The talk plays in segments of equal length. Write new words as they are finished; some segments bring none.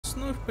Вас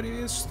вновь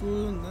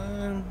приветствую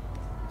на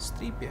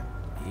стрипе.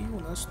 И у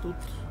нас тут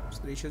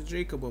встреча с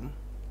Джейкобом.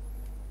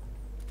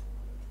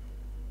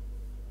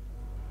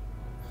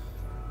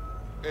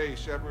 Hey,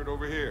 Shepard,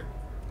 over here.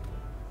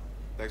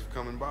 Thanks for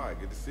coming by.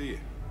 Good to see you.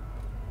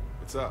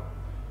 What's up?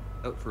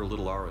 Out for a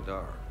little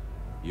R&R.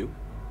 You?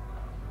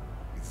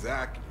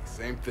 Exactly.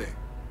 Same thing.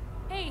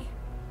 Hey,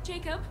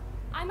 Jacob.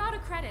 I'm out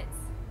of credits.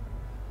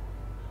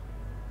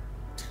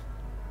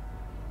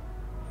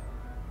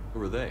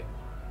 Who are they?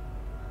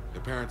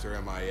 Their parents are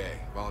MIA.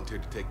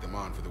 Volunteered to take them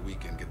on for the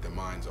weekend, get their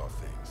minds off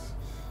things.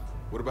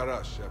 What about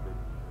us, Shepard?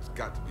 There's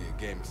got to be a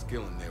game of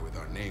skill in there with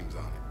our names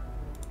on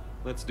it.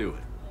 Let's do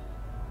it.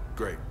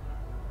 Great.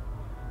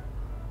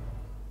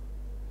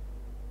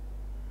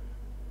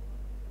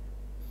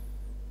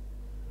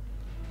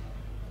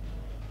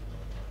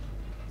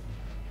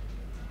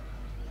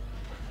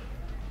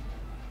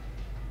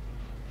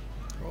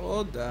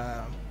 О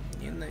да,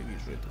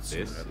 ненавижу этот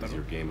симулятор. This is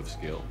your game of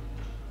skill.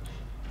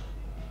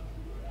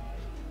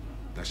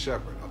 Now,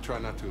 Shepard, I'll try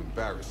not to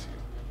embarrass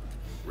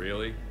you.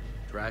 Really?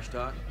 Trash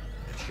talk?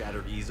 A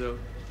shattered Ezo?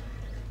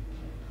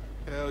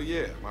 Hell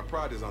yeah, my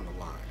pride is on the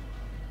line.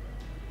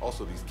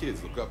 Also, these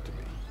kids look up to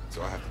me,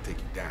 so I have to take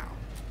you down.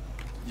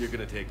 You're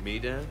gonna take me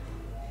down?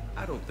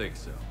 I don't think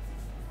so.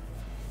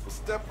 Well,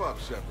 step up,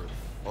 Shepard.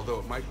 Although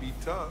it might be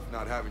tough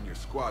not having your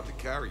squad to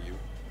carry you.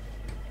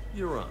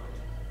 You're on.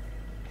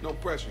 No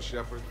pressure,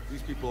 Shepard.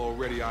 These people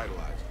already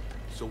idolize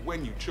you. So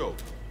when you choke,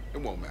 it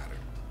won't matter.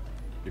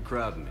 You're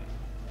crowding me.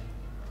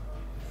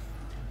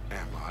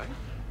 Am I?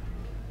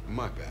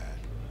 My bad.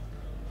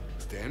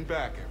 Stand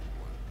back,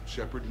 everyone.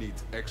 Shepard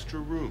needs extra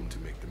room to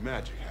make the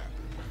magic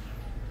happen.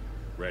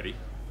 Ready?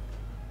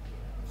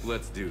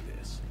 Let's do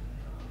this.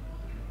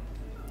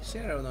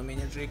 Все равно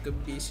меня Джейкоб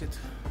бесит.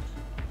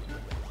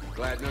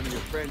 Glad none of your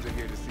friends are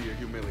here to see your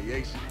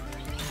humiliation.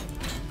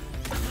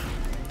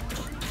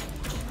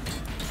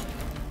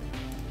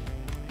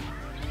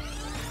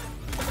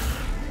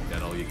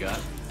 That all you got?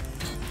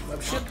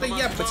 Вообще-то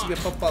я по тебе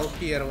попал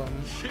первым.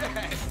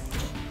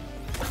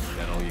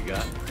 That all you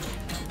got?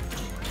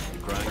 You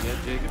crying yet,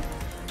 Jacob?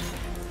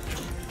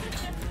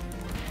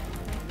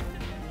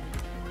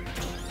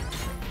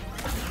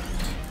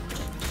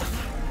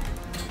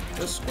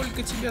 Да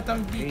сколько тебя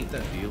там бить-то?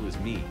 Deal is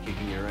me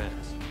kicking your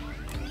ass.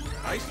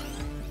 Nice.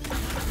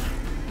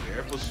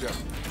 Careful, Shepard.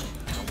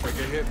 Don't break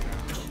a hip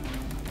now.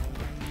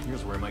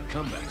 Here's where my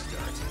comeback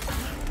starts.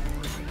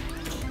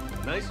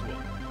 Nice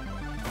one.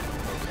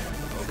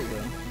 Okay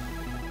then.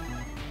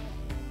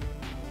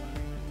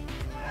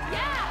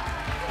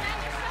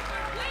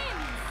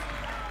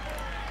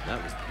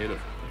 That was pitiful,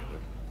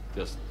 Taylor.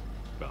 Just,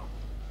 well,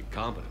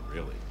 incompetent,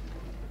 really.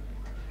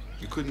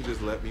 You couldn't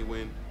just let me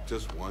win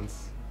just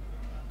once?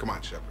 Come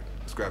on, Shepard.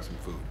 Let's grab some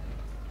food.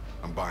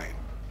 I'm buying.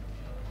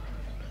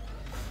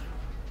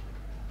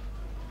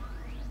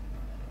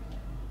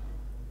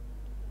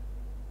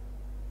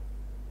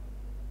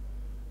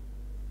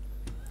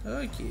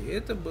 Окей,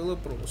 это было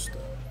просто.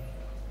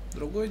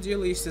 Другое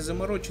дело, если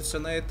заморочиться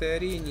на этой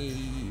арене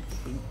и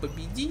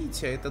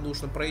победить, а это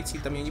нужно пройти,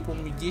 там, я не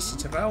помню,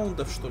 10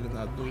 раундов, что ли,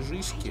 на одной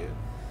жишке.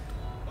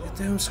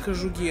 Это, я вам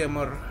скажу,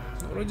 гемор.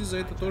 Вроде за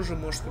это тоже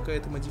может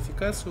какая-то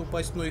модификация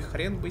упасть, но и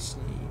хрен бы с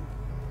ней.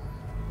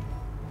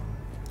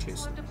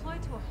 Честно.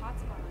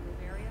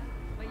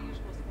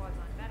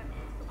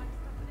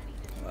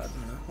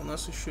 Ладно, у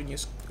нас еще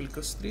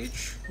несколько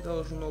встреч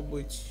должно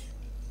быть.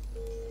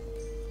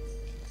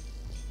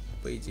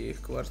 По идее, в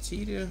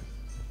квартире.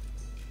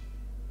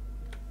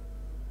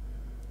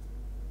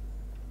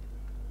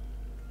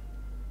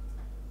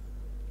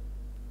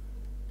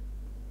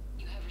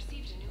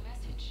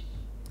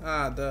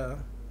 А, да.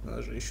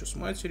 Надо же еще с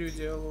матерью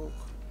диалог.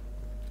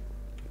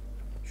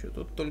 Чего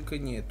тут только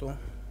нету.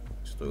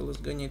 Стоило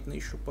сгонять на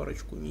еще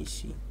парочку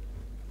миссий.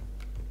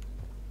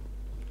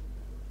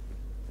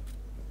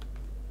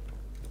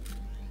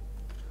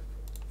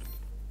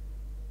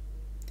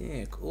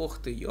 Так, ох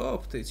ты,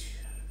 ёптать.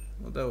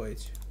 Ну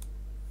давайте.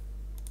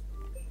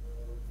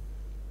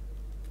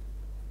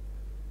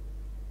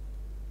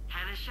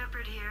 Hannah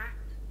Shepard here.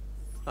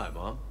 Hi,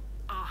 Mom.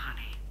 Oh,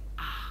 honey.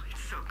 Oh,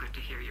 it's so good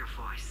to hear your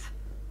voice.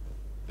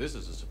 This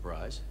is a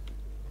surprise.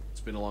 It's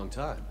been a long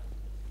time.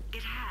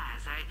 It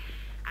has.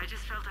 I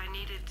just felt I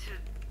needed to...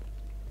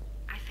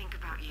 I think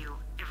about you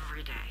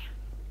every day.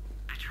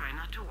 I try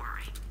not to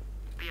worry.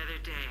 The other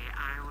day,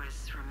 I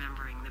was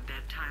remembering the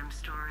bedtime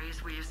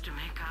stories we used to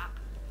make up.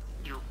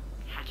 You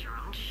had your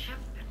own ship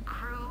and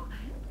crew.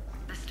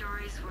 The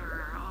stories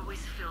were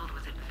always filled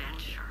with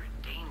adventure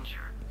and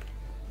danger.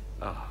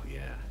 Oh,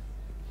 yeah.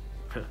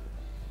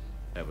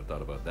 Haven't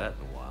thought about that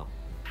in a while.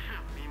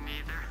 Me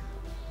neither.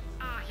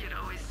 Oh, you'd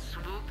always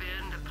swoop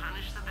in to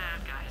punish the bad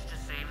guys to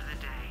save the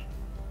day.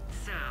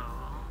 So,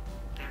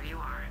 there you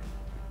are.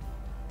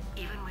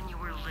 Even when you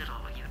were little,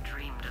 you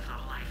dreamed of the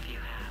life you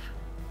have.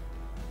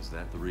 Is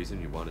that the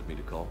reason you wanted me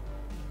to call?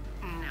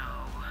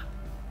 No.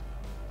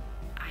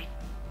 I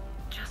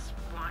just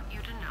want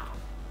you to know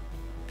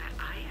that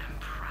I am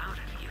proud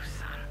of you,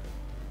 son.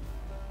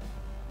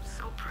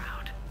 So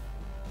proud.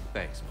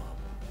 Thanks, Mom.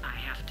 I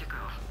have to go.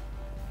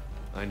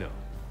 I know.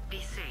 Be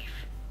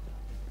safe.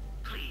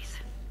 Please.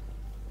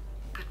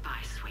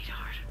 Goodbye,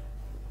 sweetheart.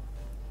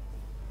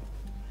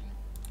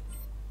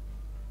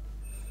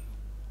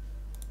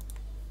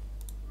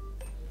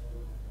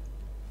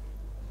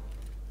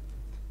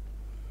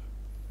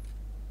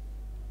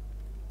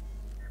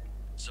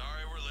 Sorry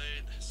we're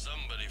late.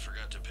 Somebody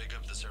forgot to pick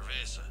up the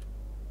cerveza.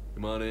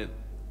 Come on in.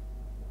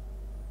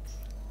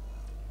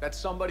 That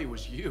somebody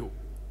was you.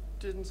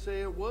 Didn't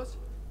say it was.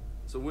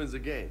 So when's the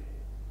game?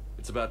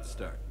 It's about to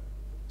start.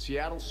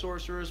 Seattle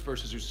Sorcerers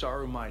versus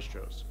Usaru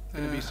Maestros.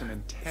 Gonna be some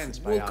intense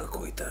Футбол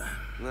biography. какой-то.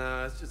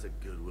 Nah, it's just a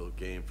goodwill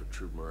game for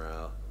troop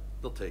morale.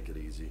 They'll take it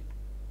easy.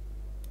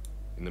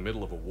 In the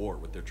middle of a war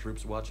with their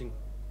troops watching,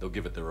 they'll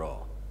give it their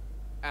all.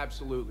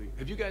 Absolutely.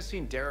 Have you guys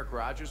seen Derek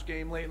Rogers'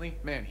 game lately?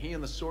 Man, he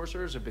and the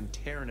Sorcerers have been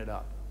tearing it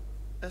up.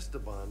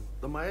 Esteban,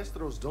 the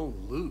Maestros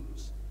don't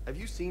lose. Have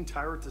you seen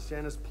Tyra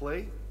Tassanis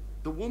play?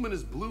 The woman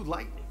is blue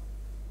lightning.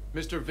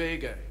 Mr.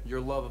 Vega, your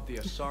love of the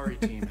Asari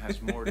team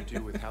has more to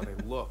do with how they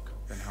look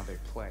than how they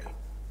play.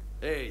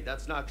 Hey,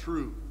 that's not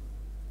true.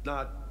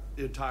 Not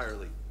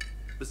entirely.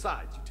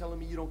 Besides, you telling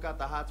me you don't got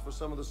the hots for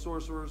some of the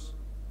sorcerers?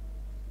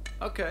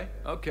 Okay,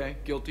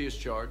 guilty as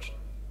charged.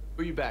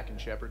 Who you backing,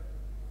 Shepard?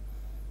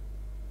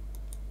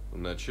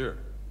 I'm not sure.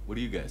 What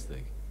do you guys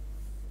think?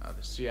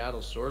 The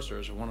Seattle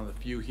Sorcerers are one of the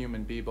few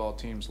human b-ball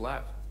teams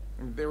left.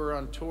 They were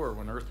on tour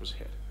when Earth was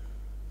hit.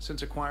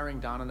 Since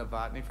acquiring Donna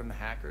Novotny from the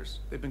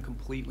hackers, they've been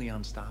completely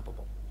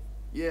unstoppable.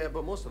 Yeah,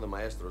 but most of the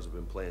Maestros have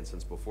been playing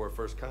since before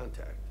first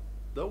contact.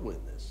 They'll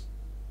win this.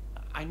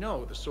 I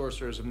know the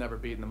Sorcerers have never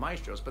beaten the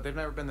Maestros, but they've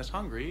never been this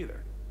hungry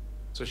either.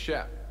 So,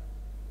 Shep,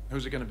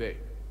 who's it gonna be?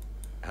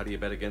 How do you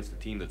bet against a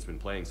team that's been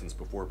playing since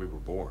before we were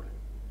born?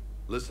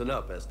 Listen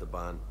up,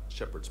 Esteban.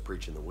 Shepard's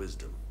preaching the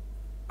wisdom.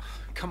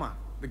 Come on,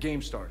 the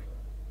game's starting.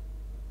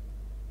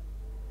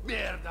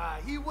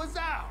 Mierda, he was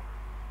out!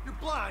 You're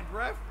blind,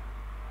 ref!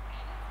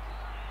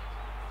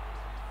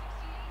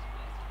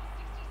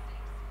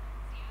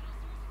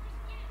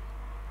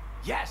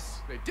 Yes,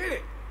 they did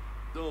it!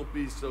 Don't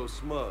be so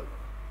smug.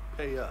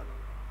 Pay up.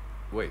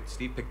 Wait,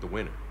 Steve picked the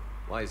winner.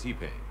 Why is he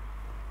paying?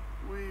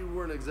 We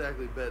weren't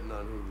exactly betting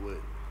on who'd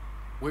win.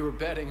 We were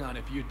betting on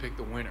if you'd pick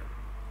the winner.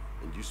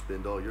 And you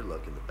spend all your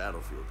luck in the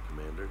battlefield,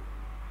 Commander.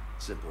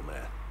 Simple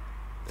math.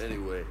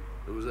 Anyway,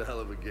 it was a hell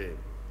of a game.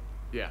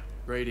 Yeah,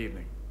 great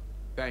evening.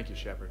 Thank you,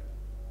 Shepard.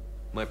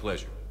 My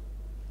pleasure.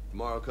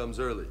 Tomorrow comes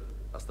early.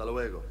 Hasta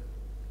luego.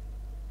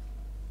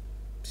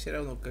 Все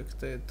равно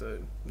как-то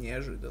это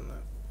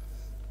неожиданно.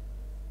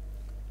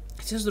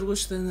 Хотя, с другой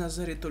стороны,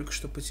 Азари только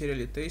что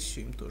потеряли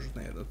Тессию, им тоже,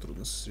 наверное,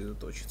 трудно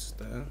сосредоточиться,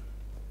 да?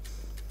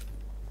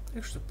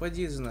 Так что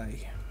поди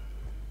знай.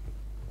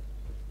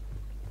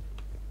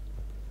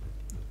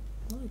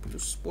 Ну и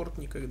плюс спорт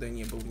никогда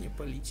не был вне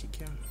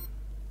политики.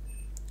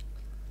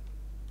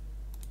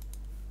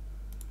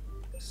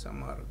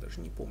 Самара,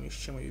 даже не помню, с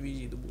чем ее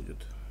визит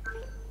будет.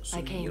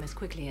 I came as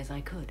quickly as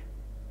I could.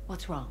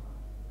 What's wrong?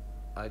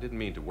 I didn't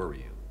mean to worry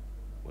you.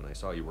 When I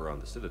saw you were on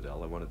the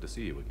Citadel, I wanted to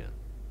see you again.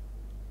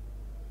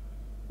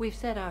 We've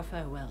said our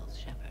farewells,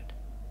 Shepard.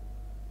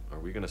 Are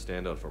we gonna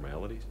stand on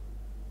formalities?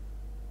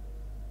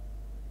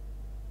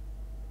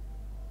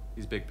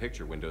 These big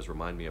picture windows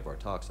remind me of our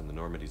talks in the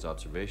Normandy's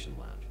observation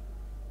lounge.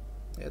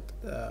 Это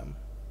да.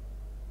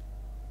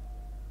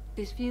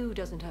 This view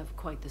doesn't have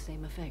quite the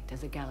same effect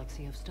as a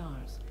galaxy of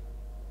stars,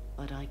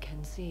 but I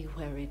can see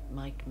where it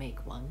might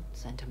make one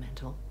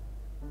sentimental.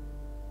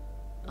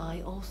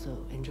 I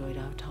also enjoyed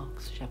our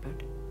talks,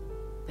 Shepard.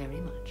 Very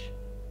much.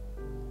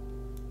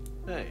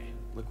 Hey,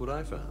 look what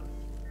I found.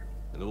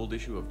 An old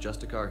issue of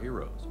Justicar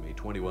Heroes, May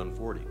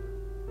 2140.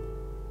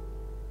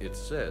 It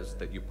says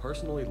that you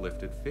personally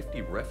lifted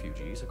 50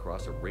 refugees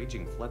across a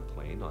raging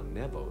floodplain on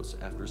Nevos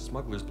after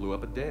smugglers blew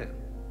up a dam.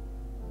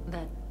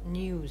 That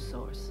news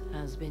source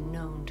has been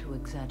known to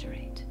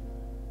exaggerate.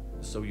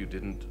 So you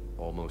didn't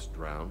almost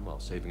drown while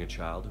saving a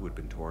child who had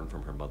been torn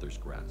from her mother's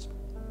grasp?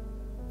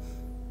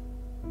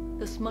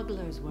 The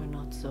smugglers were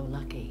not so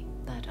lucky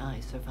that I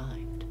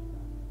survived.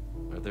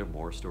 Are there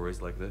more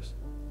stories like this?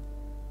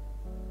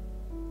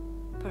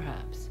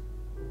 Perhaps.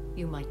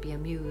 You might be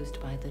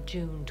amused by the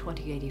June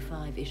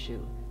 2085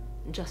 issue,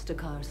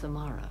 Justicar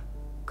Samara,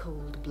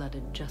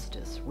 Cold-Blooded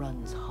Justice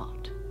Runs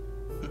Hot.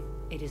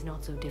 It is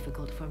not so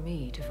difficult for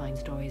me to find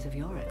stories of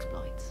your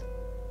exploits.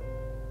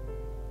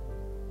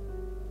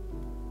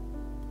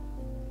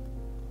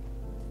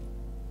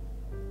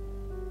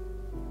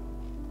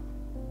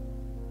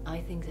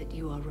 I think that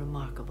you are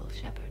remarkable,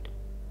 Shepard.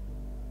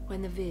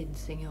 When the vids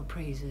sing your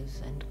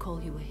praises and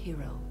call you a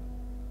hero,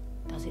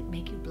 does it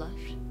make you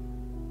blush?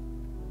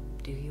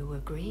 Do you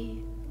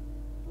agree?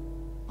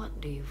 What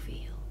do you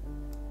feel?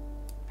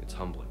 It's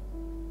humbling.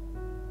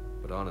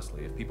 But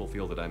honestly, if people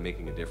feel that I'm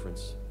making a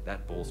difference,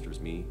 that bolsters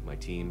me, my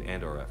team,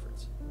 and our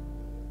efforts.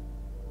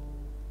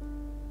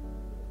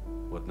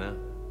 What now?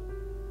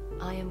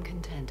 I am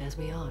content as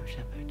we are,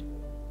 Shepard.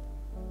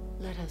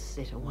 Let us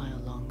sit a while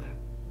longer,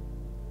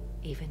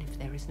 even if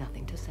there is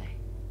nothing to say.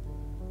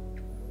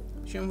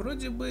 Причем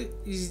вроде бы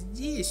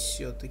здесь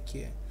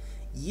все-таки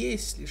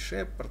Если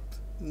Шепард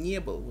не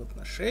был в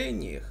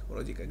отношениях,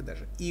 вроде как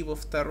даже и во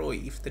второй,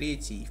 и в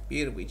третьей, и в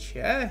первой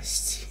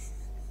части,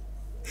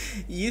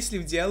 если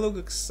в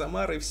диалогах с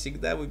Самарой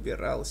всегда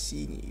выбирал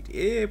синие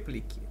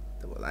реплики,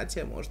 то она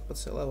тебя может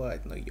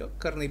поцеловать. Но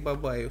ёкарный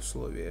бабай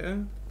условия,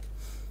 а?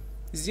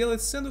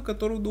 Сделать сцену,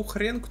 которую ну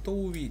хрен кто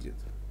увидит.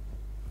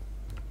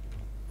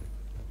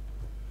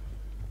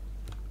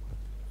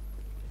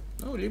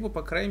 Ну, либо,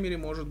 по крайней мере,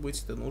 может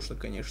быть, это нужно,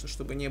 конечно,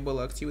 чтобы не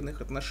было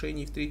активных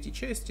отношений в третьей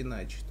части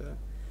начато.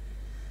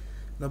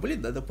 Но,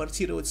 блин, надо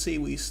портировать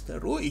сейвы из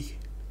второй.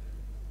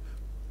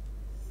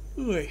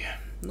 Ой,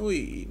 ну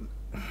и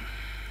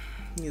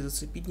не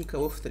зацепить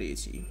никого в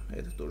третий.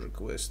 Это тоже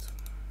квест.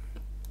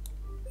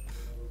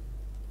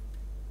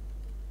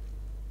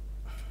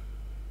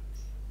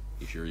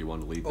 You sure you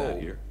want to leave that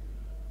here?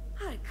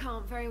 I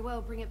can't very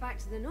well bring it back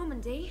to the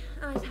Normandy.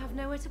 I'd have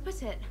nowhere to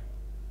put it.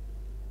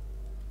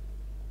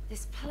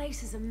 This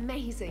place is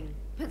amazing.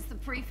 Puts the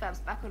prefabs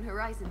back on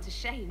Horizon to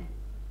shame.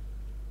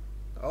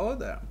 О,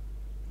 да.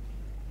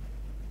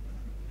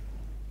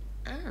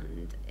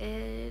 And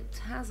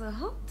it has a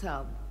hot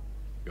tub.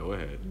 Go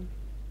ahead.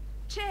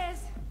 Cheers!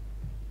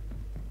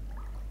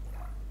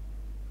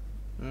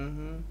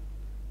 Угу.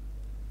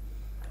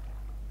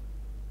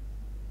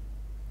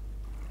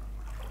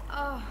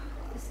 Oh,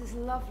 this is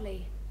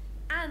lovely.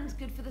 And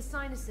good for the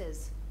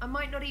sinuses. I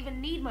might not even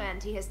need my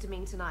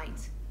antihistamine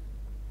tonight.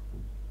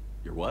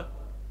 Your what?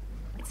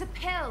 It's a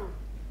pill.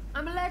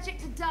 I'm allergic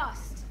to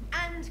dust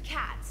and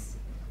cats.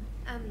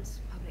 And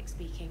public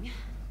speaking.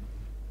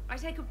 I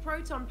take a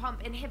proton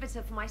pump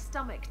inhibitor for my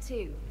stomach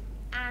too.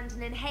 And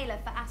an inhaler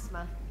for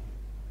asthma.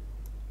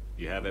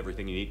 You have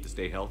everything you need to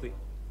stay healthy?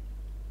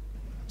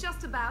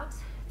 Just about.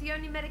 The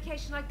only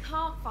medication I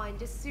can't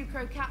find is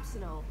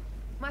sucrocapsinol.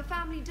 My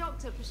family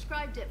doctor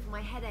prescribed it for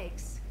my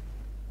headaches.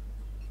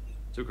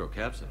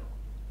 Sucrocapsinol?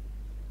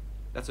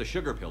 That's a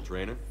sugar pill,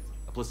 trainer.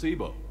 A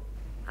placebo.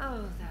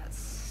 Oh, that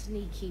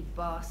sneaky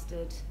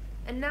bastard.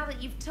 And now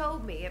that you've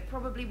told me, it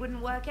probably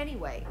wouldn't work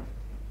anyway.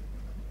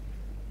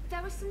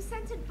 There was some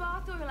scented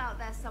bath oil out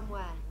there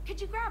somewhere.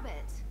 Could you grab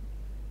it?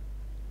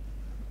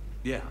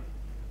 Yeah.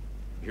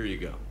 Here you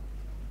go.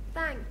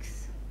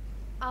 Thanks.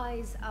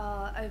 Eyes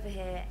are over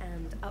here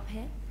and up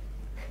here.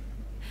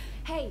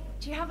 Hey,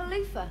 do you have a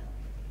loofah?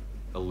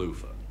 A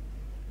loofah.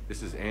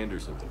 This is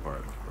Anderson's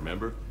apartment,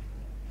 remember?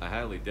 I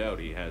highly doubt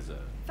he has a...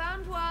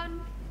 Found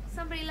one.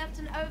 Somebody left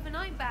an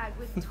overnight bag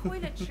with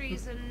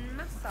toiletries and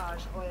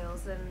massage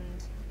oils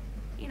and,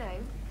 you know,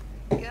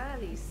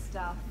 girly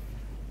stuff.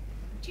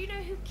 Do you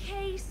know who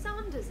Kay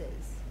Sanders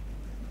is?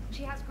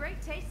 She has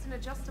great taste in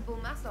adjustable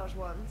massage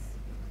ones.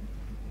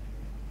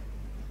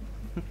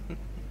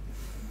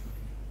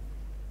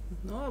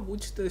 Ну, а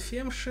будь это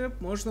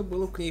фемшеп, можно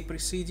было к ней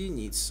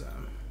присоединиться.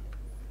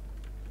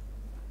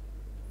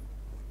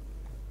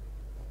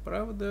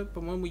 Правда,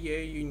 по-моему, я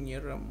ее не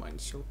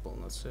романсил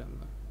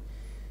полноценно.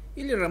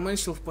 Или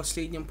романсил в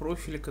последнем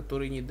профиле,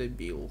 который не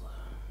добил.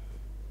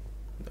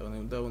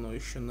 Давным-давно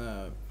еще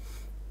на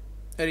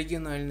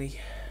оригинальной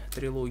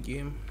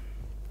трилогии.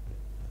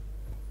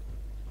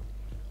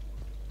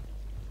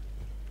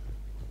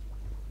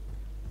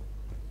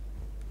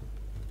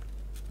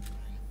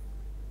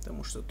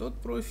 Потому что тот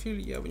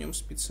профиль, я в нем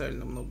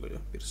специально много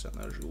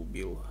персонажей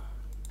убил.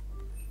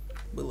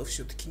 Было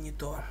все-таки не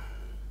то.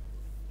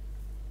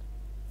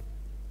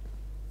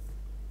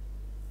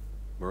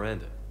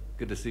 Miranda,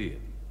 good to see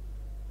you.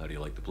 How do you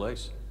like the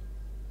place?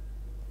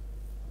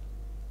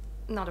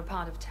 Not a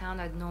part of town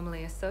I'd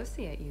normally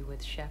associate you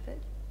with,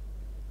 Shepard.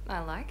 I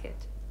like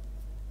it.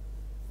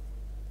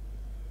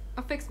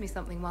 Fix me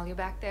something while you're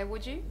back there,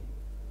 would you?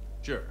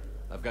 Sure.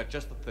 I've got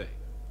just the thing.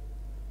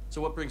 So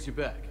what brings you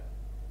back?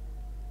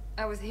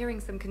 I was hearing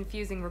some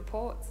confusing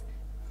reports.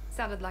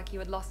 Sounded like you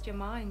had lost your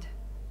mind.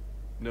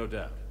 No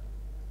doubt.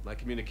 My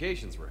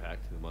communications were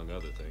hacked, among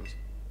other things.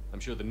 I'm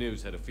sure the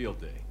news had a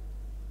field day.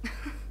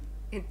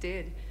 It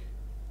did.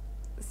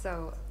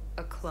 So,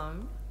 a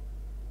clone?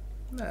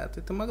 Да,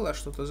 ты-то могла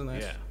что-то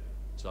знать. Yeah,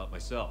 saw it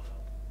myself.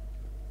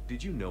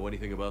 Did you know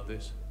anything about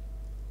this?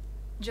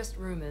 Just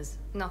rumors.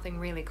 Nothing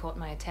really caught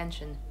my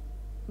attention.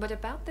 But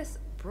about this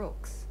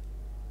Brooks.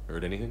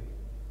 Heard anything?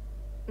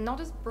 Not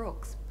as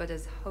Brooks, but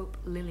as Hope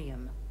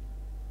Lilium.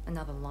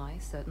 Another lie,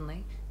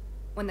 certainly.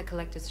 When the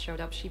collectors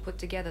showed up, she put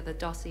together the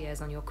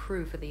dossiers on your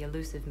crew for the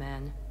elusive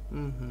man.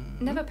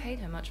 Mm-hmm. Never paid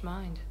her much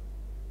mind.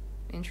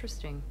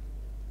 Interesting.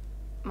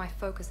 My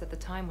focus at the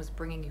time was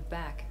bringing you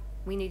back.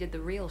 We needed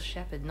the real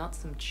Shepard, not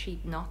some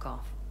cheap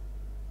knockoff.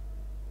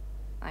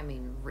 I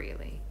mean,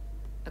 really.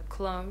 A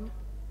clone?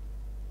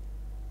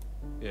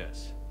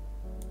 Yes.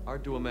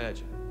 Hard to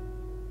imagine.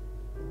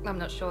 I'm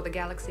not sure the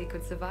galaxy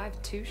could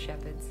survive two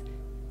Shepards.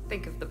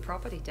 Think of the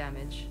property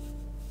damage.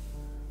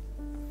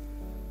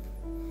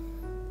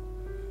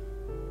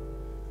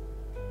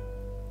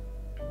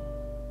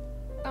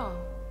 Oh,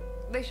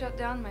 they shut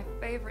down my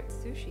favorite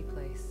sushi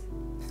place.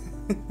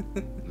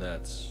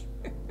 That's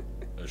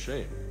a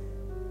shame.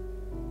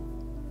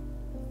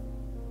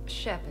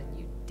 Shepard,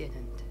 you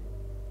didn't.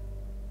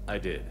 I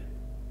did.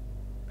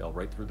 Fell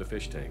right through the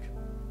fish tank.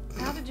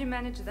 How did you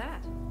manage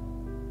that?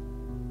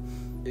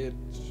 It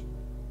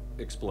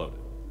exploded.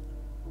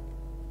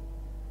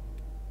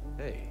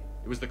 Hey,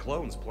 it was the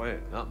clone's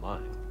plan, not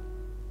mine.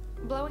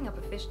 Blowing up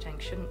a fish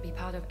tank shouldn't be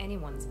part of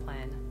anyone's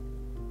plan.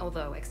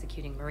 Although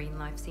executing marine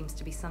life seems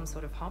to be some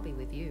sort of hobby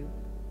with you.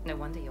 No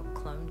wonder your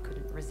clone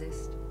couldn't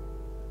resist.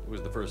 It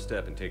was the first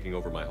step in taking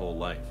over my whole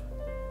life.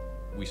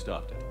 We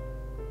stopped it.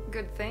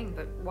 Good thing,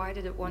 but why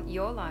did it want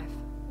your life?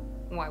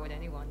 Why would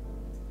anyone?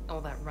 All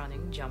that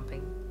running,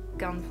 jumping,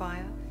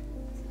 gunfire.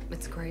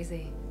 It's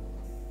crazy.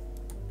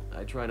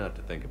 I try not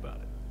to think about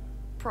it.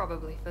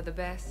 Probably for the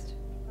best.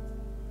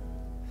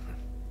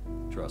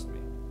 Trust me,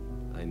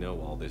 I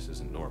know all this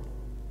isn't normal.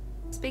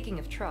 Speaking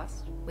of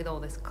trust, with all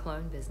this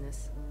clone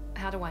business,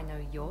 how do I know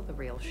you're the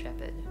real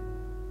Shepard?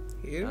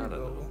 Here we I don't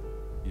go. know.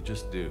 You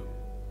just do.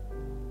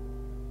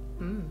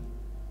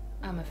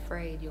 I'm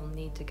afraid you'll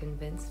need to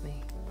convince me.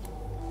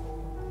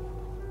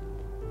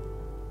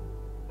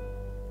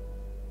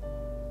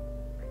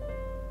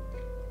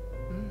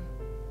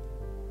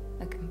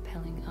 A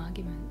compelling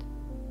argument.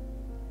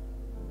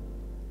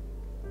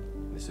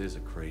 This is a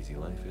crazy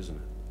life, isn't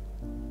it?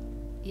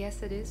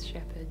 Yes, it is,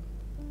 Shepard.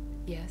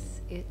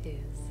 Yes, it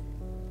is.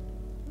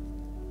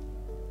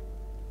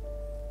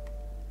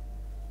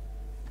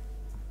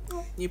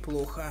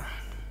 Неплохо.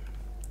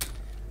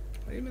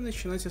 Время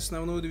начинать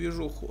основную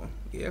движуху.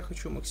 Я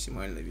хочу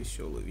максимально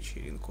веселую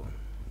вечеринку.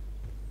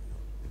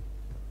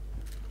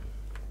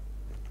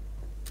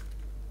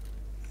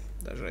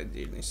 Даже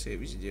отдельный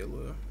сейв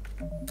сделаю.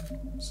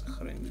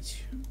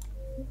 Сохранить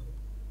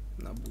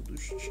на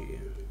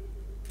будущее.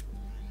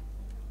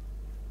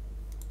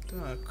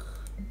 Так.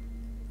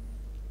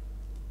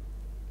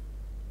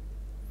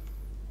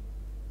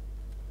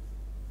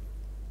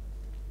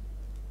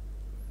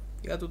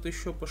 Я тут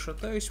еще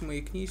пошатаюсь,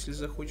 маякни, если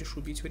захочешь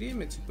убить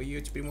время. Типа, ее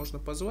теперь можно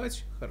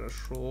позвать.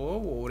 Хорошо,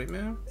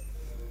 вовремя.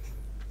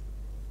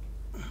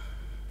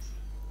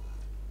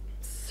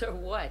 So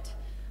what?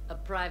 A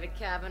private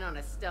cabin on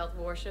a stealth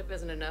warship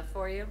isn't enough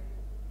for you?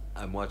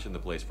 I'm watching the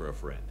place for a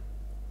friend.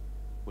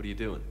 What are you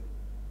doing?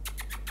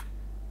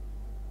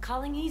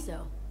 Calling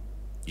Izo.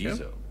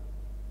 Izo?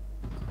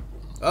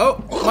 Oh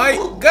my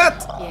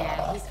god!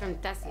 Yeah, he's from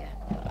Thessia.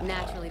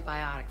 Naturally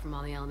biotic from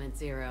all the element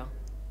zero.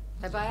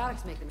 The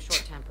biotics make them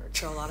short-tempered,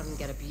 so a lot of them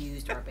get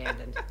abused or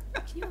abandoned.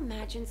 Can you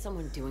imagine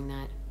someone doing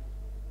that?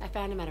 I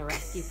found him at a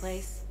rescue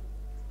place.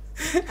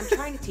 I'm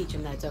trying to teach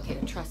him that it's okay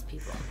to trust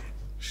people.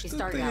 He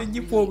started out really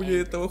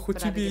angry,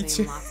 but I've been giving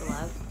him lots of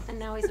love, and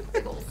now he's a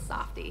big old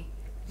softie.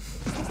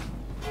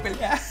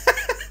 Бля.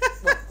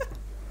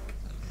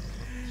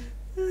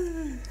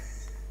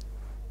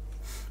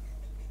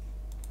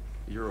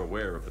 You're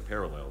aware of the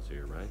parallels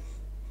here, right?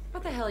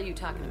 What the hell are you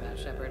talking about,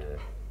 Shepard?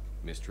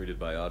 Mistreated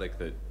biotic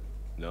that...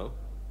 No?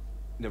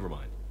 Never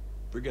mind.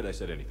 Forget I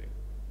said anything.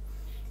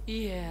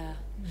 Yeah.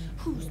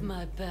 Who's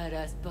my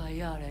badass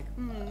biotic?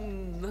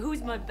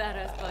 Who's my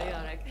badass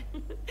biotic?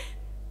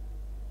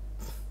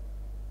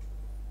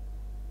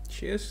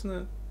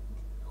 Честно,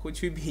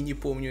 хоть убей, не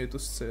помню эту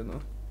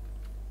сцену.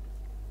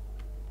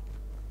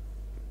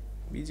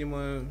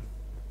 Видимо,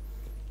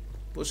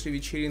 после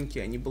вечеринки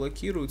они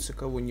блокируются,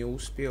 кого не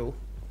успел.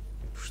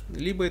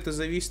 Либо это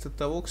зависит от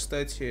того,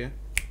 кстати,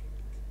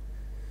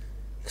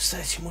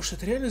 может,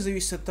 это реально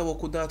зависит от того,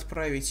 куда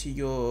отправить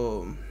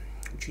ее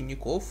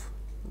учеников,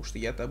 потому что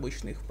я-то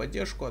обычно их в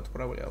поддержку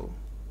отправлял.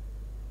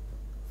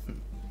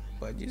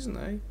 Поди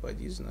знай,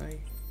 поди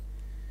знай.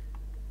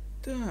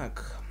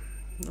 Так,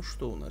 ну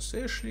что у нас?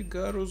 Эшли,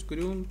 Гарус,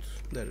 Грюнд,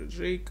 даже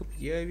Джейкоб,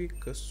 Явик,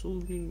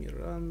 Касуми,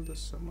 Миранда,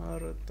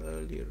 Самара,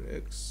 Тали,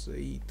 Рекс,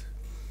 Саид.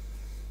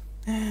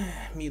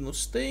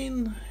 Минус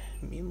Стейн,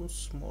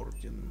 минус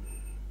Мордин.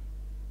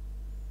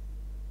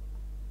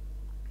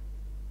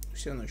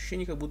 Все равно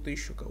ощущение, как будто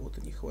еще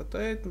кого-то не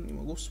хватает, но не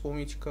могу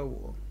вспомнить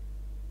кого.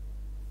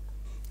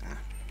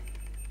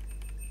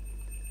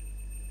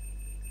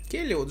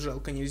 Келли вот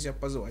жалко нельзя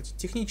позвать.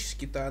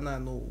 Технически-то она,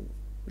 ну,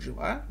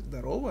 жива,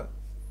 здорова.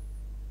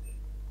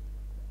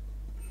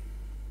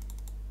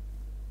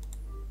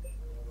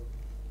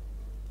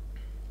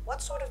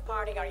 What sort of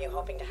party are you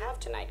hoping to have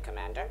tonight,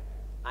 Commander?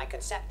 I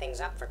could set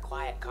things up for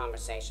quiet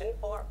conversation,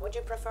 or would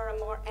you prefer a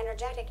more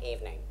energetic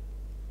evening?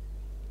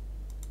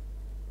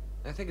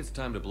 I think it's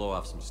time to blow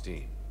off some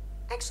steam.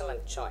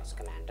 Excellent choice,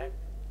 Commander.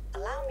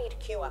 Allow me to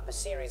queue up a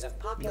series of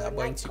popular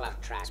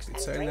nightclub tracks and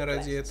drink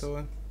lists.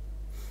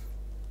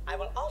 I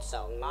will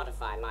also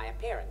modify my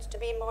appearance to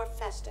be more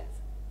festive.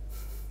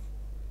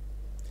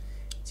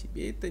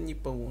 Тебе это не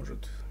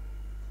поможет.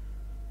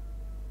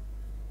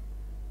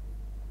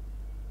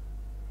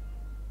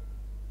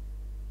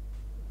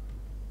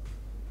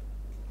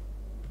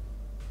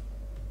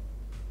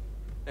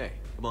 Hey,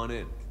 come on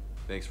in.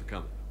 Thanks for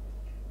coming.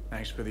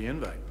 Thanks for the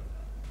invite.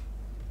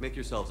 Make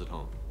yourselves at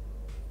home.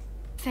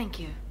 Thank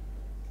you.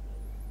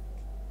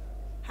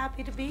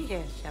 Happy to be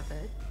here,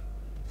 Shepard.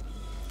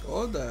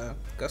 О да,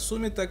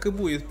 Касуми так и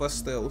будет по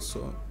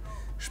стелсу.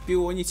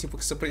 Шпионить и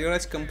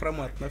собирать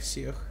компромат на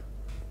всех.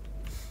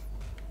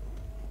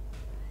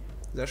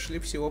 Зашли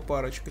всего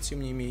парочка,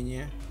 тем не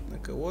менее. На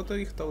кого-то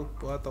их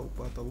толпа.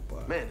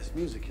 Man, this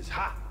music is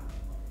hot.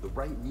 The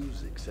right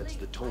music sets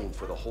the tone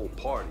for the whole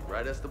party,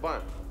 right,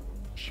 Esteban?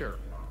 Sure.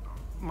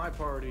 My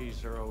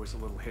parties are always a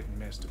little hit and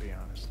miss, to be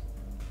honest.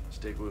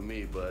 Stick with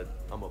me, bud.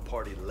 I'm a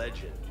party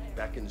legend.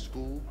 Back in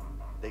school,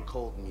 they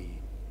called me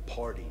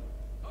Party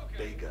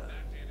Vega.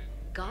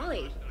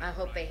 Golly, I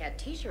hope they had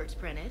t-shirts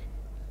printed.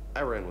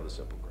 I ran with a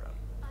simple crowd.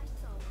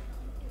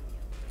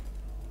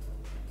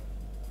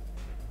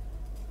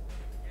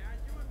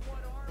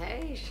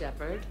 Hey,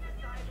 Shepard.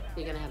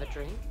 You gonna have a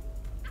drink?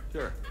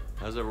 Sure.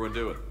 How's everyone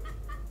doing?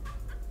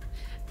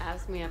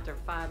 Ask me after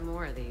 5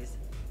 more of these.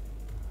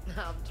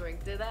 I'll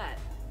drink to that.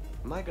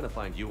 Am I gonna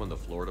find you on the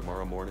floor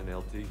tomorrow morning,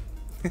 LT?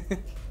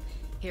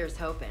 Here's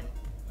hoping.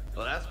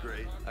 Oh, that's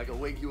great. I can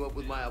wake you up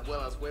with my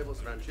abuela's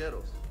huevos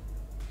rancheros.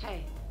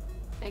 Hey,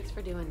 thanks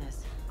for doing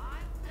this.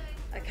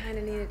 I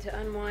kinda needed to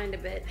unwind a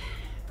bit,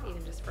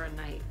 even just for a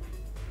night.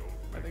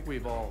 I think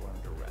we've all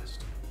learned to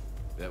rest.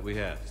 That we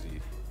have,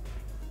 Steve.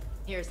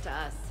 Here's to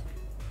us.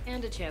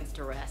 And a chance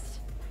to rest.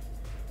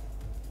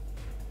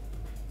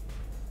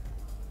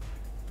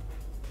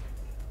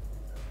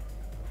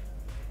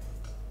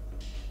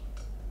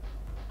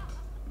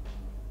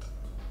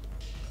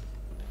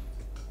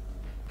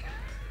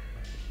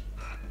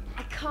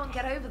 I can't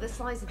get over the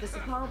size of this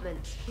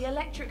apartment. The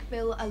electric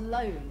bill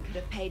alone could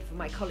have paid for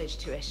my college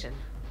tuition.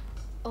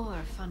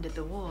 Or funded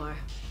the war.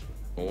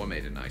 Or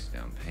made a nice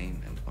down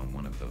payment on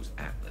one of those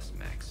Atlas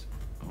mechs.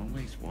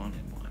 Always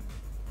wanted one.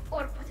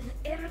 Or put an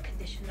air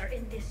conditioner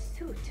in this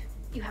suit.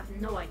 You have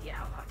no idea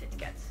how hot it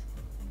gets.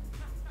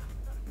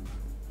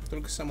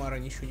 Только Самара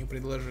ничего не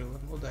предложила.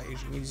 Ну да, и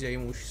же нельзя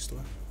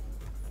имущество.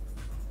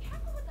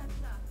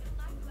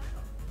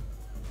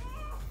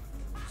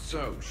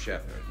 So,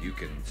 Shepard, you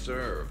can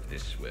serve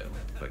this swill,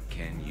 but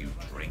can you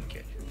drink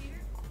it?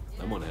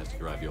 Someone has to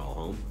drive you all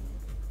home.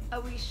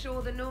 Are we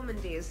sure the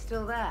Normandy is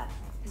still there?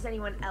 Has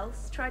anyone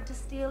else tried to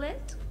steal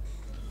it?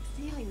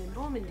 Stealing the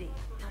Normandy.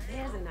 Now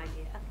there's an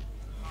idea.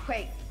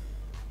 Wait,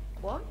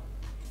 what?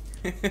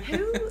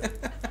 Who?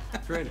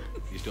 Trin,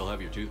 you still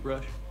have your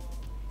toothbrush?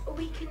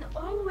 We can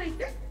always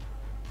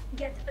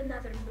get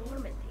another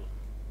Normandy.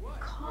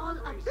 Call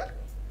up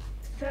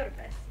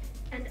service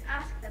and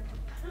ask them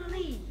to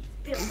please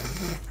build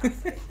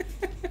us.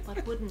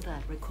 But wouldn't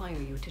that require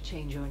you to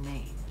change your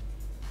name?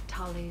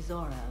 Tali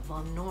Zora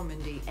von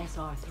Normandy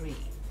SR3.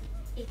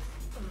 It's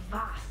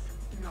Vas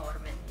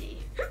Normandy.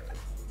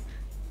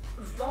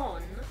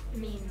 Von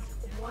means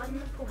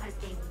one who has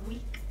a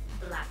weak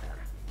bladder,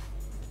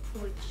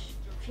 which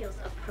feels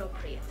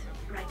appropriate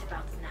right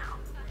about now.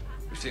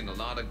 We've seen a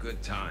lot of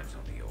good times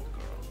on the old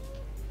girl.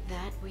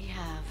 That we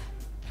have.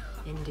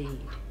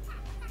 Indeed.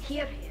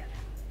 Here, here.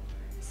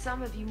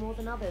 Some of you more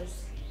than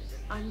others.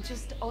 I'm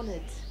just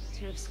honored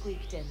to have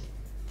squeaked in.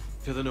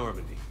 To the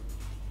Normandy.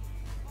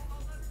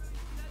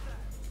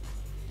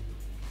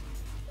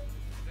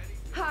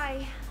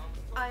 Hi.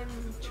 I'm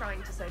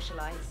trying to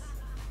socialize.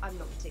 I'm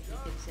not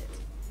particularly good at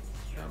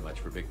it. Not much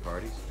for big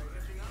parties?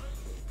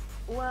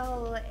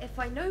 Well, if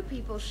I know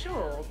people,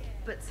 sure,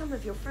 but some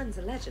of your friends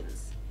are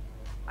legends.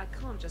 I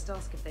can't just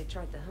ask if they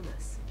tried the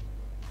hummus.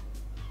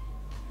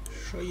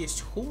 Что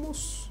есть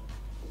хумус?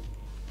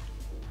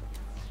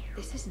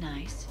 This is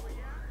nice.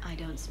 I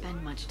don't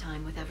spend much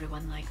time with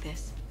everyone like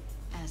this.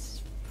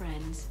 As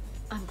friends,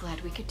 I'm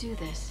glad we could do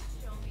this.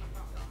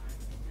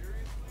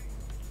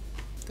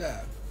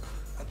 Так,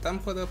 а там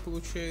когда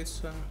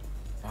получается...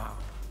 Wow,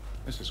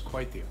 this is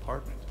quite the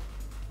apartment.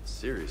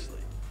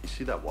 Seriously, you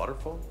see that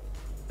waterfall?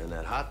 And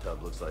that hot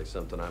tub looks like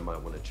something I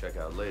might want to check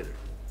out later.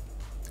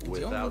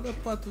 Где он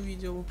водопад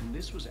увидел? And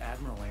this was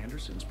Admiral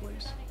Anderson's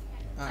place?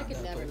 I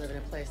could never live in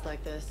a place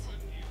like this.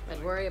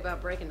 I'd worry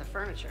about breaking the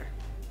furniture.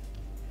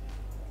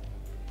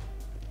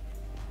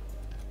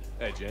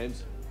 Hey,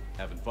 James.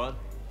 Having fun?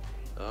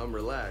 I'm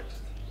relaxed,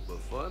 but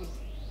fun?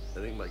 I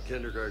think my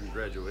kindergarten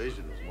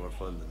graduation was more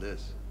fun than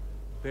this.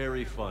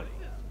 Very funny.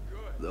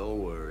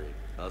 Don't worry.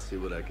 I'll see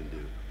what I can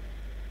do.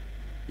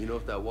 You know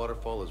if that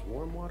waterfall is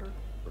warm water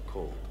or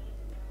cold?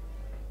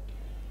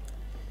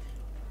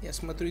 Я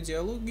смотрю,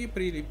 диалоги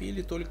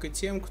прилепили только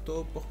тем,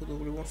 кто, походу,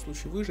 в любом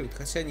случае выживет.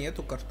 Хотя нет,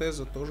 у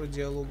Кортеза тоже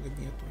диалога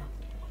нету.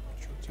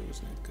 Черт его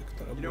знает, как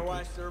это работает. You know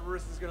why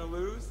Cerberus is gonna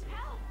lose?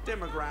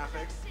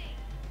 Demographics.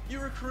 You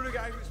recruit a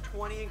guy who's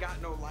 20 and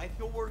got no life,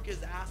 he'll work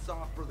his ass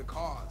off for the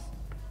cause.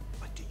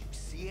 But do you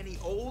see any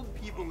old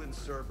people in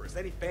Cerberus?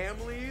 Any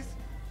families?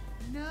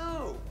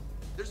 No.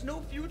 There's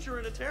no future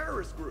in a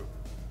terrorist group.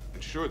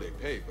 And sure, they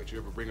pay, but you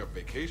ever bring up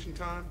vacation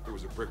time, there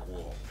was a brick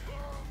wall.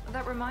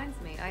 That reminds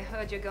me, I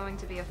heard you're going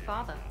to be a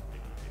father.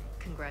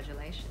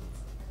 Congratulations.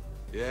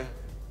 Yeah?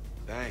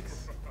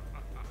 Thanks.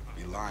 I'd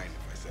be lying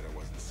if I said I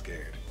wasn't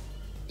scared.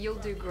 You'll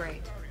do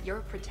great. You're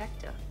a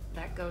protector.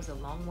 That goes a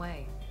long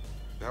way.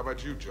 How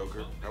about you,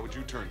 Joker? How would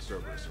you turn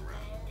Cerberus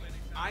around?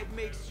 I'd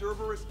make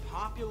Cerberus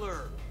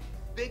popular.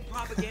 Big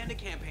propaganda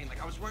campaign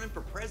like I was running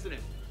for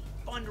president.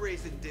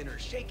 Fundraising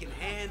dinners, shaking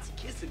hands,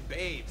 kissing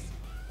babes.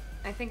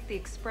 I think the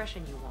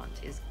expression you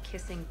want is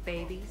kissing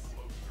babies.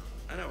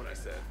 I know what I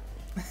said.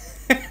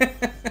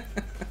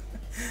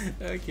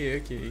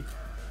 Окей.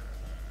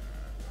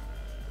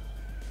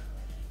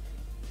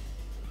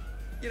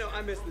 You know,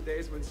 I miss the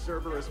days when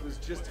Cerberus was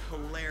just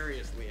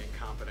hilariously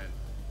incompetent.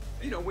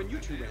 You know, when you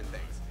two ran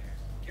things.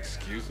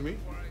 Excuse me?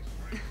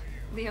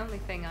 The only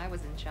thing I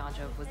was in charge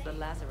of was the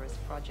Lazarus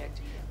Project,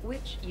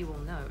 which, you will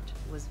note,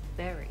 was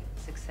very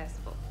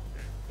successful.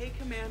 Hey,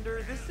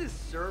 Commander, this is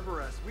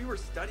Cerberus. We were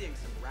studying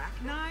some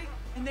Rachni,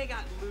 and they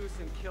got loose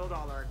and killed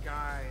all our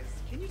guys.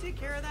 Can you take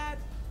care of that?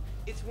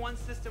 It's one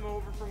system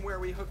over from where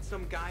we hooked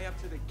some guy up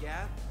to the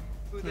Geth,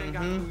 who then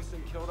got loose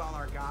and killed all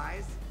our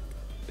guys.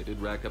 They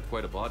did rack up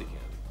quite a body count.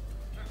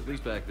 At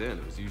least back then,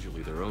 it was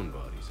usually their own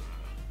bodies.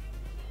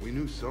 We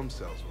knew some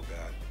cells were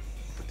bad,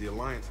 but the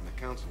Alliance and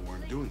the Council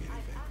weren't doing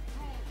anything.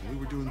 And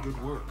we were doing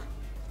good work.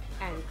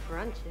 And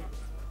crunches.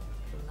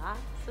 Lots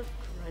of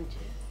crunches.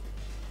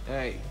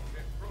 Hey,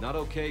 not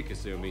okay,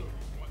 Kasumi.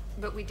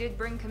 But we did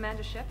bring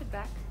Commander Shepard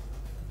back.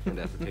 And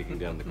after taking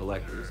down the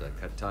collectors, I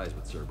cut ties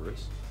with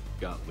Cerberus,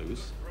 got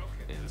loose,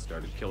 and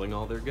started killing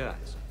all their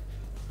guys.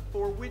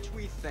 For which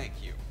we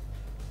thank you.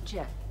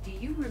 Jeff, do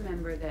you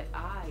remember that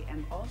I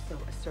am also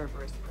a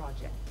Cerberus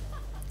project?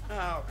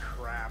 Oh,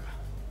 crap.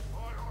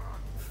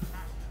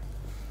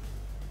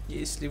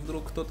 Если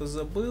вдруг кто-то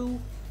забыл,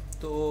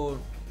 то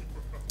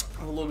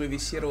в логове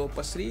серого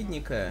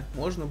посредника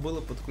можно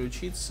было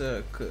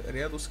подключиться к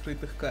ряду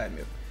скрытых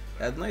камер,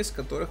 одна из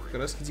которых как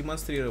раз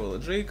демонстрировала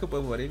Джейкоба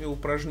во время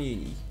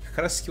упражнений. Как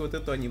раз таки вот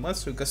эту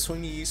анимацию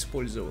Касуми и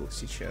использовал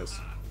сейчас.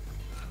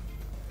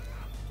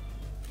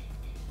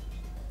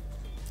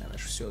 Она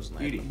же все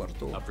знает на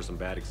борту. Up for some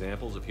bad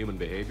examples of human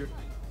behavior?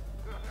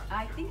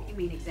 I think you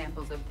mean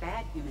examples of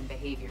bad human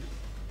behavior.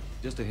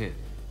 Just a hint.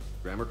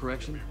 Grammar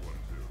correction?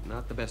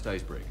 Not the best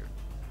icebreaker.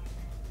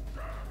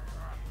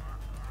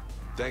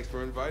 Thanks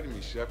for inviting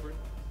me, Shepard.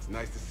 It's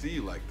nice to see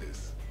you like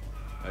this.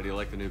 How do you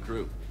like the new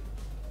crew?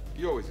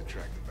 You always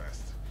attract the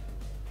best.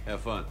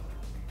 Have fun.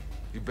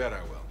 You bet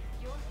I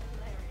will.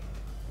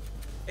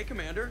 Hey,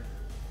 Commander.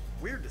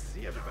 Weird to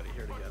see everybody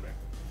here together.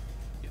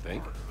 You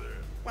think?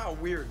 Well,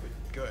 weird, but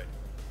good.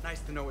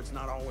 Nice to know it's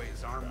not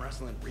always arm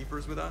wrestling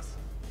reapers with us.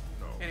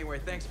 Anyway,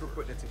 thanks for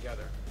putting it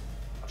together.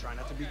 I'll try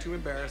not to be too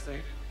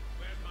embarrassing.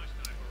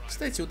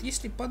 Кстати, вот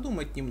если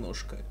подумать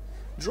немножко,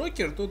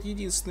 Джокер тот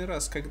единственный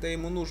раз, когда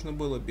ему нужно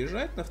было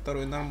бежать на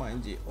второй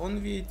Нормандии, он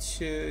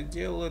ведь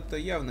делал это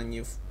явно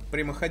не в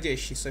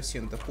прямоходящей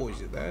совсем-то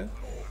позе, да?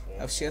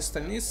 А все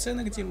остальные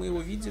сцены, где мы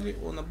его видели,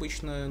 он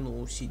обычно,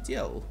 ну,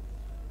 сидел.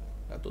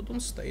 А тут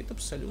он стоит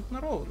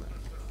абсолютно ровно.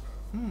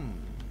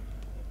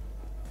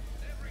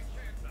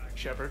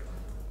 Shepard?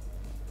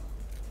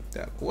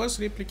 Так, у вас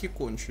реплики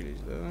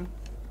кончились, да?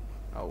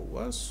 А у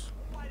вас...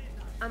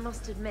 I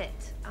must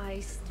admit, I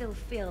still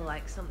feel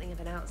like something of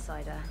an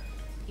outsider.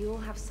 You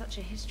all have such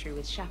a history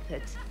with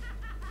Shepard.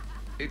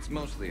 It's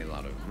mostly a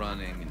lot of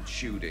running and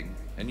shooting,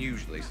 and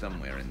usually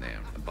somewhere in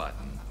there a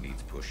button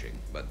needs pushing,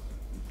 but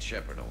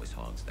Shepard always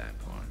hogs that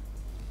part.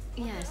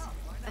 Yes,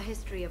 a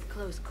history of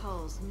close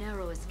calls,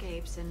 narrow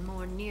escapes, and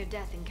more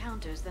near-death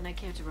encounters than I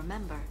care to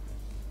remember.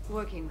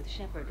 Working with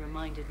Shepard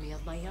reminded me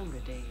of my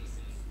younger days,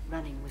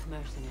 running with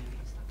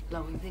mercenaries,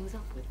 blowing things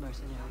up with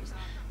mercenaries,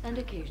 and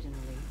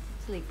occasionally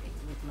sleeping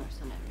with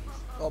mercenaries.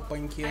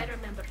 Опаньки. I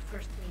remember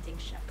first meeting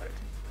Shepard.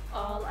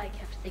 All I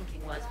kept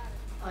thinking was,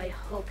 I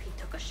hope he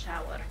took a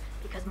shower,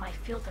 because my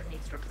filter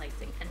needs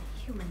replacing, and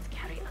humans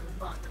carry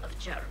a lot of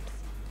germs.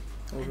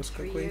 And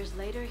 3 years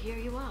later, here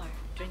you are,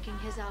 drinking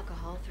his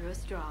alcohol through a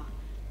straw.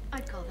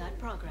 I'd call that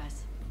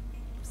progress.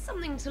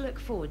 Something to look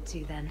forward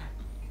to, then.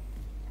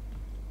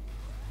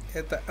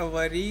 Это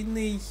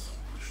аварийный...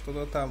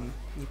 Что-то там,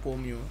 не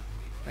помню,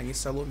 а не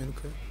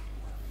соломинка.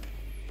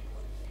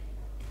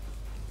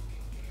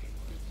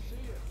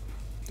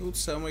 Тут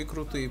самые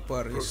крутые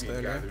парни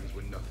стали.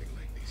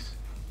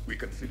 We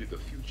consider the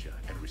future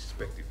and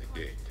respected the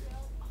dead.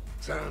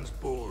 Sounds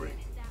boring.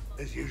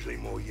 There's usually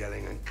more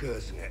yelling and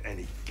cursing at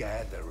any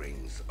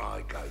gatherings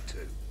I go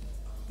to.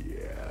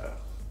 Yeah.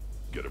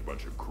 Get a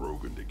bunch of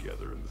Krogan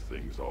together and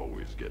things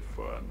always get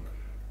fun.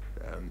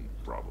 And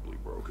probably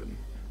broken.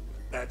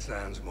 That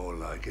sounds more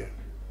like it.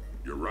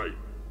 You're right.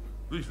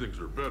 These things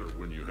are better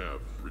when you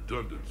have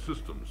redundant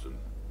systems and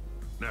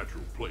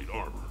natural plate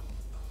armor.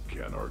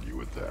 Can't argue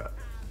with that.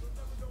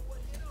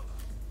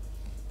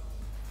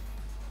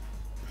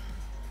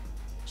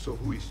 So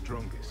who is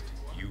strongest?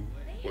 You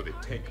or the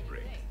tank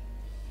brain?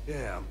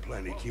 Yeah, I'm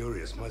plenty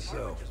curious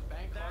myself.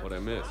 What'd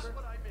I miss?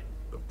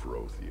 The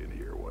Prothean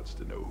here wants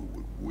to know who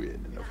would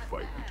win in a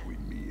fight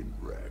between me and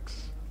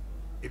Rex.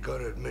 You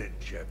gotta admit,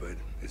 Shepard,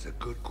 it's a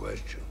good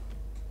question.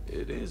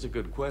 It is a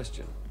good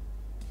question.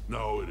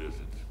 No, it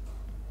isn't.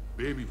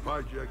 Baby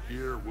Pyjak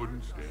here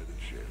wouldn't stand a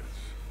chance.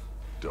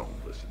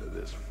 Don't listen to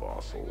this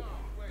fossil.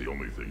 The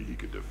only thing he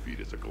could defeat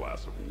is a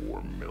glass of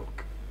warm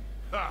milk.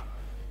 Ha!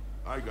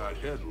 I got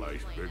head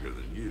lice bigger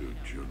than you,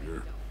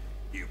 Junior.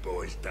 You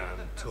boys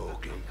done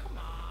talking?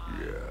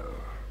 Yeah.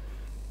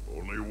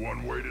 Only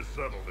one way to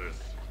settle this.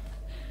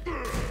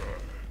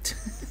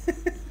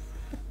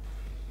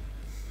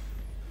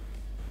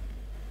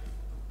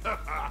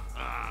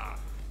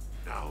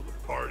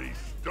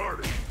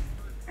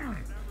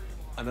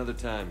 Another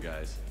time,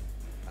 guys.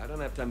 I don't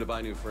have time to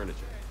buy new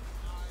furniture.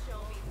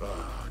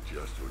 Ah,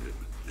 just when it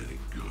was getting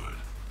good.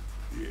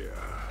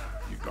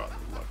 Yeah, you got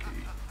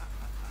lucky.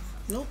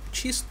 Ну,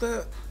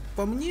 чисто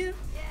по мне,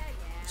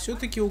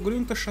 все-таки у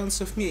Грюнта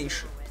шансов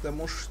меньше,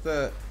 потому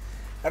что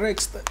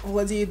Рекс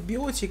владеет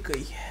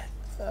биотикой,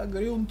 а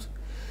Грюнт,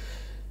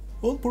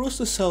 он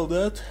просто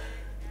солдат.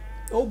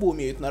 Оба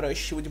умеют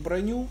наращивать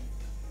броню.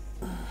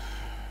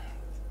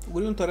 У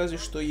Грюнта разве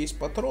что есть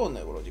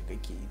патроны вроде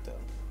какие-то.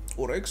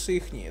 У Рекса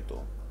их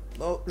нету.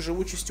 Но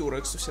живучести у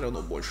Рекса все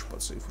равно больше по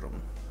цифрам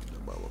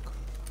добавок.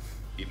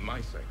 In my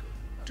cycle,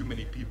 too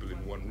many people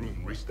in one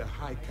room risk a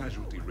high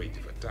casualty rate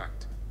if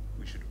attacked.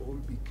 We should all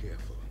be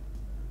careful.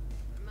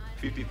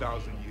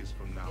 50,000 years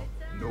from now,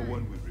 no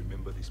one will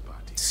remember this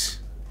party.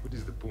 What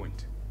is the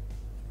point?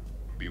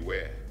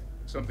 Beware.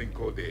 Something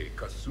called a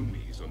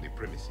kasumi is on the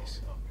premises.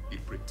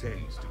 It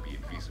pretends to be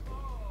invisible.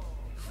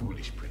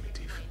 Foolish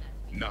primitive.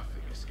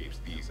 Nothing escapes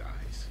these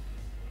eyes.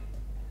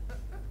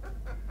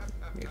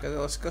 Мне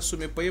казалось,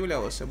 Касуми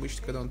появлялась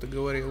обычно, когда он это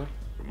говорил.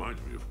 Reminds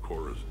me of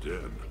Cora's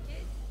den.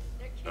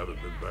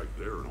 Haven't been back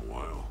there in a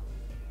while.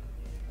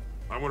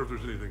 I wonder if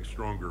there's anything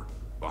stronger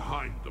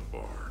behind the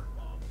bar.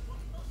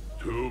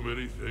 Too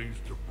many things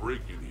to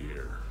break in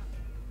here.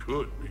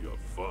 Could be a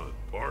fun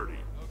party.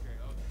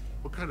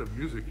 What kind of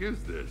music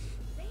is this?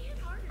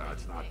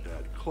 That's not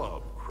that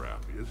club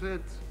crap, is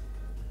it?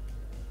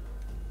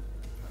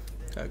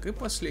 Так, и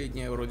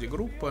последняя вроде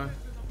группа.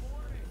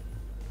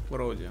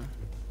 Вроде.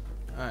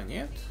 А,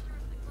 нет.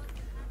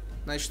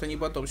 Значит, они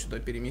потом сюда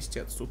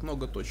переместятся. Тут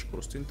много точек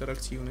просто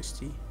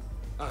интерактивностей.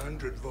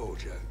 100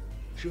 Vulture.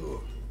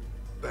 Sure.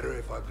 Better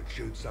if I could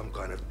shoot some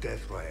kind of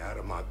death ray out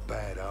of my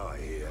bad eye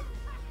here.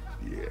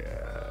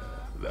 Yeah,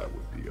 that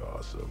would be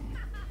awesome.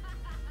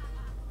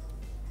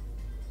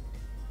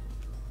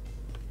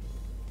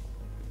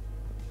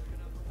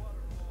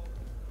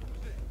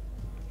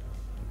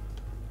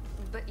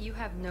 But you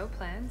have no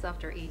plans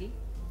after Edie?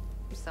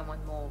 Someone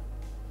more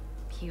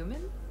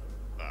human?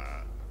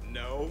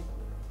 No.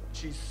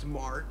 She's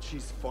smart,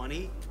 she's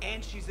funny,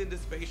 and she's into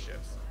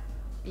spaceships.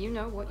 You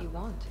know what you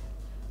want.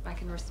 I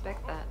can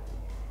respect that.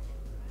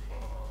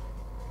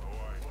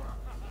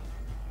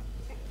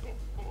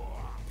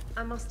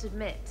 I must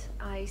admit,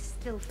 I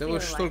still Да feel вы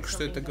ж только like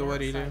что это something of an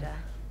говорили. outsider.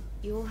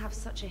 You all have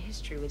such a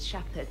history with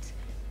Shepard.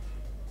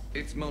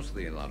 It's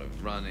mostly a lot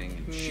of running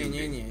and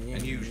shooting,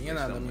 and usually Не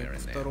надо мне somewhere по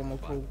in there. второму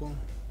кругу.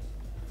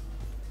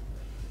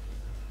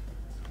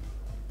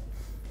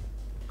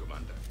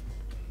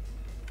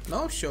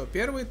 Ну все,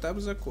 первый этап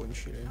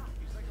закончили.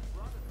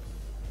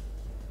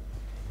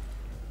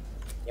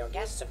 Your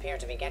guests appear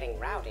to be getting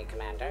rowdy,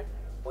 Commander.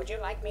 Would you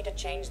like me to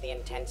change the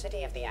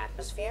intensity of the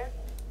atmosphere?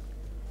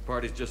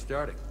 Party's just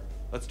starting.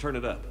 Let's turn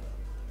it up.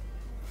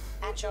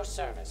 At your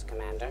service,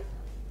 Commander.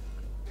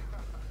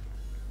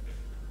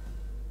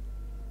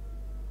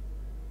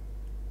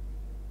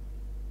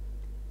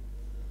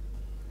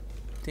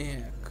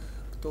 Так,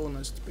 кто у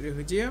нас теперь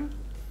где?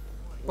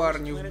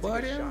 Парни в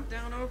баре.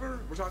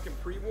 We're talking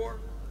pre-war?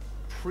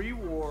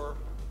 Pre-war,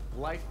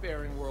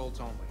 life-bearing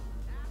worlds only.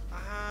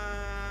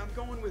 I'm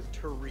going with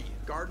Tarith.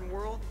 Garden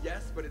World,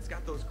 yes, but it's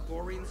got those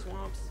chlorine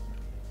swamps.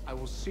 I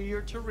will see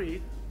your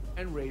Tarith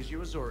and raise you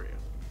Azoria,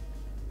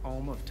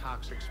 home of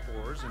toxic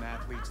spores and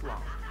athlete's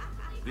lung.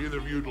 Neither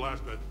of you'd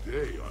last a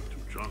day on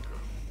Tuchanka.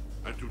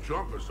 And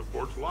Tuchanka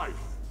supports life.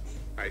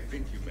 I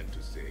think you meant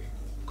to say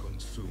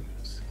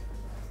consumes.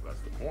 That's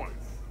the point.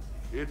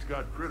 It's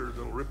got critters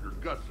that'll rip your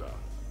guts out.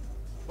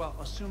 Well,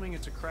 assuming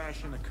it's a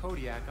crash in the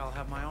Kodiak, I'll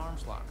have my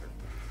arms locker.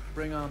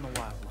 Bring on the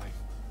wildlife.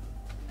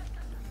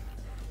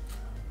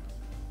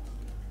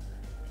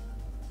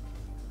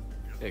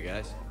 Hey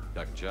guys,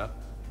 Dr. Chop.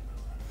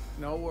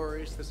 No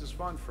worries, this is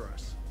fun for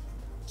us.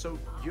 So,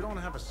 you don't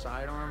have a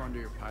sidearm under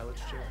your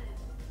pilot's chair?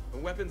 The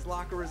weapons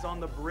locker is on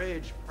the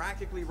bridge,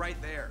 practically right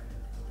there.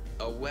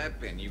 A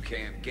weapon you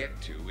can't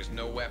get to is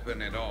no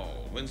weapon at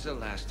all. When's the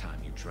last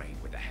time you trained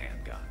with a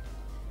handgun?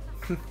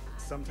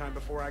 Sometime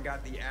before I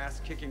got the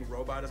ass-kicking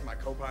robot as my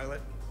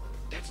co-pilot.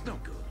 That's no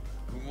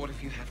good. What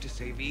if you have to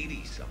save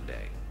Edie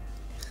someday?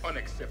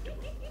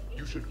 Unacceptable.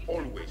 You should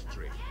always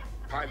train.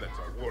 Pilots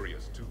are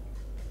warriors too.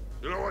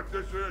 You know what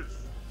this is?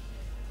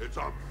 It's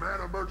a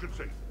man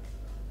emergency.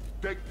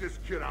 Take this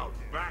kid out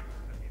back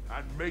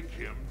and make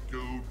him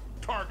do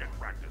target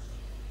practice.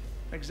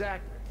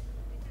 Exactly.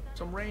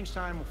 Some range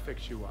time will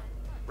fix you up.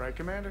 Right,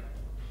 Commander?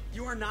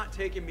 You are not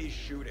taking me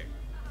shooting.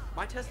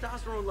 My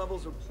testosterone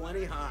levels are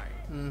plenty high.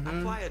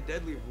 I fly a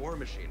deadly war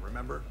machine,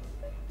 remember?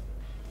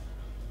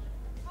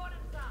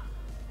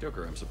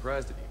 Joker, I'm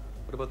surprised at you.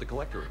 What about the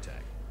collector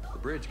attack? The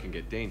bridge can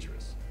get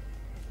dangerous.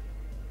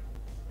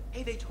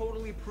 Hey, they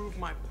totally proved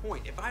my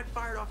point. If I'd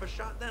fired off a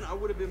shot then, I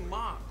would have been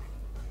mobbed.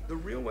 The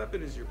real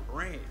weapon is your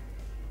brain.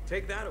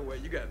 Take that away,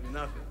 you got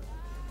nothing.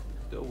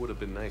 Still would have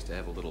been nice to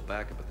have a little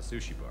backup at the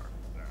sushi bar.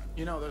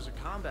 You know, there's a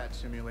combat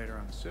simulator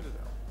on the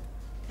Citadel.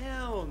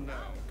 Hell no.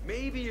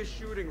 Maybe a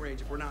shooting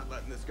range if we're not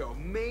letting this go.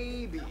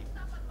 Maybe.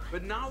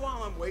 But not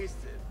while I'm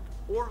wasted.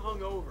 Or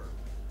hungover.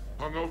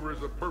 Hungover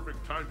is the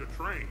perfect time to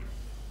train.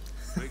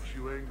 Makes you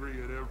you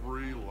angry at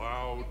every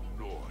loud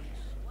noise.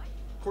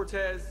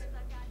 Cortez,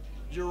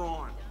 you're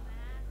on.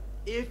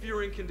 If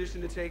you're in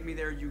condition to take me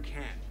there, you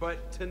can.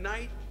 But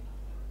tonight,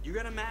 you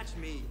gotta match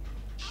me,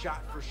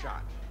 shot for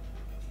shot.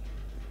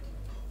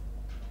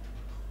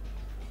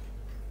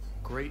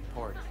 Great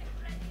party.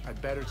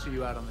 I'd better see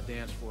you out on the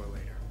dance floor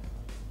later.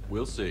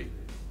 We'll see.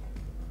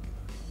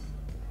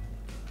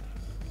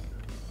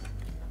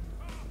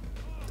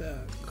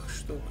 Так,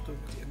 что, кто,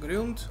 где?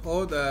 Грюнд?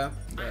 О, да,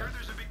 да.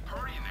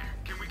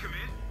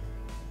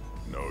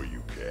 No,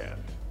 you can't.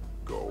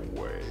 Go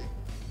away.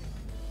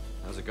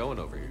 How's it going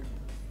over here?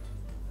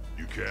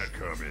 You can't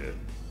come in.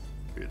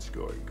 It's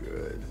going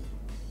good.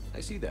 I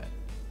see that.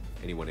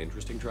 Anyone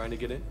interesting trying to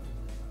get in?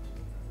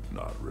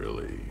 Not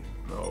really,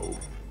 no.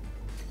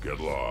 Get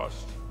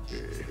lost.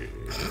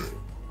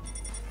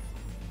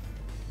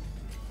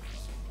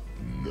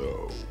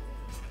 No.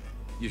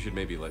 You should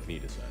maybe let me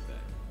decide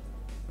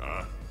that.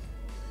 Huh?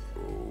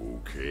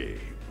 Okay,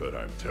 but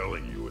I'm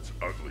telling you it's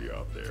ugly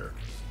out there.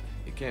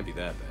 It can't be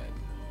that bad.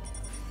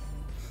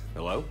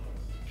 Hello?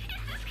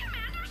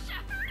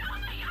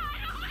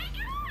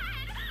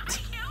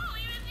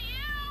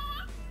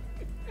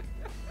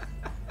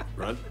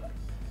 Run.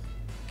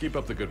 Keep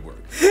up the good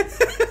work.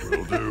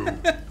 Will do.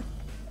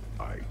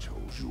 I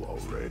told you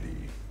already.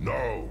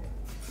 No.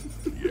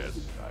 Yes,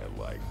 I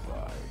like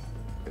pie.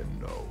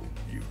 And no,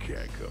 you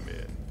can't come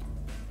in.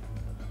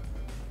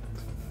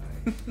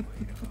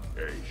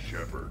 Hey,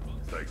 Shepard.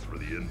 Thanks for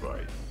the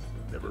invite.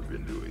 Never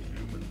been to a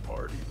human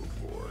party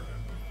before.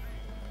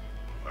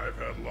 I've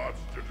had lots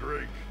to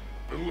drink.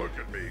 And look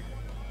at me.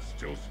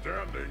 Still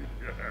standing.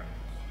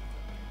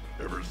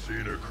 Ever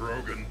seen a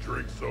Krogan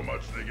drink so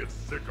much they get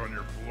sick on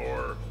your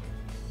floor?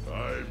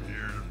 I'm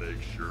here to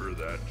make sure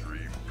that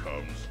dream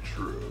comes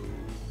true.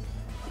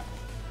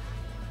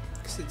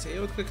 Кстати,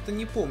 я вот как-то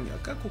не помню, а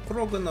как у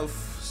Кроганов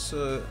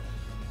с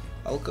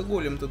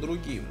алкоголем-то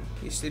другим?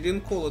 Если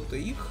линкол это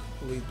их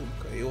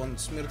выдумка, и он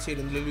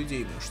смертелен для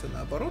людей, может, и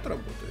наоборот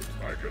работает?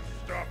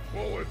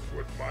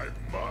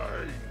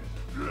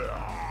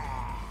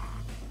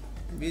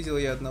 Видел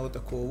я одного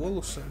такого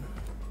волоса.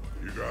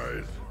 You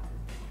guys,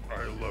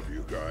 I love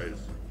you guys.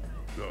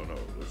 No,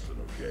 listen,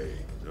 okay?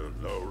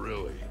 No,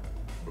 really.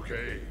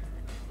 Okay?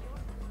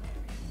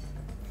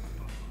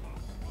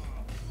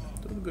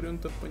 Тут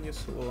Грюнта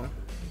понесло.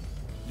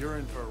 You're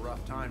in for a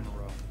rough time,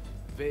 Moreau.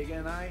 Vega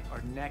and I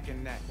are neck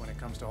and neck when it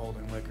comes to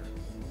holding liquor.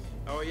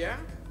 Oh yeah?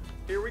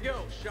 Here we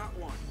go, shot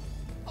one.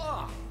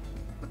 Oh,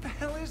 what the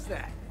hell is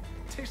that?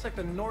 Tastes like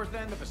the north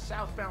end of a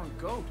southbound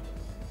goat.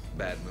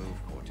 Bad move,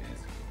 Cortez.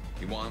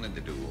 He wanted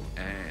the duel,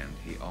 and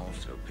he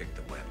also picked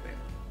the weapon.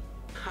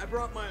 I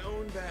brought my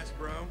own batch,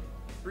 bro.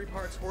 3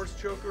 parts horse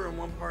choker and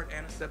 1 part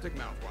antiseptic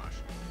mouthwash.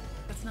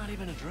 That's not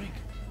even a drink.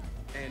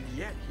 And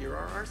yet, here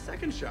are our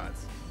second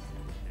shots.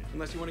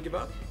 Unless you want to give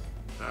up?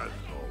 That's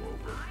all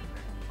over.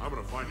 I'm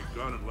gonna find a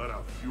gun and let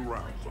out a few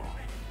rounds off.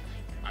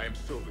 I am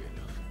sober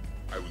enough.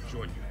 I will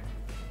join you.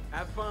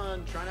 Have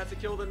fun. Try not to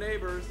kill the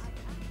neighbors.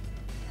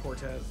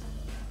 Cortez.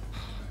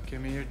 Give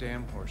me your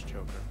damn horse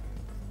choker.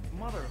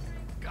 Mother of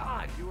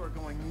God, you are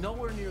going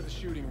nowhere near the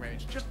shooting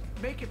range. Just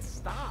make it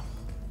stop.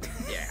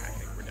 Yeah, I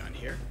think we're done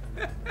here.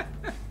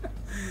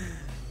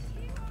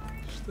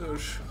 Что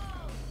ж,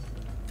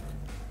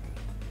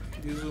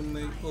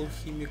 безумный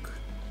алхимик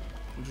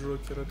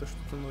Джокер, это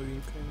что-то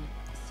новенькое.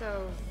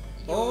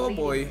 О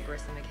бой.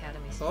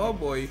 О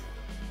бой.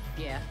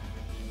 Yeah.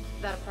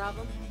 That a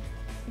problem?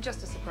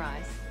 Just a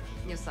surprise.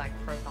 Your psych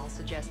profile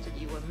suggested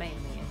you were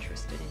mainly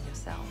interested in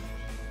yourself.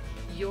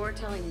 You're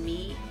telling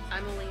me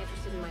I'm only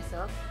interested in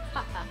myself?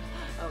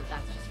 Oh,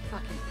 that's just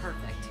fucking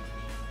perfect.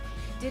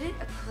 Did it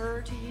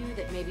occur to you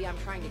that maybe I'm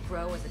trying to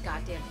grow as a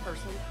goddamn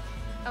person?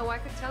 Oh, I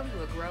could tell you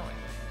were growing.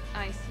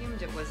 I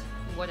assumed it was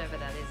whatever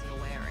that is you're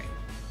wearing.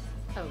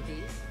 Oh,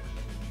 these?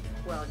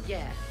 Well,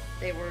 yeah.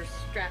 They were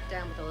strapped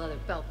down with a leather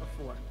belt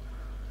before.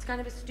 It's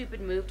kind of a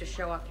stupid move to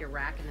show off your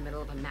rack in the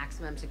middle of a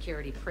maximum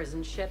security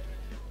prison ship.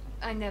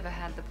 I never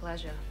had the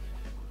pleasure.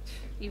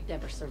 You'd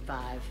never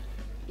survive.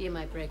 You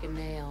might break a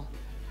nail.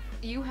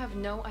 You have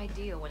no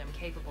idea what I'm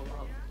capable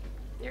of.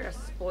 You're a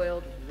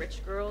spoiled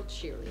rich girl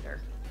cheerleader.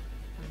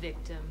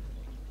 Victim.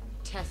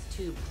 Test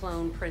tube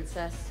clone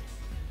princess.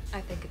 I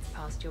think it's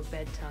past your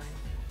bedtime.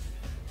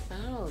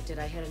 Oh, did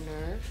I hit a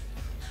nerve?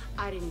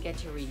 I didn't get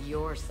to read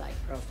your psych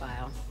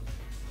profile.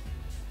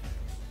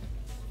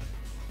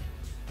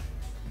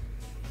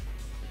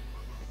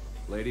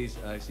 Ladies,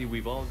 I see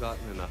we've all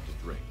gotten enough to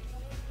drink.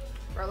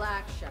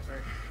 Relax,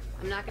 Shepard.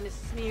 I'm not gonna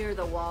smear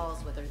the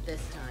walls with her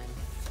this time.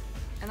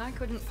 And I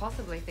couldn't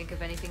possibly think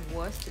of anything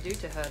worse to do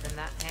to her than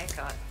that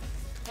haircut.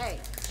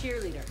 Hey,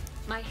 cheerleader.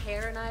 My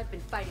hair and I have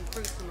been fighting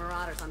crooks and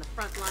marauders on the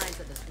front lines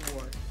of this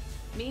war.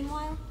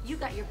 Meanwhile, you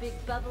got your big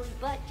bubbly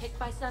butt kicked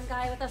by some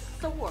guy with a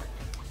sword.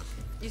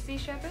 You see,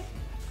 Shepard?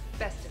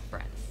 Best of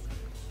friends.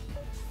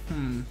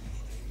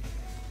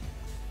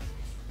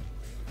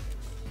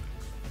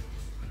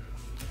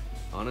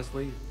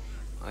 Honestly,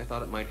 I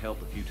thought it might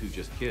help if you two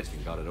just kissed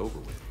and got it over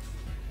with.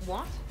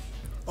 What?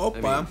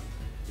 Опа.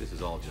 This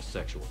is all just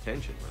sexual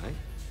tension, right?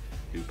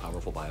 Do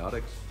powerful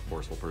biotics,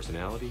 forceful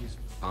personalities,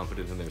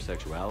 confident in their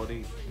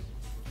sexuality.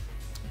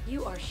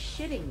 You are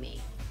shitting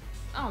me.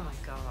 Oh my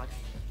god.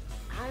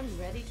 I'm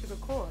ready to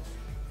record.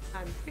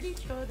 I'm pretty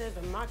sure there's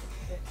a market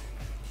for it.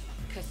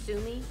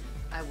 Kasumi,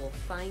 I will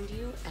find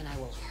you and I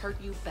will hurt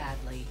you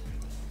badly.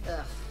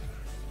 Ugh.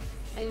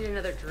 I need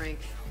another drink.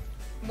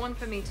 One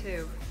for me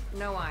too.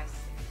 No ice.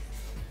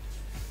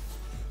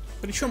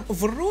 Причем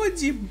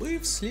вроде бы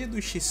в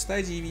следующей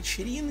стадии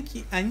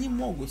вечеринки они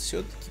могут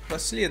все-таки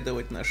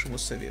последовать нашему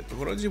совету.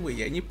 Вроде бы,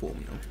 я не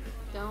помню.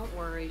 Don't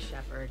worry,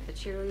 Shepard. The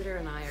cheerleader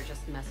and I are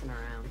just messing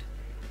around.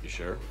 You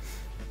sure?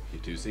 You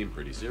two seem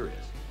pretty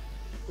serious.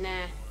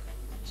 Nah.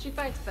 She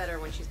fights better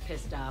when she's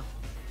pissed off.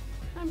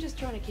 I'm just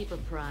trying to keep her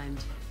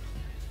primed.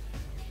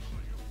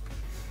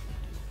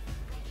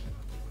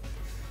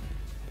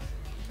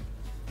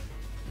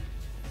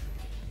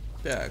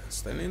 Так,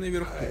 остальные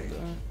наверху,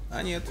 да?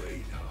 А нет.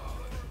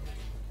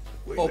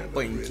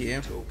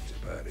 Опаньки.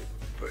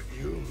 But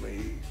you and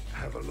me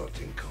have a lot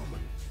in common.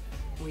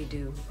 We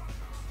do.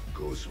 Of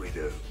course we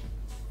do.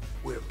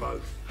 We're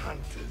both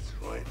hunters,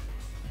 right?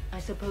 I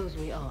suppose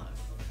we are.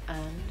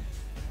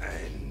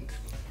 And,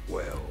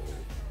 well,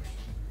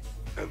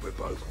 and we're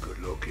both good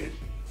looking.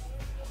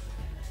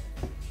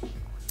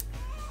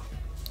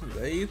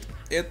 Даид,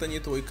 это не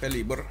твой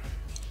калибр.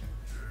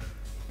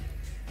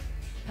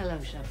 Hello,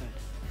 Shepard.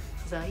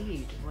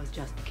 Zaid was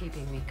just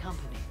keeping me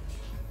company.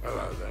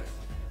 Hello there.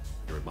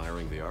 You're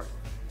admiring the art?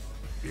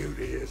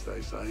 Beauty, as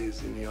they say,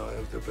 is in the eye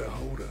of the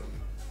beholder.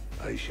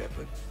 Hey,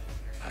 Shepard.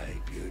 Hey,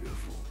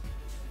 beautiful.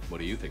 What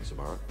do you think,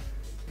 Samara?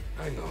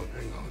 Hang on.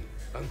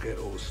 Don't get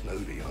all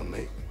snooty on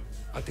me.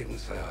 I didn't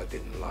say I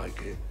didn't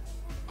like it.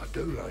 I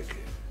do like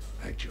it,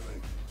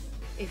 actually.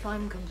 If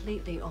I'm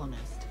completely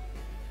honest,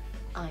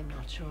 I'm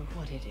not sure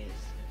what it is.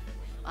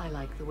 I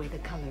like the way the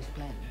colors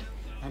blend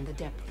and the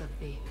depth of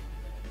the...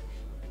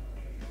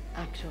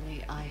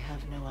 Actually, I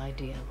have no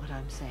idea what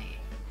I'm saying.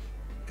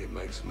 It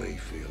makes me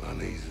feel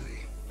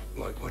uneasy,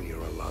 like when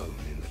you're alone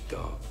in the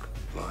dark,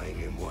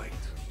 lying in wait,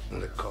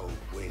 and the cold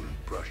wind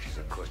brushes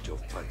across your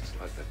face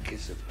like the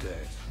kiss of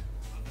death.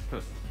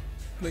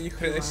 Да ни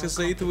хрена себе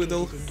Заид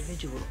выдал.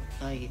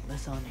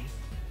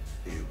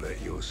 You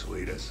bet your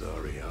sweeter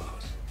sorry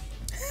ass.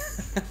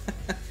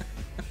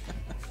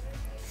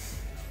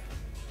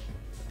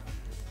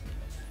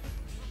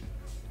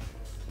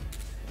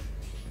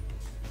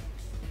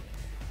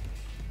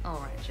 All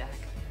right, Jack.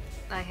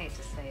 I hate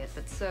to say it,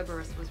 but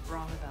Cerberus was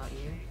wrong about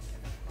you.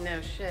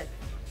 No shit.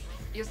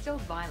 You're still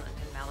violent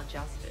and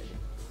maladjusted.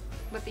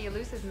 But the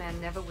elusive man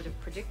never would have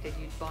predicted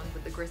you'd bond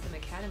with the Grissom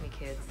Academy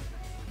kids.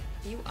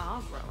 You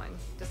are growing,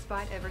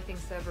 despite everything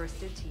Cerberus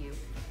did to you.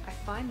 I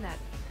find that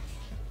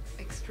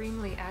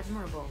extremely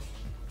admirable.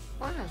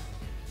 Wow.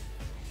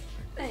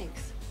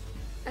 Thanks.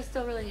 I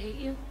still really hate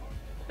you,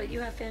 but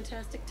you have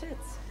fantastic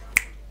tits.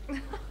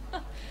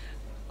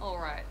 All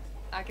right,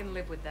 I can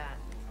live with that.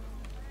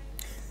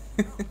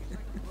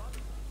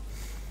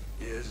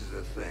 Here's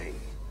the thing,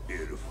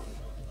 beautiful.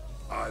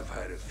 I've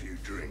had a few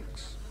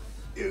drinks.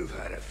 You've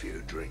had a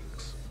few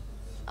drinks.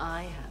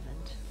 I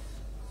haven't.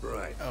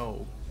 Right.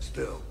 Oh.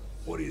 Still,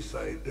 what do you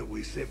say that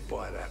we sit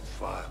by that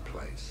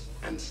fireplace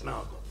and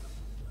snuggle?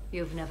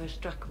 You've never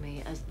struck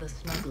me as the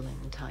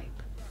snuggling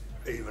type.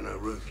 Even a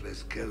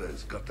ruthless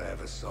killer's got to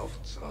have a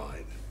soft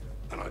side.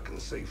 And I can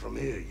see from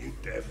here you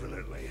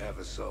definitely have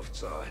a soft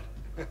side.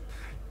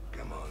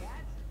 Come on.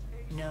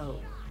 No.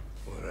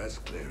 Well, that's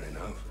clear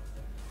enough.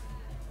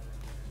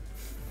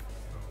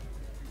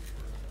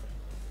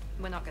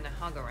 We're not gonna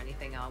hug or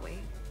anything, are we?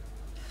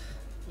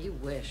 You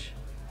wish.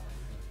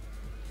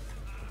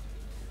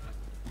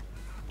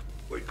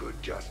 We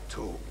could just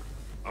talk.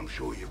 I'm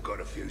sure you've got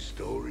a few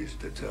stories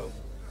to tell.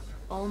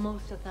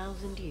 Almost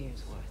 1,000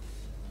 years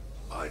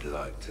worth. I'd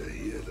like to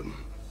hear them.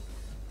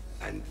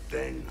 And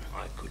then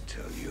I could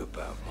tell you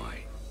about my...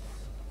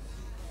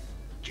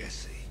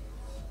 Jessie.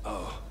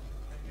 Oh,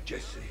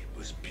 Jessie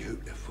was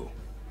beautiful.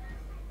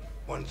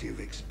 Once you've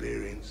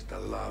experienced a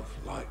love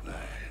like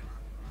that...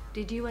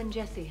 Did you and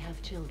Jessie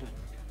have children?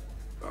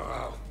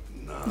 Oh,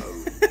 no.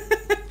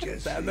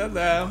 Jessie was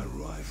my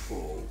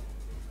rival.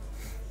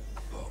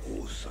 But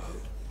also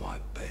my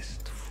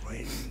best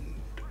friend.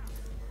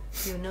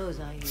 You know,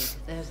 Zaid,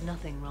 there's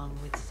nothing wrong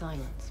with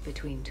silence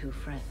between two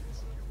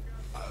friends.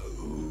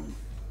 Oh,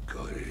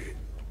 got it.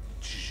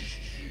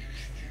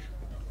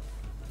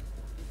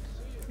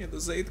 Это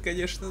Заид,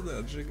 конечно, да,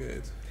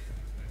 отжигает.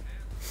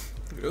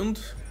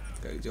 Грюнд,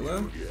 как дела?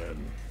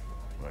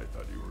 I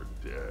thought you were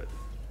dead.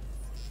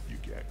 You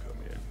can't come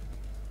in.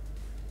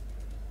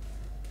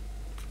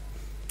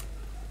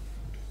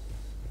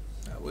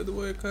 А вы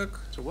двое как?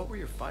 So what were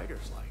your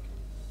fighters like?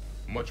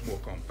 Much more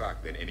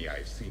compact than any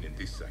I've seen in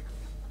this cycle.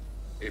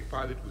 A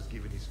pilot was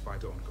given his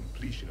fighter on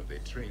completion of their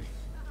training.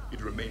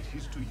 It remained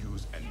his to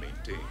use and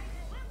maintain.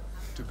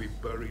 To be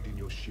buried in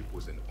your ship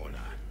was an honor.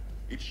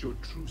 It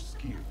showed true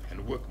skill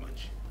and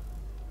workmanship.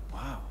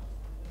 Wow.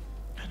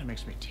 Kinda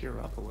makes me tear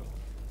up a little.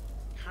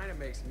 Kinda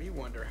makes me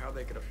wonder how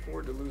they could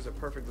afford to lose a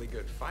perfectly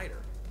good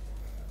fighter.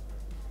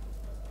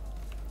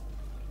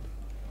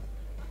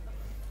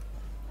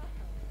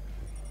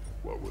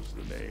 What was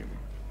the name?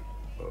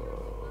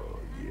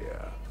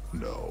 Yeah,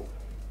 no.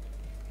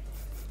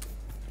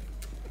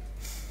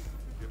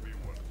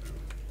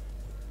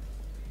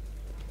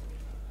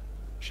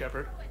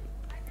 Shepard.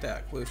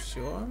 Так, вы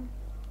все.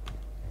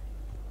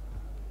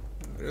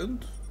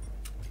 Good.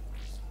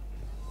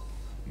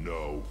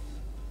 No.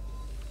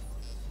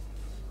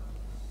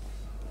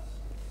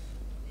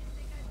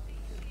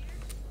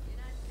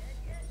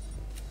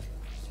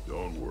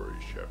 Don't worry,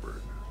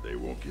 Shepard. They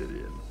won't get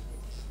in.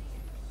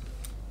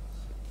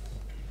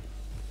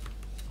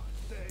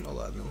 Ну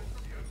ладно.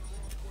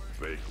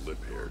 Fake lip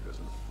hair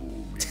doesn't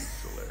fool me,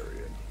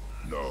 Solarian.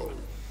 No.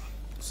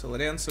 У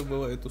соларианцев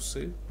бывают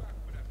усы.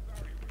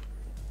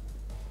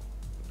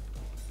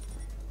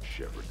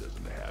 Shepard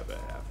doesn't have a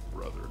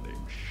half-brother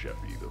named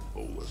Sheppy the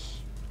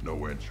Bolus.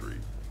 No entry.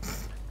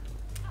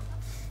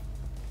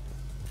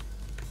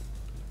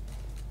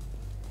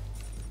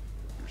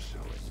 You're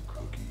selling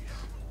cookies.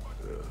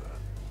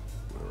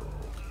 Well,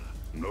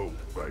 nope,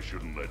 I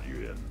shouldn't let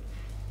you in.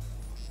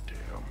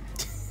 Damn.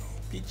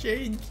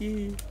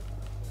 Печеньки.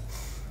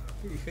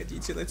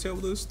 Переходите на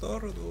темную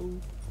сторону.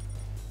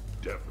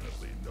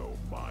 Definitely no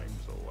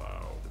mimes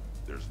allowed.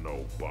 There's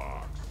no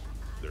box.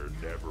 There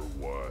never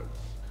was.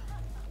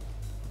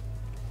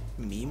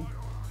 Мим.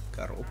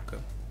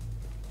 Коробка.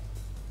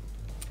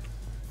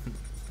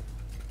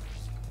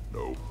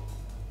 Nope.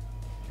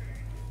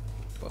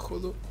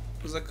 Походу,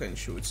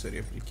 заканчиваются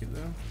реплики,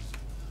 да?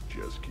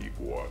 Just keep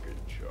walking,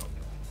 chump.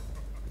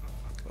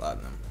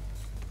 Ладно.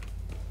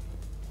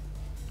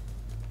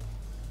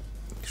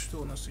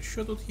 Что у нас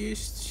еще тут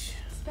есть?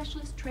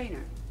 Specialist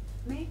trainer,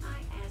 may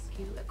I ask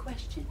you a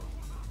question?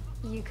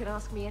 You can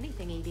ask me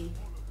anything, Edie.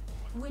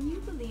 When you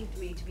believed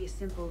me to be a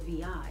simple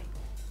VI,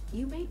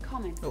 you made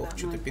comments Ох, about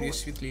что-то my voice.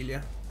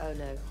 пересветлили. Oh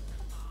no.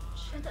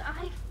 Should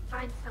I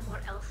find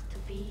somewhere else to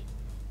be?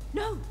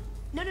 No!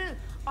 No, no, no.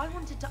 I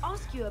wanted to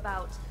ask you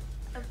about...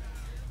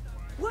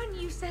 weren't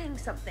you saying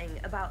something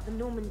about the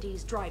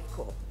Normandy's Drive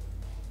Corps?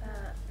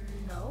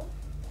 No.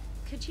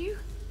 Could you?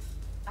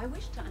 I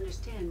wish to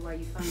understand why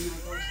you find my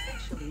voice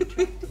sexually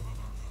attractive.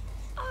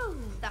 Oh,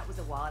 that was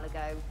a while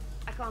ago.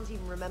 I can't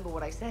even remember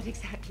what I said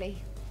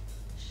exactly.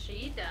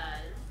 She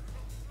does.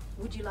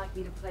 Would you like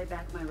me to play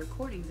back my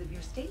recordings of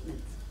your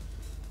statements?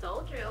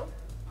 Told you.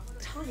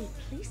 Tony,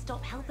 please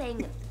stop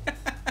helping.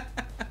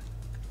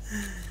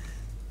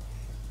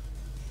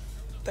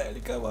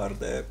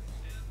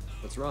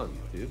 What's wrong,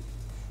 dude?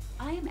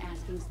 I am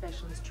asking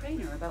Specialist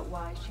Trainer about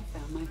why she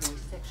found my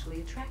voice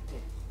sexually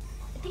attractive.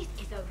 This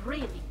is a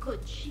really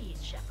good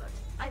cheese, Shepard.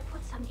 I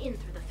put some in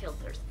through the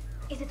filters.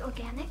 Is it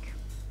organic?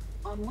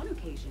 On one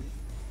occasion,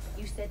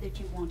 you said that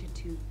you wanted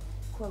to,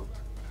 quote,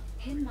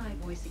 pin my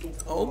voice against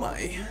the Oh wall my.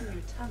 and run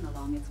your tongue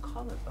along its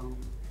collarbone.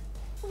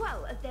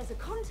 Well, there's a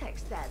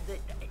context there that...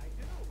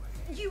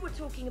 you were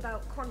talking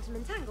about quantum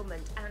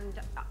entanglement, and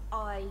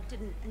I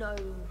didn't know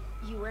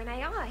you were an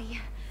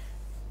AI.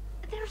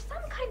 There's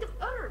some kind of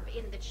herb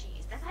in the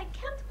cheese that I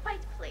can't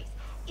quite place.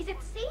 Is it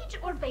sage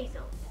or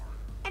basil?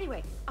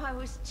 Anyway, I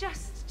was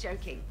just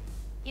joking.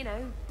 You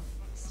know,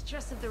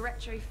 stress of the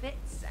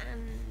retrofits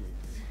and...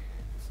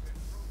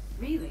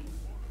 Really?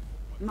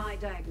 My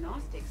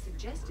diagnostics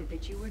suggested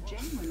that you were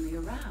genuinely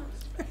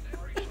aroused.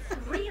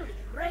 It's really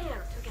rare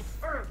to get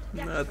herbed.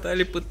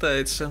 Наталья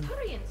пытается.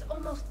 Turians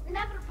almost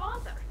never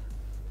bother.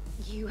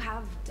 You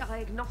have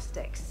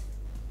diagnostics.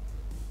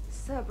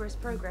 Cerberus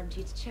programmed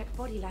you to check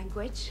body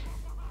language.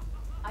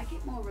 I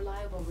get more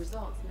reliable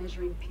results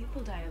measuring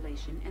pupil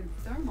dilation and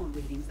thermal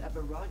readings of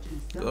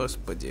erogenous zones.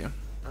 Господи.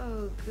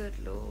 Oh, good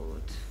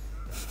lord.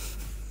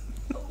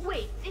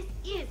 Wait, this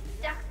is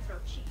dextro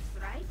cheese,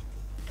 right?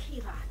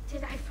 Kira,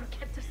 did I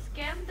forget to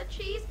scan the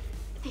cheese?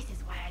 This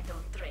is why I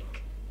don't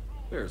drink.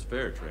 Fair's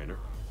fair, trainer.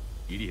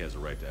 Edie has a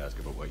right to ask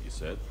about what you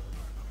said.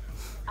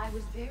 I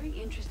was very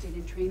interested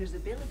in Trainer's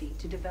ability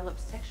to develop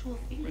sexual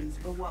feelings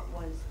for what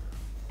was,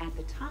 at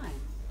the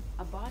time,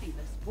 a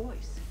bodiless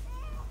voice.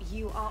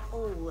 You are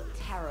all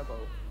terrible.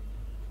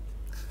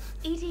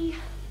 Edie,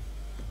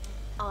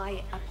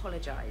 I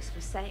apologize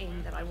for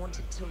saying that I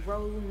wanted to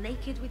roll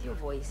naked with your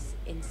voice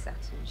in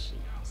satin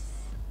sheets.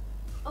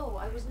 Oh,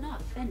 I was not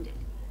offended.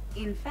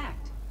 In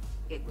fact,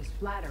 it was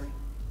flattering.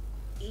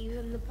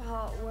 Even the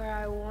part where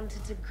I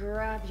wanted to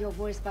grab your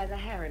voice by the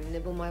hair and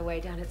nibble my way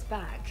down its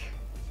back.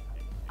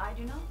 I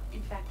do not,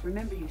 in fact,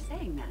 remember you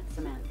saying that,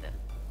 Samantha.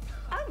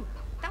 Oh,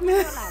 that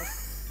was not allowed.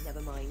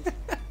 Never mind.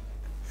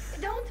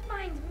 Don't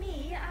mind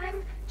me.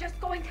 I'm just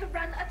going to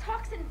run a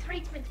toxin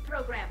treatment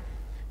program,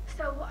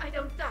 so I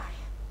don't die.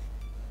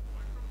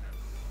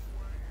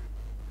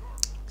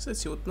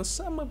 Кстати, вот на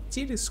самом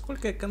деле,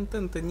 сколько я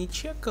контента не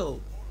чекал,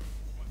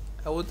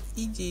 а вот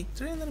Иди и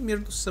тренер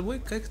между собой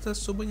как-то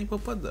особо не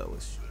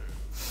попадалось.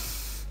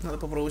 Надо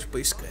попробовать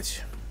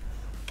поискать.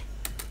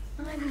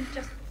 I'm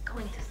just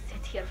going to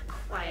sit here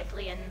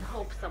quietly and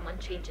hope someone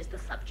changes the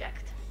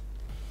subject.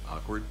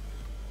 Awkward?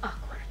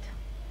 Awkward.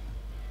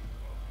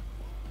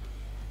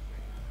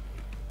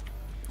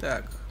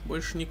 Так,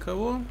 больше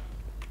никого.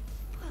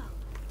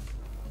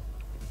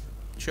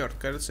 Черт,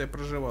 кажется, я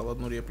проживал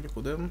одну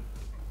реплику, да?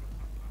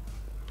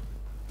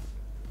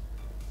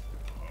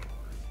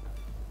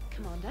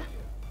 Commander.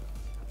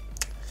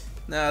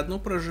 На одну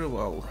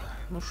проживал.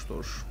 Ну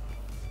что ж.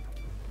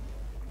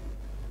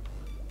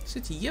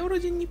 Кстати, я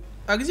вроде не...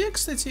 А где,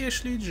 кстати,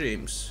 Эшли и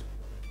Джеймс?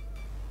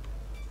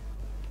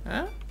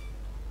 А?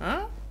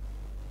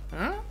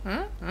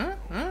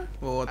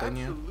 Вот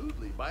они.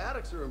 Absolutely.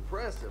 Biotics are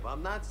impressive.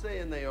 I'm not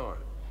saying they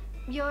aren't.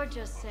 You're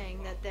just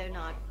saying that they're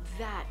not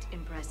that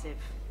impressive.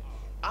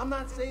 I'm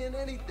not saying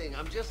anything.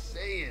 I'm just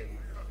saying.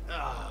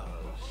 Oh,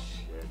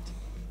 shit.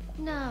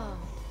 No,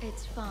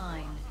 it's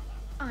fine.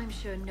 I'm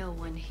sure no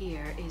one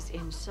here is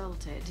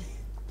insulted.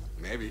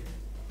 Maybe.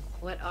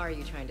 What are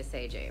you trying to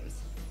say,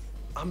 James?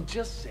 I'm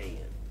just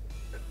saying.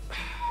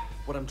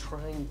 What I'm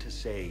trying to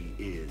say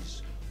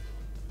is...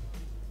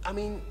 I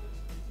mean,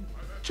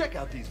 check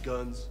out these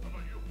guns.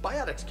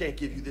 Biotics can't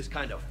give you this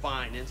kind of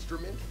fine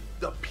instrument.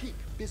 The peak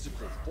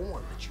physical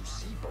form that you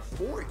see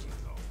before you.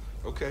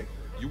 Okay,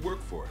 you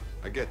work for it.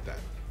 I get that.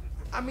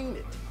 I mean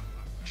it.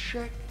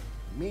 Check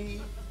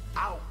me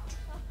out.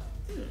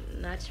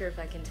 Not sure if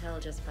I can tell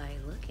just by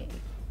looking.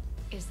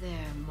 Is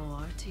there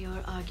more to your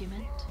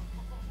argument?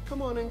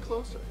 Come on in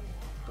closer.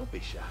 Don't be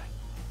shy.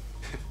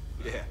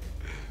 Yeah,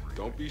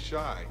 don't be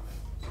shy.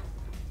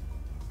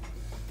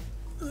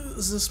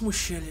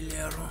 Засмущали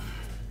Леру.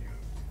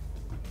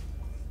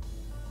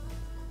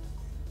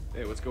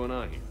 Hey, what's going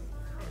on here?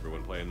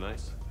 Everyone playing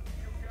nice?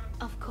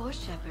 Of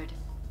course, Shepard.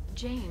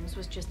 James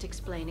was just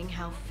explaining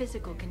how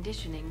physical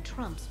conditioning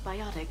trumps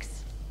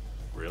biotics.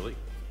 Really?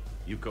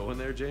 You going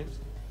there, James?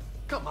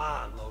 Come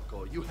on,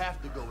 Loco. You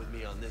have to go with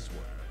me on this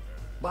one.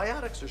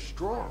 Biotics are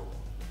strong,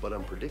 but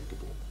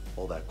unpredictable.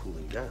 All that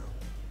cooling down.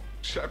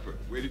 Shepard,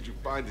 where did you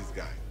find this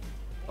guy?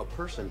 A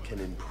person can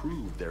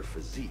improve their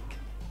physique,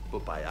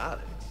 but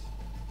biotics,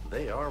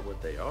 they are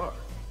what they are.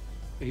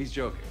 He's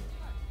joking.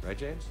 Right,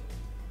 James?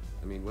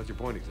 I mean, what's your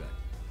point exactly?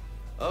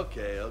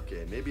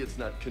 Okay. Maybe it's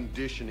not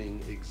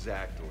conditioning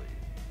exactly.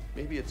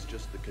 Maybe it's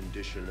just the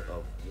condition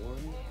of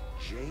one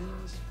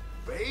James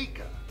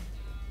Vega.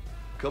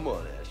 Come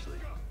on, Ashley.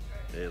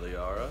 Hey,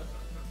 Liara.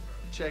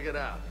 Check it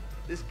out.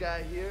 This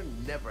guy here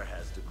never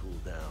has to cool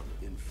down.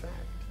 In fact,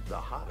 the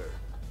hotter,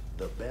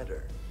 the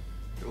better.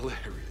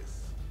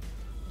 Hilarious.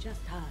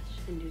 Just hush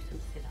and do some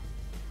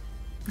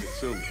sit-ups.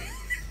 Assuming.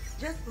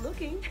 Just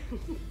looking.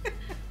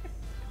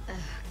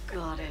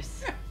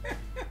 Goddess.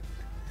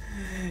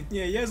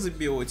 Не, я за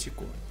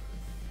биотику.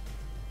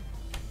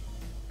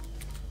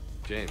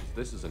 James,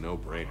 this is a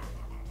no-brainer.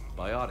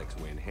 Biotics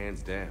win,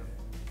 hands down.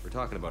 We're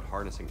talking about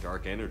harnessing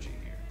dark energy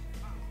here.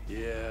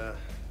 Yeah,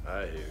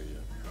 I hear you.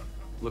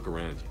 Look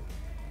around you.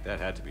 That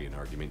had to be an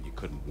argument you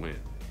couldn't win.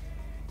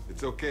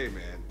 It's okay,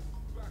 man.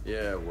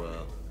 Yeah,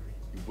 well,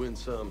 you win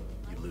some,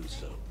 you lose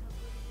some.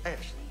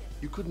 Ashley,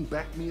 you couldn't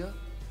back me up?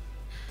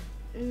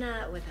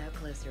 Not without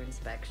closer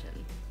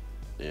inspection.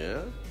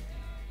 Yeah?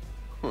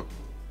 Huh.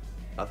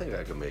 I think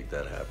I can make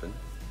that happen.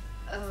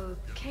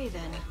 Okay,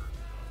 then.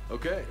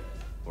 Okay.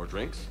 More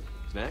drinks?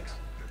 Snacks?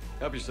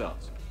 Help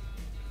yourselves.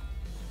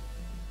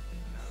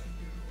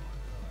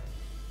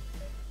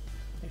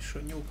 И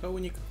что, ни у кого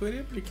никакой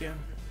реплики?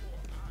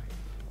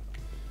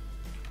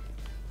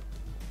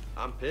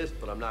 I'm pissed,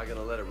 but I'm not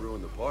gonna let it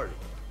ruin the party.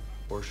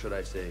 Or should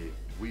I say,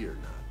 we're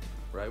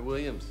not. Right,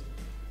 Williams?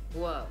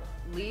 Whoa,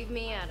 leave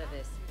me out of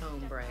this,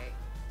 hombre.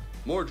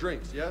 More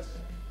drinks, yes?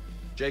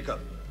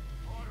 Jacob.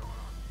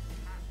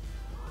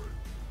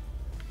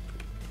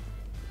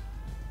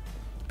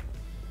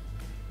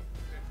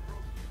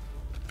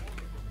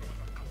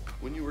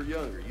 When you were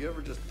younger, you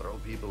ever just throw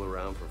people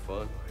around for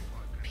fun?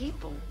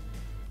 People?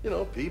 You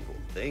know, people,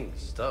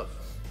 things, stuff,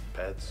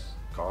 pets,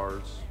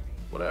 cars,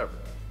 whatever.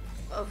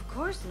 Of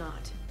course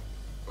not.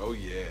 Oh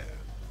yeah,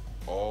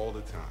 all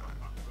the time.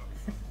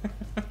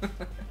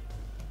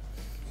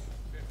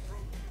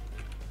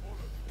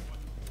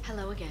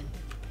 Hello again.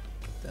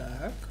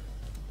 Так.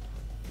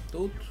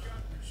 Тут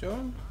все.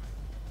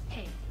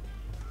 Hey.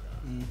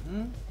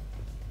 Угу.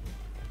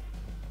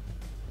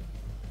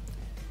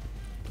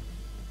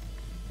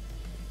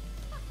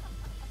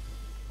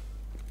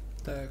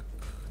 Так,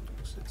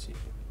 кстати,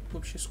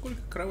 вообще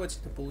сколько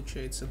кроватей-то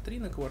получается? 3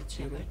 на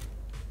квартиру.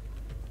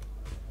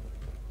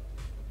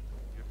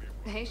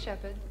 Hey,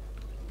 Shepard.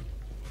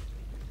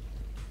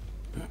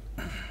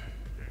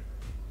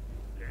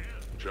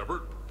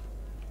 Shepard?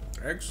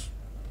 Экс.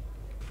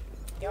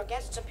 Your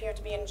guests appear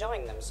to be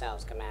enjoying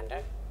themselves,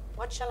 Commander.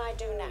 What shall I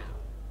do now?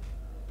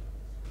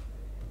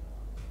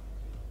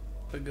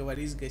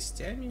 Поговори с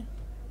гостями?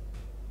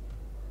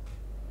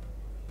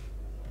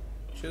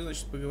 Что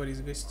значит поговори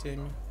с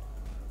гостями?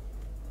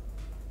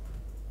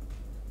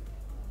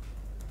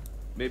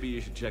 Maybe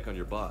you should check on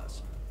your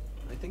boss.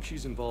 I think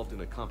she's involved in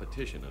a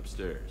competition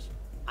upstairs.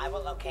 I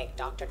will locate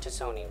Dr.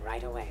 Tassoni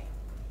right away.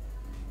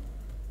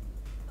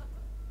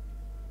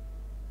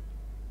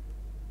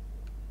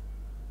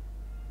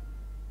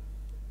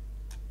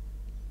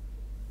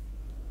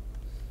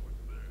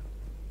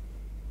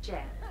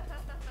 Jeff.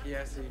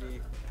 Yes, Edie.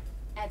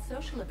 At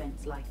social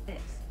events like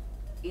this,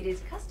 it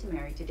is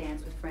customary to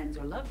dance with friends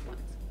or loved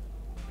ones.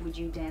 Would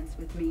you dance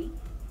with me?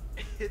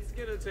 It's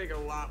gonna take a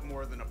lot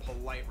more than a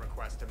polite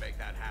request to make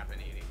that happen,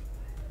 Edie.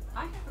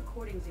 I have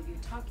recordings of you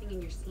talking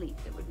in your sleep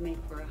that would make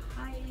for a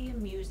highly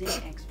amusing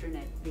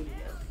extranet video.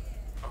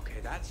 Okay,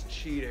 that's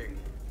cheating.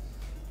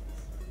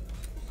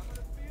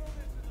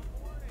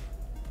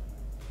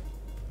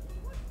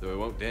 So I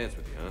won't dance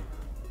with you, huh?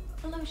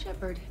 Hello,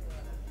 Shepard.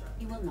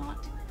 You will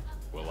not.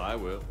 Well, I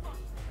will.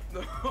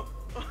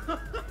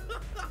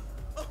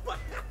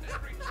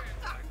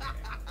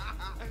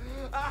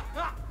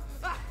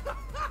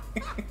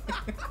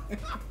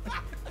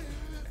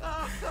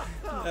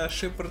 А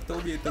Шепард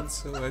умеет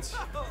танцевать.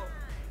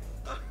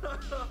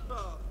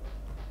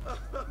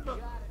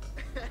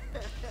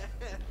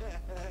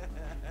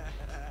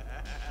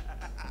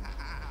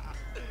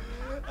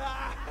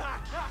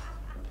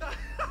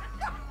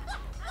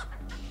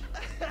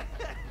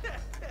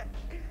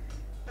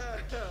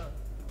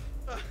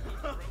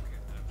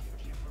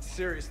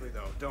 Seriously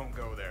though, don't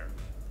go there.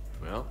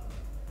 Well,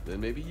 then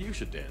maybe you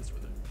should dance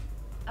with her.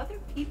 Other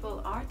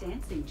people are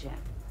dancing, Jeff.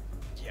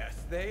 Yes,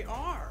 they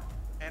are.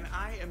 And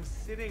I am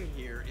sitting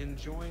here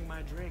enjoying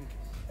my drink.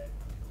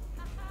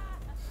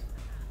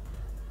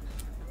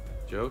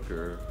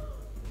 Joker.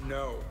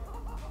 No.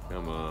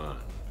 Come on.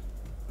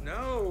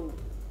 No.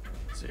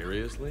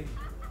 Seriously?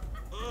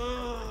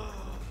 Ugh.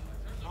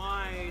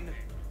 Fine.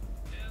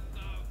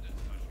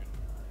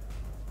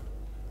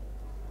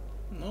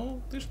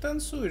 Ну, ты ж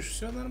танцуешь,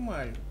 все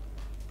нормально.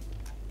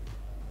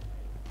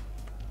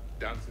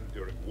 Dancing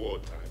during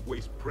wartime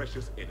wastes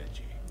precious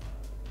energy.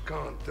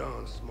 Can't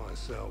dance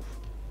myself.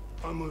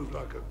 I move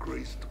like a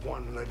greased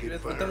one-legged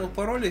Ребят, вы baron. там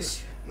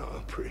упоролись? Not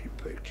a pretty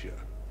picture.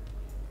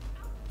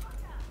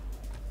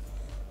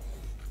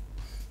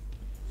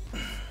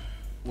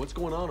 What's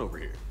going on over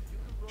here?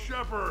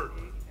 Shepard!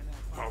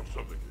 Found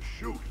something to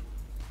shoot.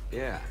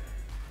 Yeah,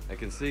 I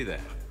can see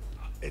that.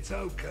 It's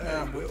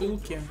okay, we're all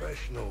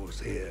professionals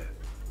here.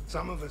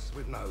 Some of us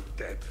with no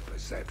depth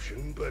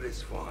perception, but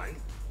it's fine.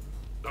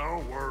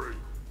 Don't worry.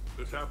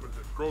 This happens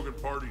at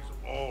Krogan parties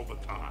all the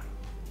time.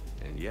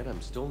 And yet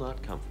I'm still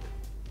not confident.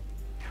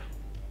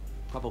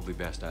 Probably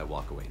best I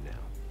walk away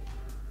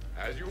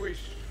now. As you wish.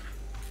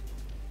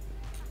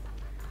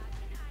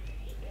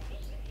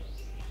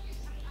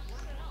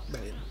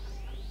 Блин.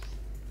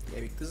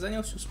 Ярик, ты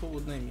занял все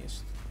свободное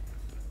место.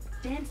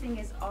 Dancing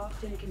is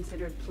often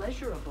considered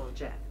pleasurable,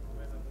 Jeff.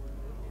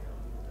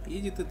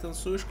 Иди, ты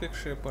танцуешь как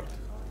Шепард.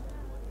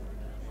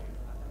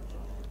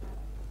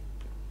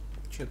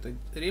 Что-то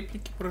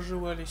реплики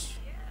проживались.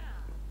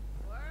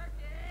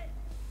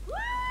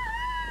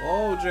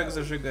 Оу, Джек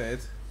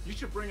зажигает. You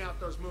should bring out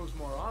those moves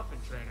more often,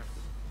 trainer.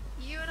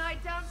 You and I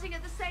dancing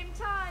at the same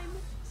time?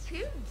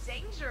 Too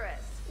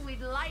dangerous.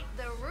 We'd light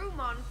the room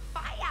on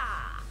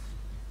fire.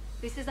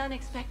 This is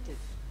unexpected.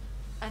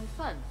 And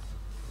fun.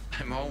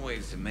 I'm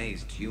always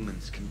amazed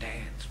humans can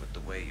dance with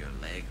the way your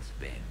legs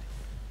bend.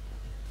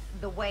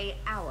 The way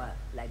our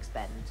legs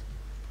bend.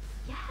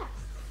 Yes,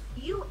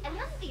 you and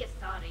the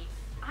Asari.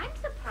 I'm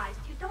surprised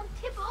you don't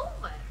tip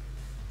over.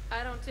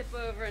 I don't tip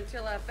over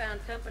until I've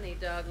found company,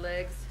 dog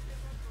legs.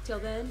 Till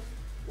then,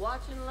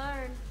 watch and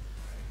learn.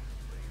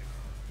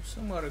 У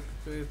Самары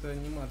какая-то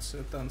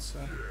анимация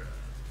танца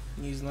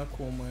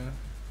незнакомая.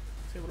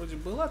 Хотя вроде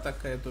была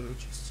такая тоже в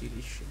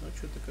чистилище, но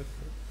что-то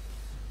как-то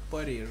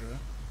пореже.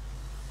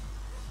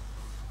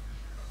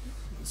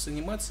 С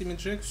анимациями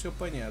Джек все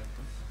понятно.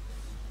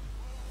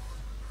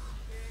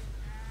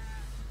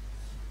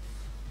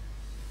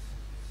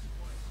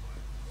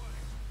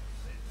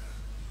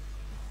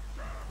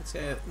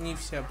 Хотя не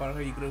вся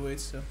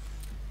проигрывается.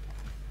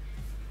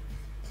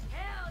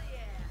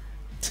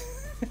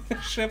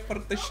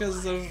 Шепард-то сейчас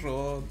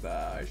зажжет,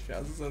 да,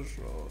 сейчас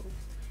зажжет.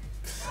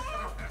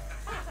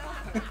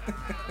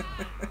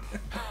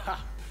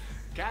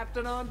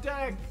 Captain on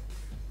deck.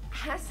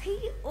 Has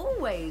he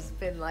always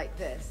been like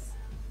this?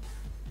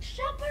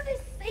 Shepard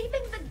is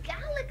saving the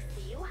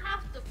galaxy. You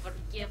have to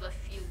forgive a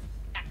few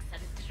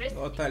eccentricities.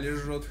 Вот Али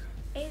жжет.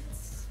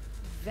 It's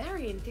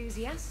very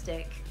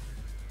enthusiastic.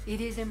 It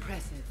is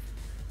impressive.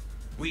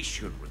 We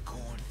should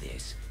record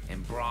this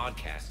and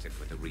broadcast it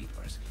with the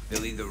Reapers.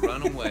 They'll either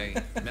run away,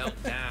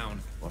 melt down,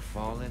 or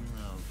fall in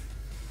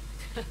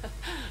love.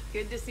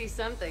 Good to see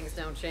some things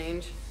don't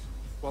change.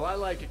 Well, I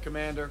like it,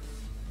 Commander.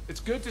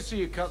 It's good to see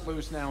you cut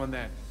loose now and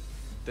then.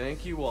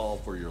 Thank you all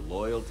for your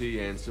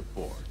loyalty and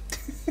support.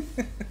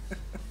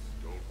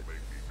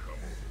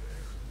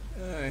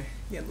 Ай,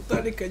 не, ну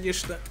Тали,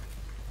 конечно,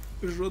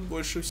 жжет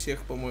больше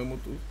всех, по-моему,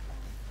 тут.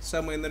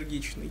 Самый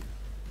энергичный.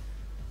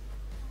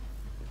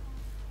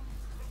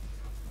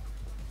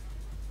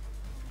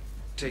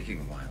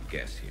 Taking a wild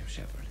guess here,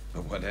 Shepard,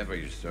 but whatever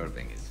you're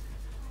serving is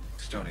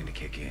starting to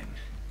kick in.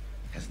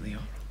 Hasn't the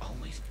aura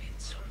always been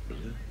so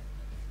blue?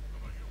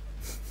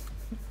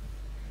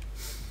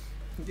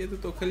 Где ты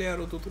только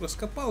Ляру тут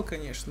раскопал,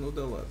 конечно, ну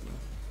да ладно.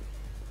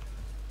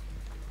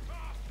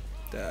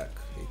 Так,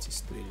 эти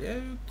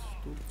стреляют.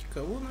 Тут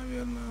никого,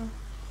 наверное.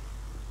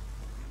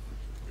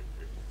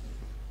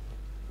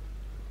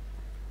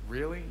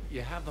 Really?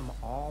 You have them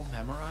all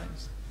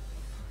memorized?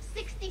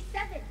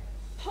 67.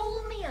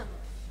 Holmium.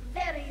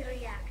 Very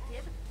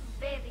reactive,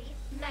 very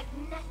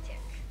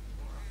magnetic.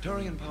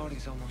 Turian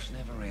parties almost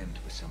never end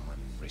with someone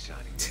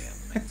reciting the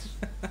elements.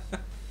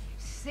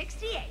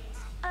 68.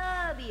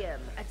 Erbium.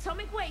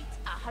 Atomic weight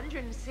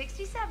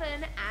 167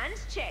 and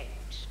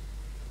change.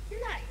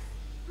 Nice.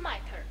 My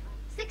turn.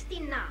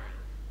 69.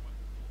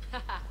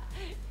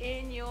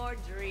 In your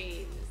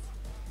dreams.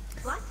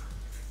 What?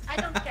 I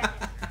don't get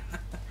it.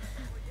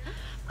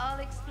 I'll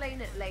explain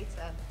it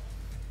later.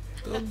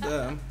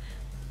 Туда.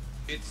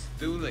 It's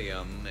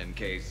thulium, in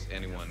case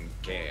anyone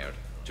cared.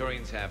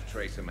 Turians have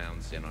trace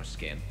amounts in our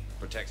skin.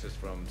 Protects us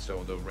from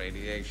solar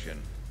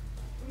radiation.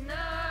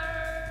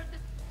 Nerd.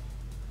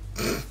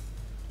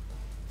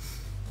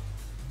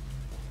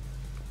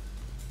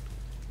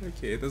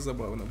 Окей, это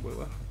забавно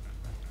было.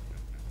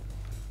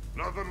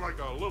 Nothing like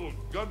a little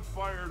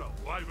gunfire to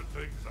liven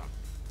things up.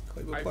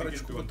 Хоть бы I begin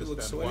парочку to бутылок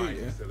understand why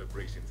свалили. these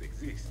celebrations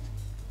exist.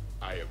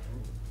 I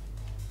approve.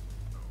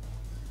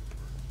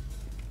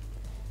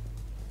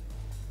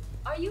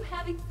 Are you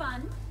having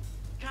fun?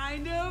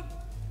 Kind of.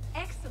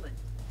 Excellent.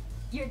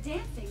 Your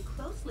dancing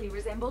closely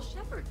resembles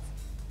Shepard's.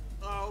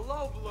 Oh,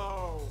 low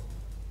blow.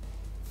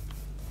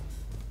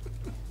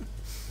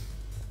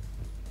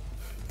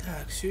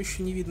 Так, все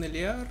еще не видно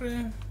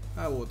Лиары.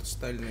 А вот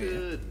остальные.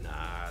 Good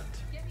night.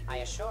 I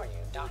assure you,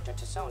 Dr.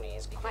 Tassoni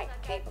is quite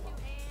capable.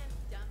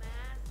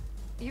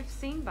 You've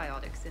seen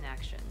biotics in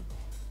action.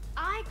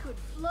 I could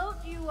float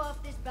you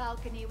off this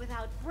balcony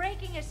without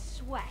breaking a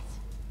sweat.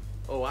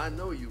 Oh, I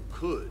know you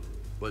could,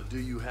 but do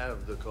you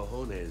have the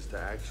cojones to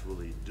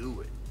actually do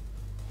it?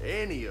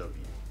 Any of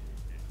you?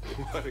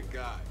 What a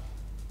guy.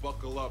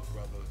 Buckle up,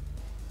 brother.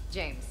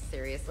 James,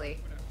 seriously?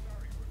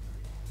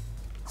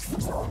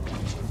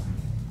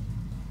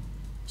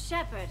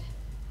 Shepard.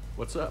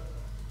 What's up?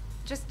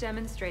 Just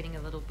demonstrating a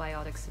little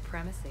biotic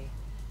supremacy.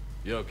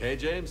 You okay,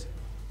 James?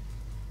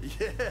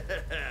 Yeah,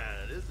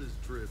 this is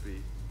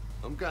trippy.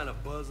 I'm kind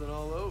of buzzing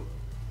all over.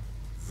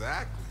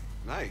 Exactly.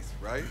 Nice,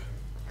 right?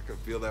 I could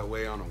feel that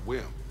way on a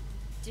whim.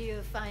 Do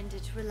you find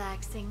it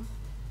relaxing?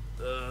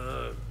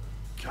 Kinda.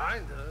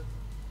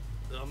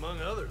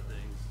 Among other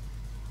things.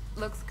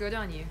 Looks good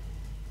on you.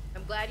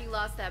 I'm glad you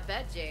lost that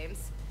bet,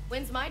 James.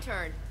 When's my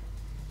turn?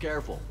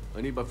 Careful.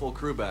 I need my full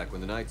crew back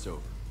when the night's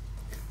over.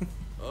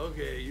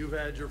 Okay, you've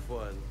had your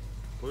fun.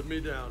 Put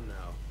me down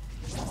now.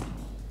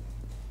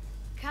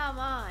 Come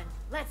on,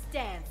 let's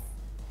dance.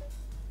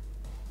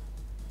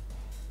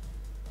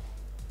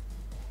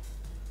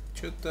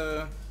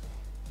 Что-то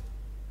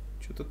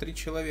 3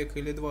 человека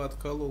или 2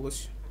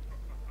 откололось.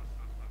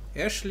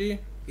 Эшли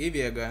и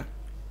Вега.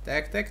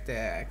 Так.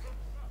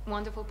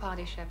 Wonderful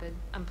party, Shepard.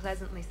 I'm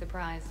pleasantly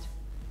surprised.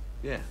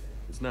 Yeah,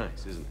 it's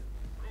nice, isn't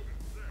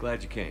it?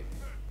 Glad you came.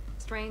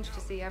 Strange to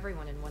see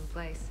everyone in one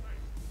place.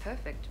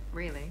 Perfect,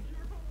 really.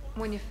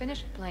 When you're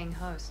finished playing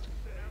host,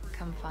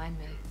 come find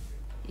me.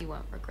 You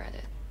won't regret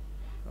it.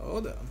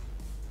 О, да.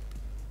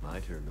 My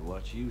turn to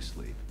watch you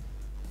sleep.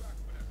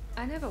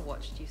 I never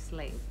watched you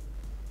sleep.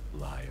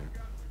 Liar.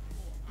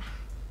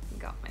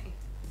 Got me.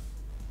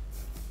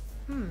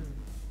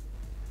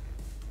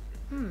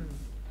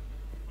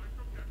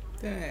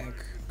 Так,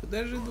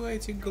 куда же 2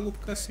 этих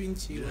голубка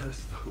свинтила?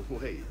 Just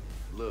wait.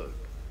 Look.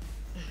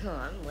 Oh,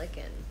 I'm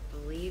licking.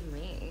 Believe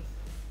me.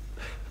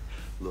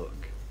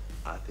 Look,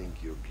 I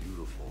think you're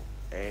beautiful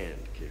and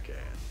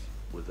kick-ass,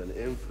 with an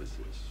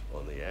emphasis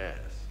on the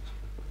ass.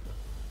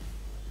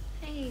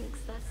 Thanks,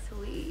 that's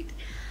sweet.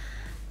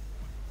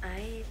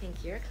 I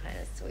think you're kind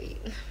of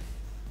sweet.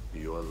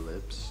 Your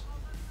lips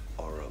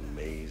are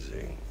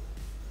amazing.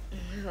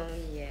 Oh,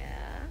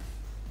 yeah?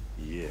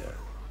 Yeah.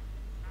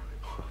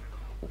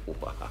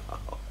 Wow.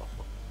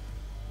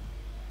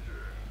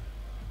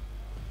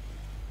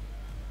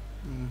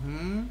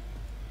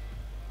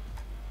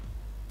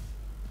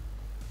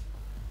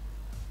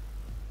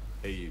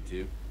 Hey, you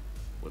two.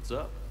 What's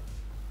up?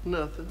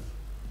 Nothing.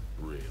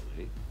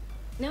 Really?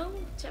 No,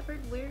 Shepard,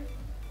 we're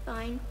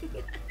fine.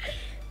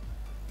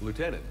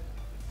 Lieutenant,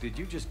 did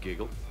you just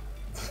giggle?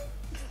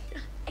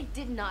 I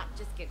did not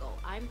just giggle.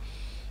 I'm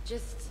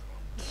just,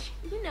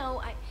 you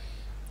know,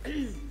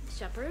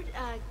 Shepard,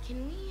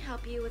 can we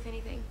help you with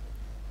anything?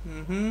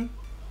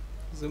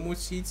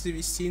 Замутить,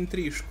 завести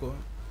интрижку.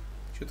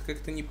 Что-то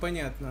как-то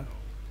непонятно.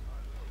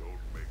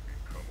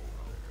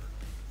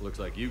 Looks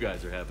like you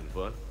guys are having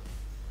fun.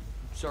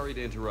 Sorry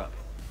to interrupt.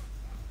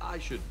 I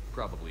should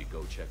probably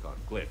go check on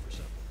Glyph or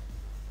something.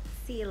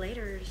 See you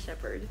later,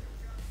 Shepard.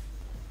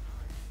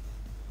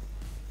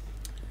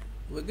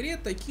 В игре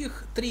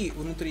таких 3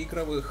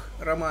 внутриигровых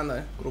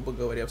романа, грубо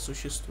говоря,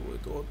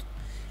 существует. Вот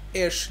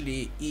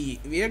Эшли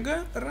и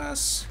Вега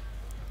раз,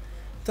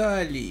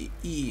 Тали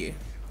и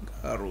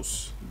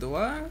Гарус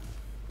 2,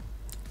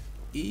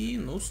 и,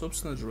 ну,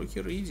 собственно,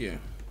 Джокер и Иди.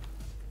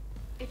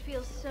 It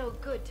feels so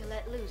good to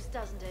let loose,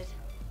 doesn't it?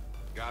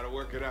 Gotta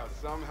work it out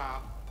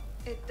somehow.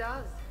 It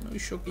does. Ну,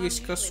 еще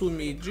есть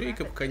Касуми и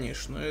Джейкоб,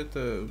 конечно, но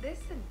это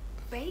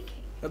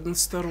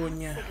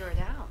односторонне.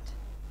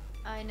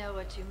 I know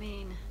what you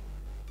mean.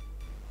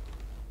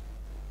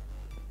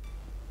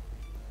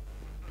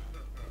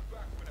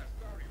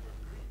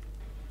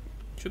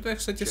 Что-то я,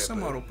 кстати,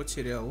 Самару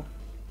потерял.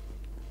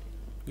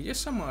 Где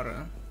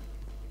Самара?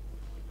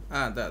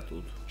 А, да,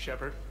 тут.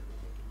 Shepard.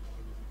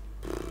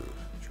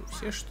 Че,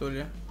 все что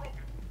ли?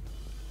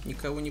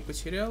 Никого не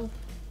потерял?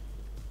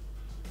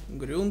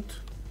 Грюнд.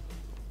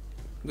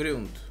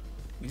 Грюнд.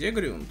 Где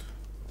Грюнд?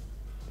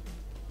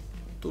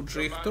 Тут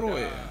же их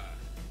трое.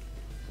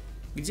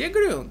 Где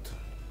Грюнд?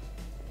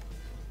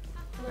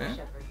 А?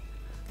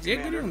 Где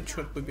Грюнд,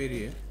 черт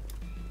побери?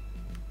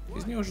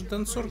 Из него же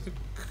танцор,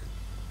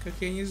 как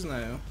я не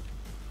знаю.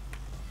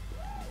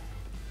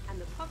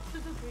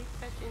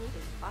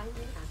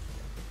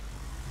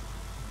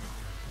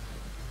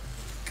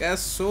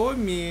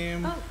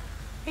 Косоми. Oh,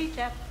 hey,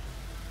 Jeff.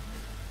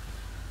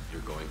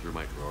 You're going through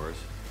my drawers?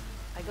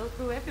 I go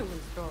through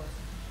everyone's drawers.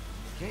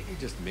 Can't you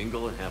just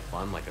mingle and have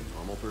fun like a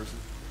normal person?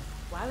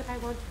 Why would I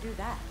want to do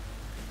that?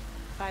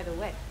 By the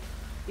way,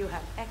 you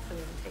have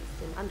excellent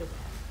taste in underwear.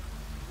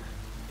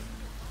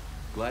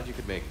 Glad you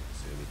could make it,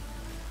 Sumi.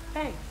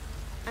 Thanks.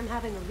 I'm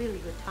having a really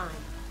good time.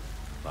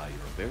 By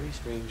your very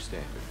strange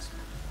standards.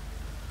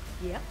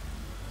 Yep.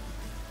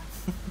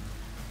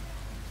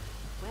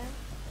 Well, at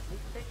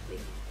least they're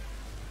clean.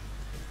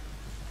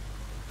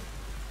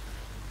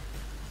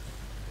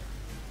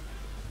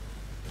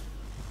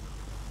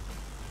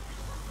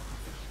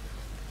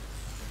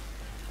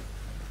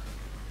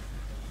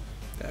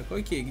 Так,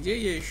 окей, где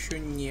я еще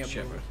не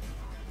был?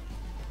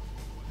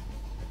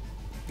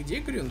 Где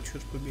Грюнд,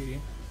 черт побери?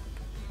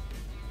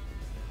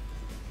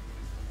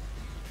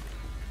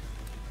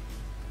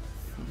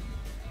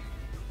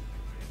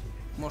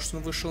 Может,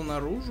 он вышел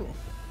наружу?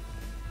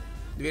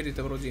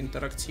 Двери-то вроде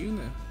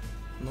интерактивные.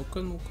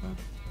 Ну-ка, ну-ка.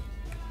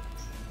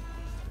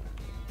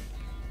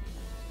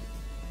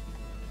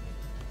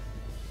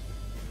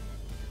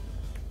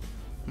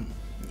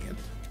 Нет.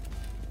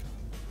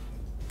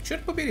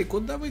 Черт побери,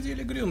 куда вы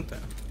дели Грюнта?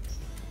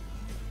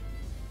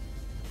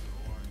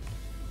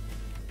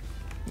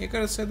 Мне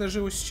кажется, я даже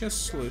его сейчас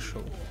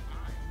слышал.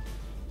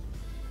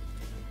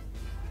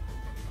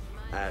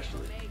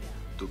 Ashley,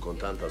 tú con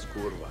tantas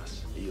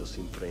curvas y yo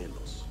sin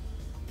frenos.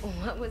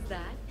 What was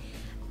that?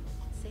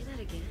 Say that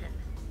again.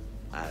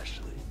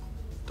 Ashley,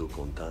 tú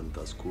con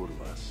tantas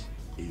curvas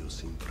y yo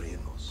sin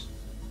frenos.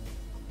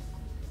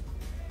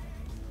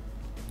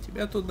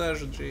 Тебя туда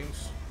же,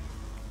 Джеймс.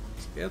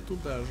 Тебя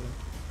туда же.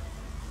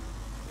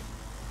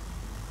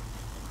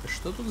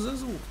 Что тут за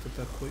звук-то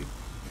такой?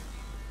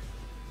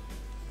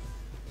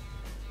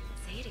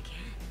 Say it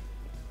again.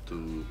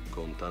 Tú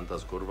con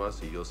tantas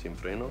curvas y yo sin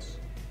frenos.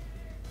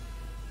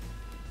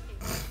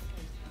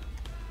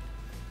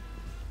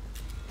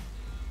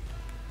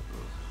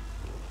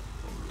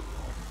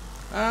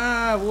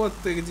 А, вот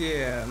ты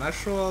где,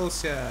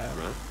 нашелся.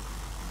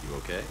 You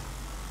okay?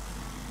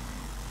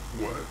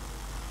 What?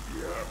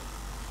 Yeah.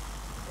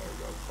 I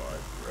got 5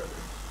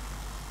 credits.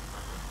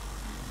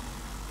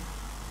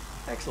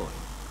 Excellent.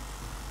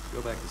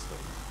 Go back to sleep.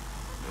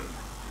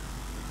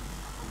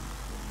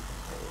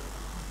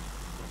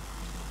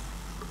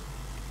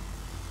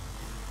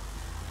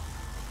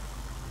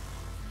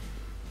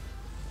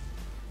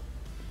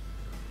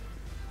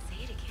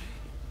 Say it again.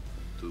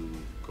 Tú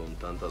con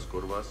tantas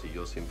curvas y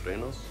yo sin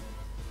frenos.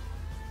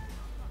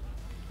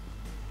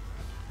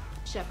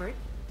 Shepard.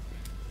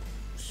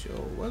 Все,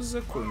 у вас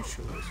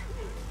закончилось.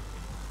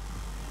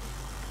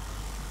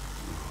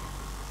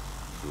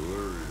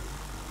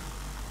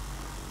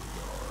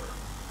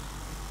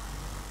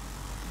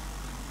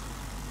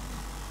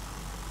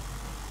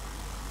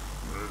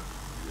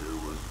 It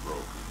was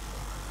broken.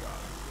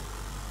 Got it.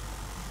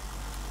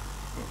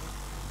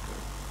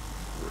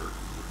 Where is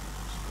it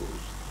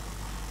supposed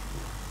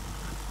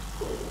to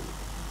go?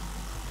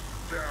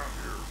 Down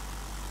here.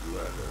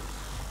 Let us.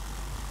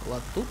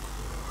 Латук?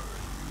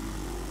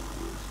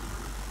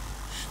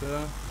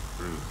 Что?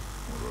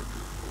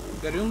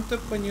 Грюнта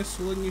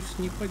понесло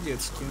не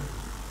по-детски.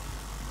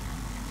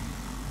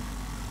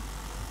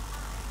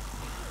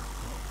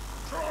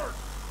 Что?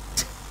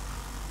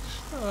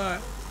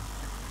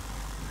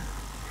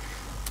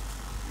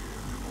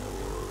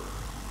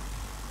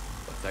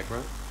 What's that,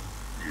 Grunt?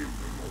 Give me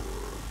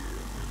more.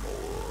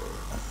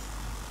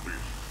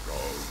 This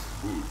dog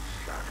food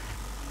shot.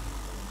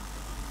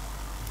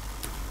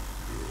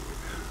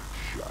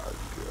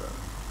 Shotgun.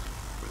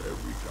 But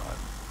every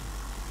time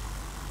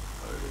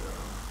I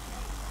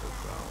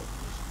found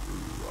this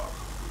blue rock.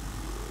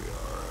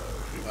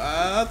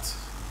 What?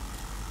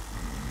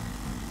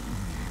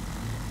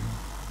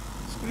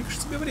 Сколько ж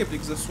тебе в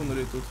реплик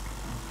засунули тут?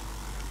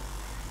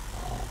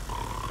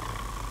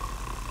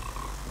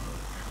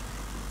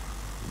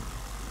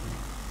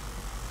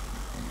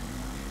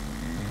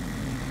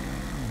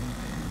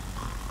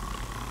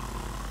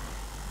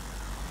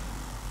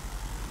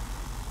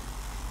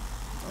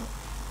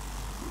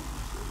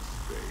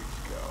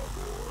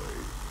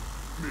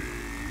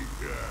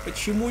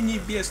 Почему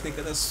небесный,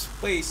 когда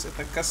Space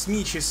это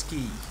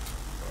космический?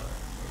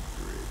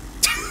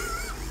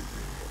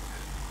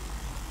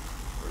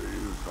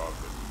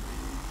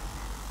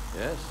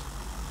 Yes,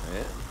 I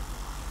am.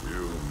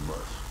 You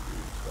must be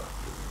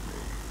talking to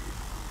me.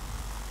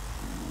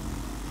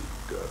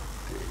 Ooh, duct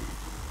tape.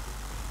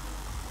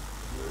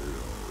 They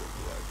don't look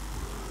like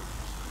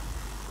words.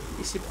 They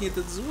Если бы не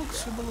этот звук,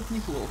 все было бы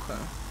неплохо.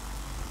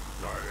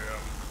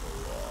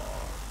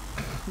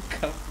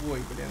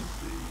 Ковбой, блин.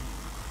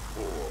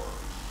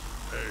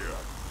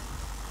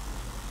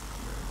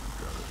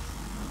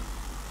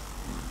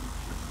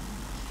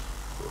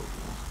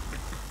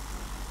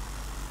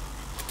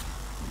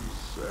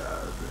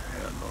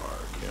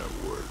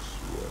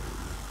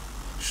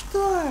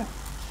 Что?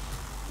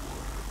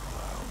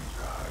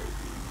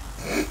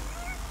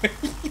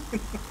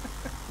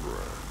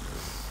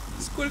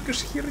 Сколько ж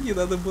херни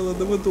надо было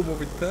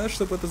выдумывать-то,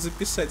 чтобы это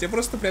записать. Я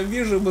просто прям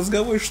вижу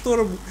мозговой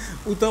шторм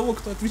у того,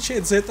 кто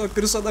отвечает за этого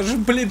персонажа.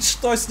 Блин,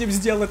 что с ним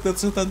сделать на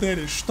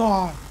Цитадели?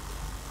 Что?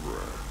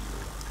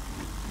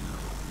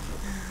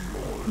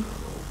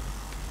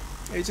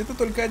 Ведь это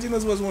только один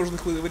из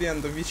возможных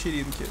вариантов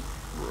вечеринки.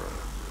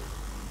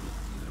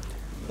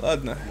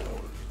 Ладно.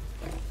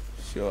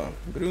 Все,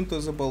 Грюнта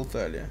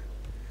заболтали.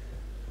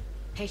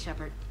 Hey,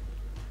 Shepard.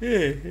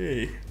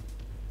 Эй.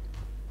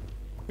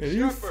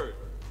 Shepard.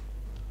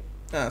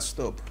 А,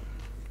 стоп.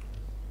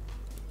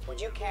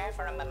 Would you care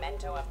for a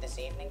memento of this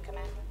evening,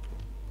 Commander?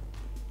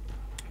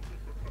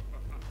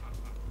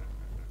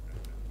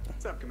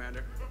 What's up,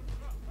 Commander?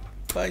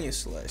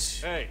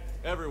 Понеслась. Hey,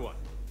 everyone.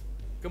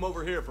 Come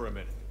over here for a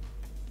minute.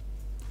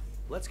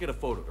 Let's get a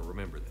photo to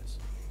remember this.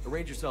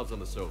 Arrange yourselves on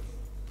the sofa.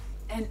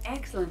 An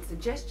excellent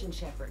suggestion,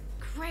 Shepard.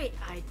 Great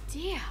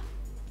idea.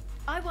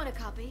 I want a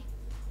copy.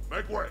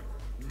 Make way.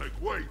 Make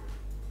way.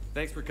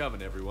 Thanks for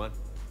coming, everyone.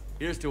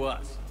 Here's to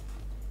us.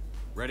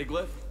 Ready,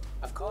 Glyph?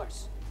 Of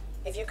course.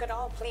 If you could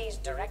all please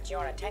direct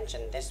your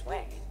attention this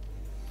way.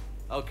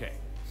 Okay.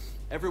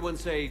 Everyone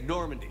say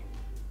Normandy.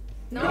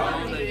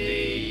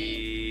 Normandy.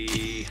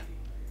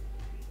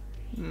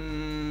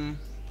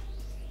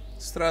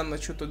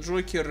 Странно, что-то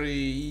Джокер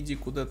и Иди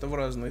куда-то в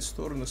разные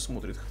стороны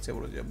смотрят, хотя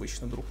вроде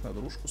обычно друг на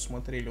дружку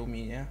смотрели у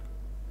меня.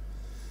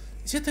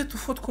 Где-то эту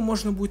фотку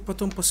можно будет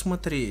потом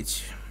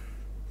посмотреть.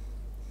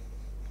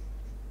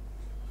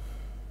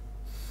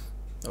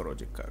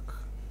 Вроде как.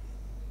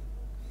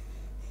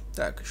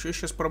 Так, еще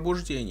сейчас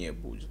пробуждение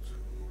будет.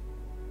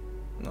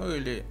 Ну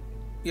или,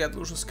 я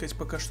должен сказать,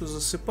 пока что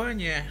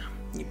засыпание.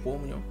 Не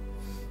помню.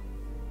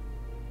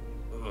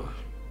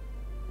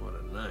 What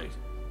a night.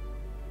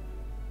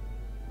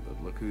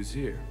 But look who's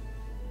here.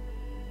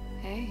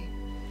 Hey.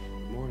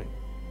 Good morning.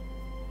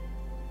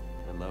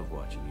 I love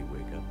watching you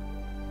wake up.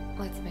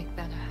 Let's make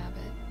that a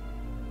habit.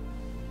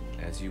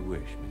 As you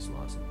wish, Miss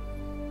Lawson.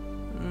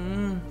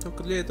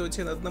 Только для этого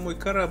тебе надо на мой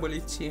корабль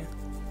идти.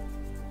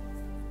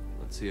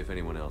 Let's see if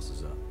anyone else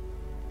is up.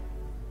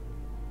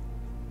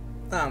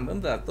 А, ну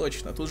да,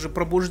 точно. Тут же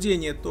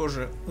пробуждение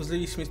тоже, в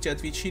зависимости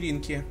от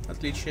вечеринки,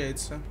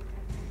 отличается.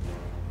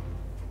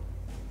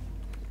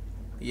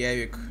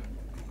 Явик.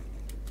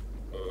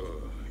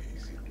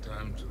 Is it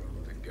time to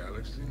rule the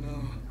galaxy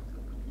now?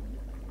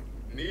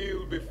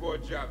 Kneel before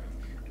Javik.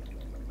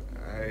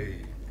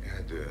 I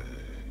had a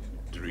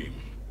dream.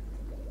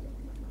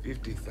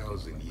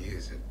 50,000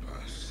 years had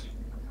passed.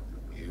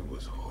 It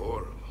was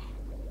horrible.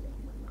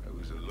 I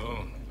was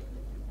alone.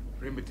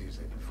 Primitives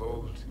had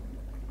evolved.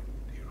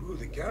 They ruled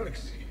the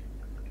galaxy.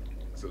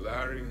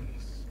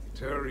 Solarians,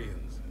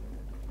 Turians,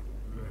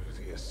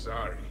 the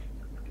Asari.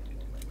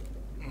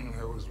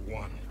 There was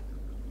one.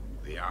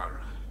 The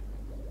Ara.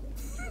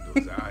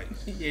 Those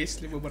eyes.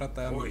 Если бы,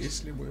 братан,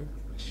 если бы.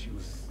 She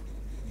was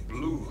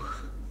blue.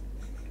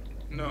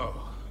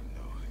 No,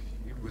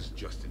 it was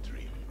just a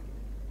dream.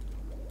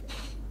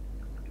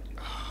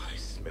 I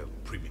smelled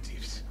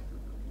primitives.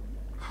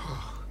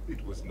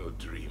 It was no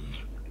dream.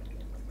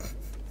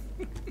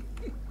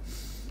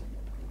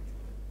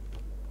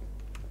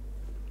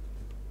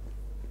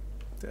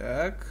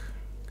 Так,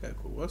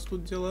 как у вас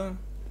тут дела?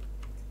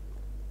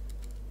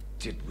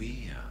 Did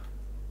we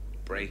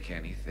break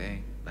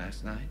anything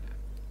last night?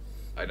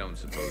 I don't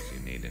suppose you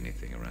need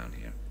anything around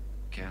here.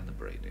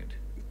 Calibrated.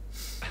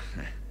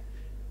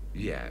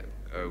 Yeah,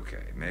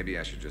 okay. Maybe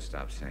I should just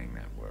stop saying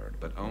that word,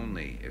 but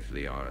only if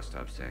Liara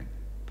stops saying,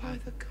 by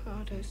the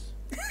goddess.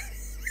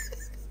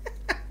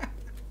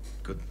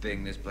 Good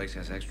thing this place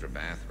has extra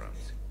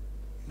bathrooms.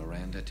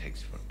 Miranda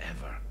takes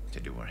forever to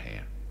do her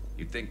hair.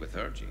 You'd think with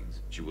her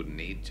genes, she wouldn't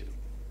need to.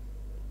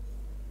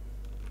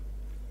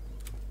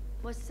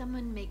 Was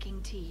someone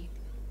making tea?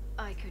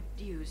 I could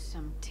use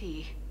some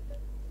tea.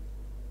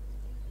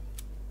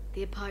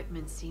 The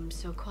apartment seems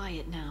so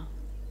quiet now.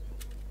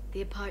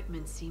 The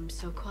apartment seems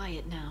so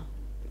quiet now.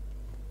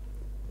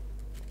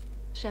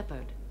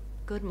 Shepard,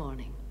 good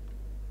morning.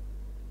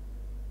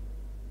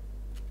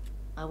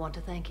 I want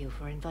to thank you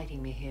for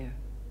inviting me here.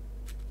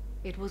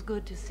 It was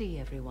good to see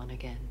everyone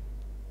again.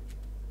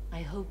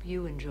 I hope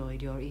you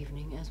enjoyed your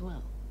evening as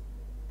well.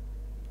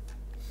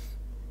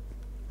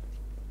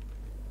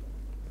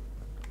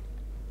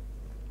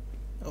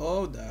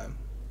 О, да.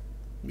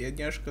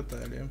 Бедняжка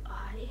Тали.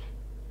 I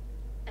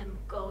am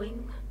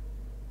going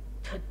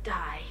to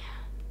die.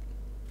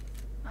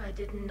 I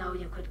didn't know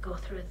you could go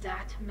through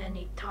that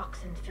many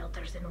toxin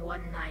filters in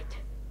one night.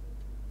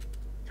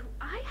 Do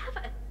I have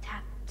a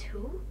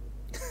tattoo?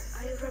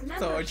 I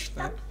remember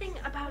something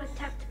about a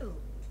tattoo.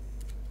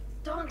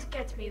 Don't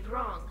get me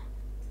wrong.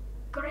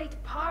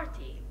 Great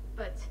party,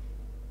 but...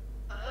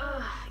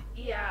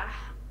 yeah.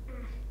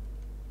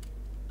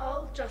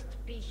 I'll just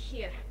be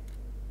here.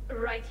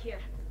 Right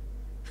here.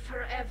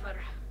 Forever.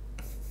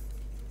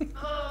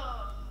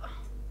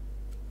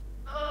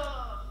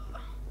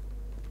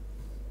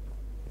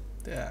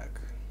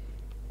 Так.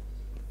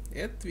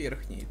 Это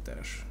верхний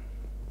этаж.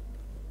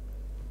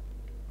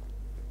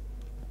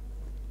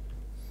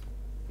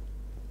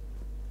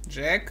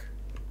 Джек?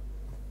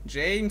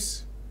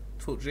 Джеймс?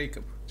 Фу,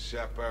 Джейкоб.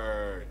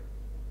 Shepard.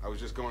 I was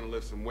just going to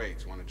lift some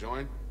weights. Want to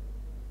join?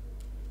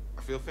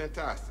 I feel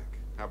fantastic.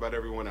 How about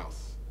everyone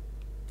else?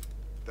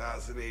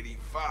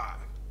 1085.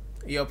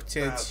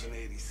 Ёптять.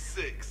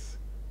 1086.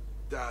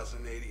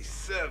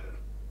 1087.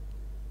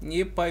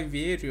 Не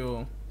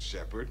поверю.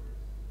 Shepard.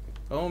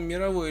 По-моему,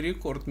 мировой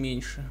рекорд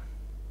меньше.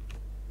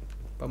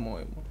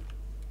 По-моему.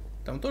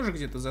 Там тоже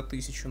где-то за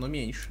 1000, но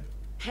меньше.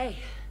 Hey,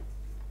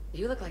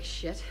 you look like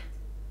shit.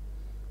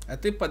 А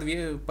ты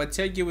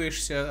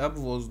подтягиваешься об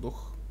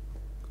воздух.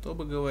 Кто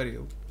бы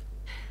говорил.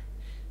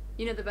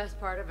 You know the best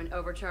part of an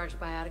overcharged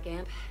biotic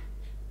amp?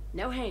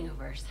 No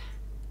hangovers.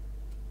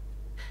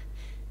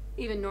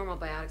 Even normal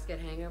biotics get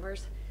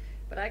hangovers,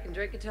 but I can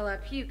drink until I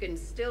puke and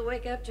still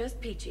wake up just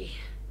peachy.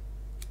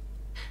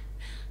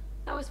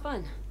 That was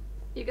fun.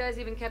 You guys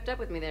even kept up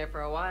with me there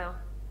for a while.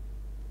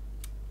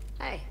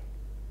 Hey.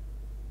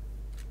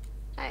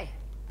 Hey.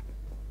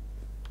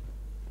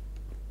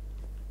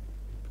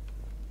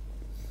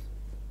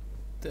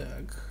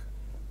 Так.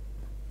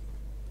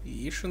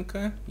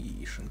 Яишенка,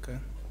 яишенка.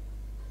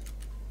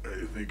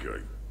 I think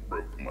I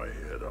broke my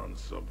head on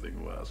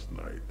something last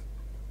night.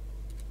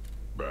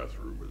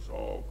 Bathroom is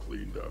all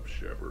cleaned up,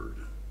 Shepard.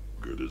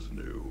 Good as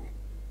new.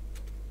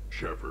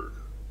 Shepard.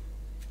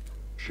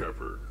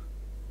 Shepard.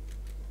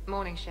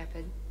 Morning,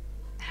 Shepard.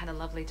 Had a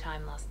lovely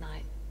time last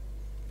night.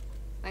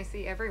 I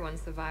see everyone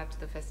survived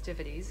the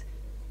festivities,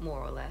 more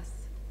or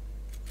less.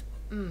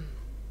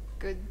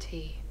 Good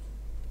tea.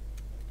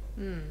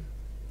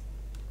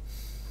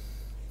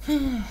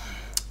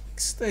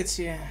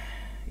 Кстати,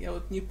 я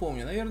вот не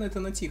помню. Наверное, это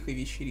на тихой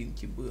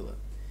вечеринке было.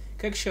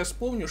 Как сейчас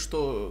помню,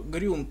 что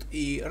Грюнд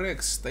и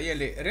Рекс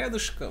стояли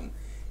рядышком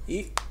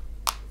и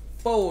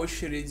по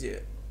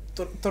очереди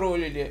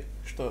троллили,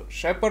 что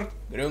Шепард,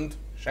 Грюнд,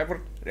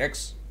 Шепард,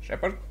 Рекс,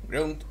 Шепард,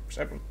 Грюнд,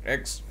 Шепард,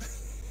 Рекс.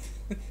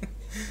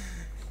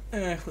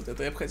 Эх, вот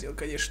это я бы хотел,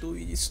 конечно,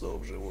 увидеть снова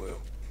вживую.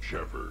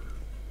 Shepard.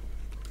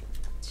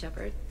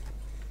 Shepard?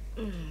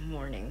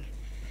 Morning.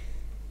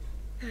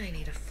 I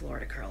need a floor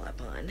to curl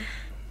up on.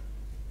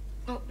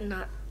 Oh,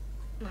 not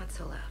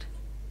so loud.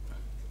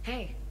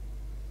 Hey.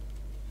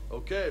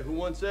 Okay, who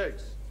wants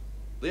eggs?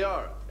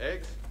 Liara,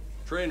 eggs?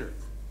 Trainer.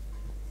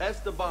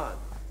 Esteban,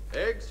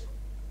 eggs?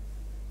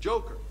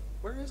 Joker,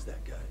 where is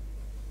that guy?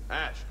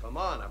 Ash, come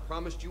on, I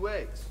promised you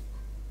eggs.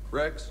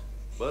 Rex,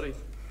 buddy,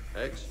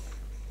 eggs?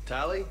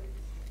 Tally?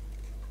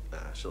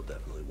 Nah, she'll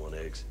definitely want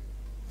eggs.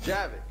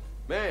 Javik,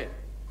 man,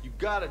 you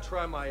gotta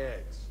try my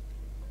eggs.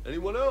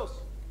 Anyone else?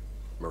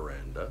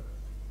 Miranda.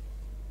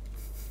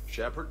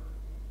 Shepard,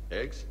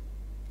 eggs?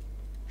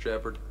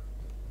 Shepard.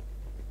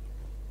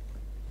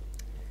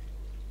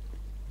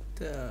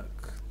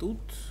 Так, тут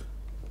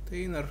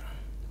тренер.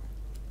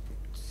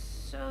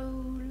 So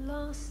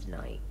last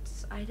night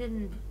I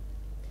didn't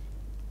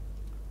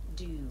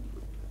do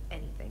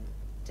anything,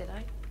 did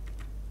I?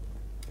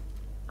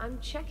 I'm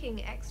checking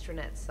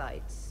extranet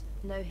sites.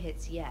 No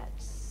hits yet,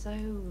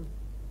 so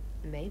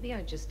maybe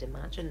I just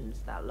imagined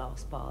that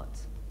last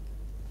part.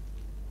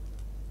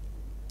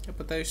 Я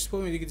пытаюсь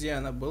вспомнить, где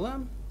она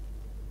была.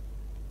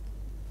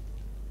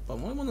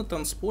 По-моему, на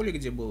танцполе,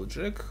 где был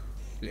Джек,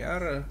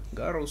 Лиара,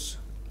 Гарус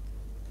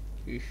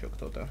и еще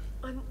кто-то.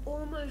 I'm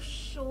almost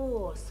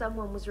sure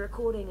someone was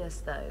recording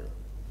us, though.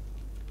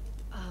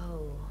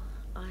 Oh,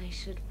 I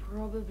should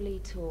probably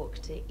talk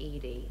to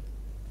Edie.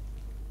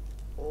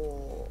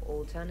 Or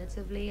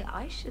alternatively,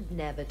 I should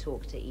never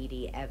talk to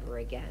Edie ever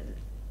again.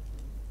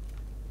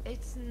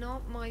 It's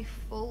not my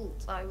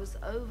fault. I was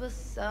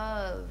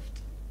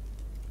overserved.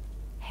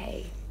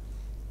 Hey.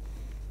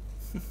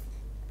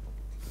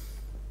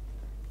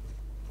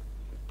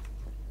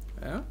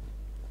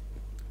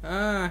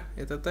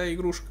 Это та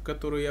игрушка,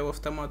 которую я в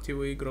автомате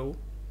выиграл.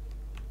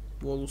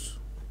 Волус.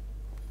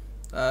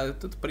 А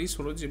этот приз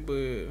вроде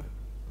бы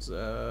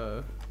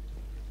за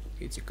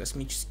эти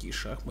космические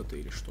шахматы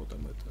или что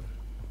там это.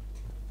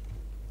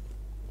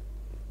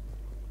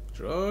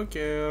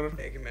 Джокер.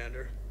 Hey,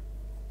 Commander.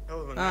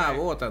 Hell of a А, night.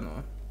 вот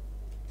оно.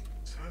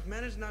 So I've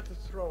managed not to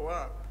throw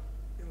up.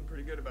 Feeling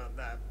pretty good about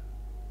that.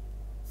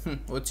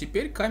 Вот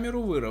теперь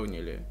камеру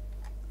выровняли.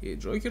 И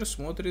Джокер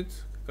смотрит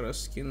как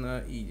раз таки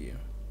на Иди.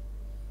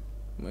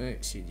 Мы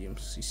сидим,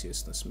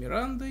 естественно, с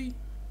Мирандой.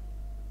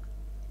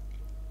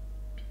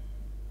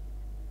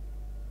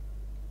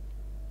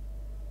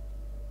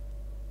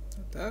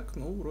 Так,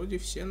 ну, вроде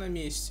все на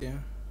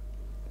месте.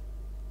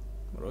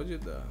 Вроде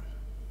да.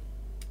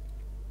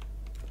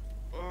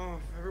 Oh,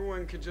 if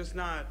everyone could just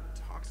not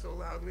talk so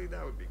loudly,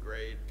 that would be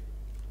great.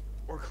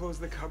 Or close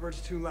the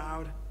cupboards too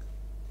loud.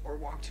 Or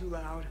walk too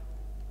loud.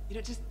 You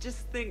know, just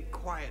think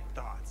quiet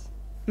thoughts.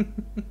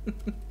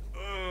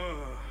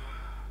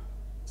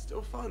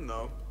 Still fun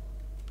though.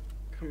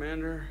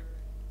 Commander.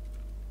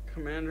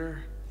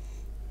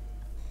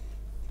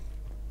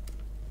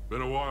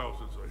 Been a while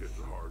since I hit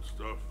the hard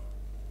stuff.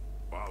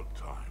 About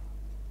time.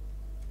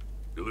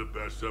 You live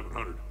past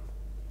 700.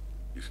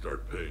 You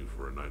start paying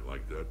for a night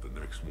like that the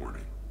next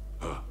morning.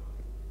 Huh?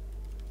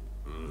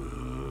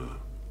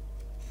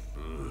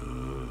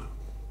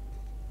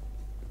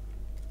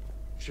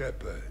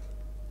 Shepard,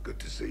 good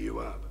to see you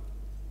up.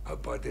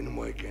 Hope I didn't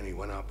wake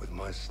anyone up with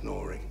my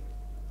snoring.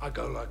 I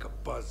go like a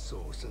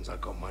buzzsaw since I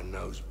got my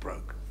nose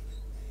broke.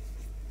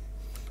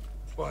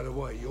 By the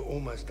way, you're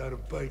almost out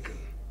of bacon.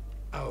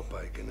 Our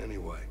bacon,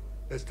 anyway.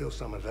 There's still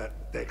some of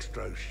that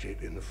dextrose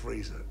shit in the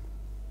freezer.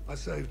 I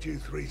saved you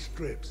 3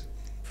 strips.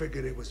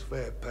 Figured it was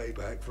fair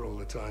payback for all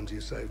the times you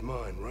saved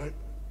mine, right?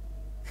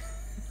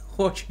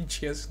 Очень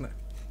честно.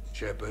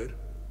 Shepard?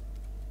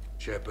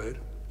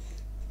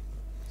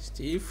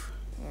 Steve?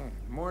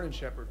 Morning,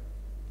 Shepard.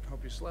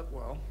 Hope you slept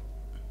well.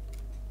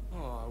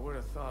 Oh, I would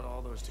have thought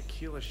all those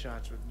tequila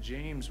shots with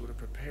James would have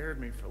prepared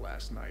me for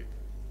last night.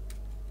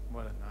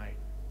 What a night.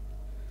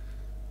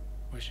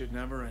 Wish it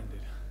never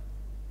ended.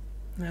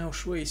 А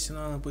уж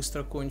воистину она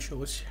быстро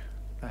кончилась.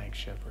 Thanks,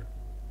 Shepard.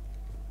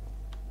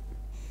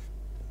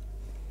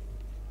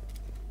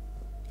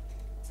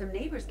 Some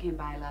neighbors came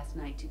by last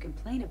night to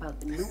complain about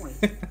the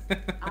noise.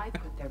 I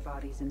put their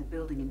bodies in the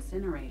building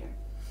incinerator.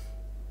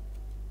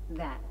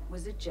 That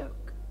was a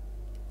joke.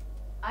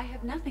 I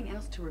have nothing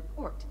else to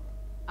report.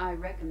 I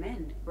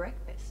recommend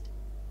breakfast.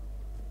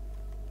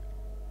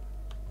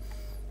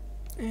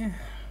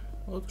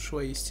 Вот уж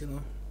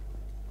воистину.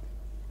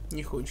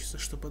 Не хочется,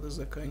 чтобы это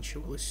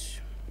заканчивалось.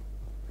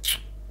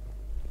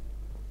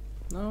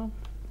 Но...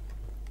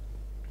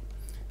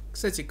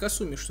 Кстати,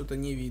 Касуми что-то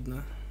не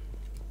видно.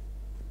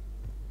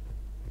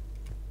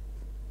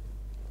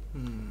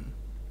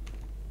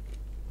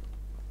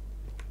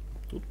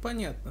 Тут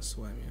понятно с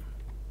вами.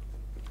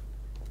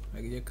 А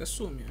где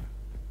Касуми?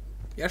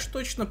 Я ж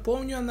точно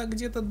помню, она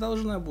где-то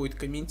должна будет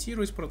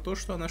комментировать про то,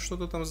 что она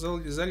что-то там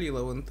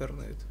залила в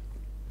интернет.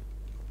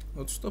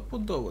 Вот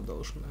стопудово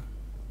должна.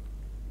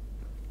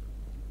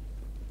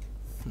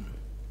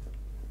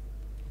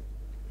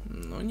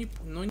 Но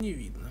не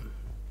видно.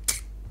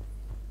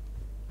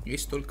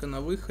 Есть только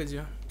на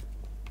выходе.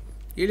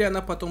 Или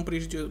она потом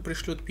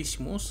пришлет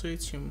письмо с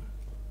этим.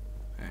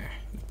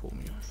 Не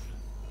помню.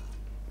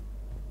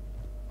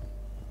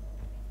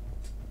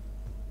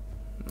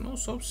 Ну,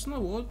 собственно,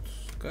 вот,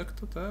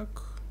 как-то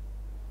так.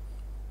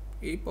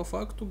 И по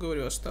факту,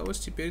 говорю, осталось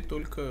теперь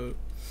только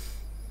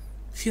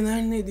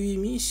финальные 2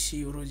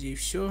 миссии, вроде, и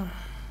все.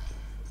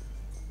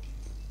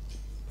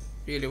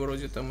 Или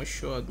вроде там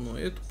еще одну,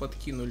 эту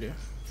подкинули.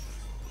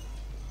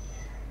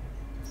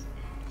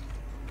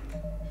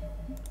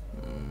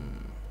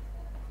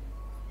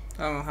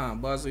 Ага,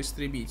 база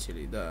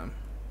истребителей, да.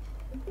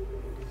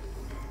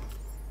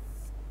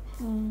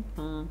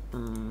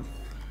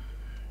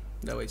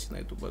 Давайте на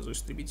эту базу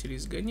истребителей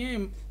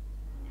сгоняем.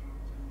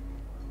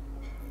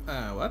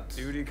 What?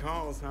 Duty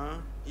calls,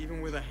 huh?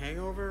 Even with a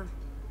hangover?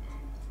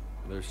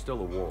 There's still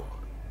a war.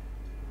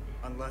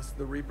 Unless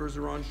the Reapers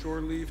are on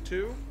shore leave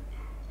too?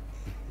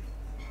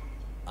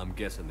 I'm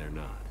guessing they're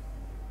not.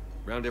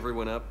 Round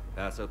everyone up,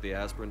 pass out the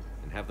aspirin,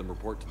 and have them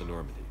report to the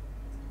Normandy.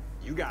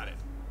 You got it.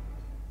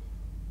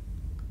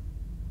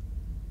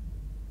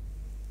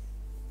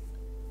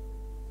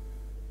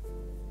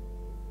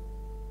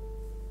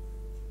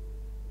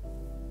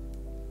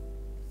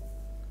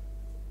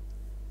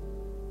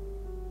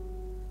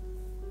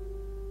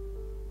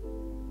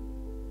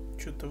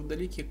 Что-то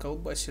вдалеке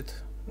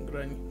колбасит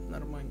грань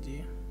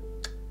Нормандии.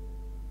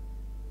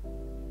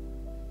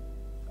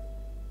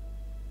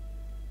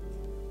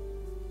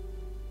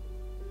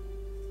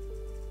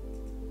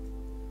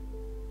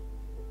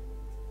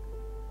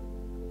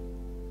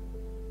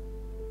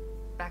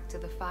 Back to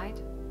the fight?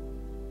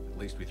 At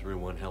least we threw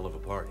one hell of a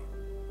party.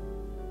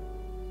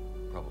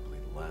 Probably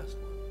the last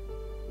one.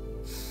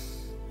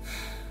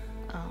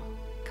 Oh,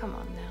 come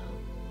on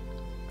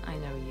now. I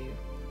know you.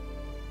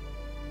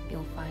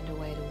 You'll find a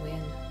way to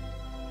win.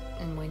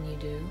 And when you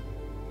do,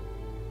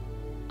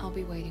 I'll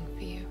be waiting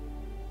for you.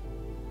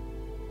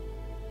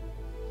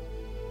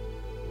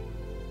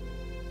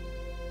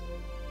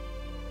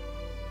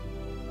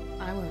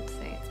 I won't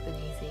say it's been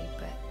easy,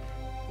 but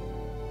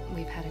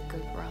we've had a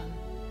good run.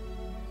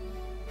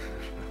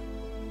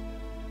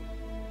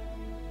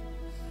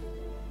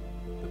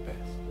 The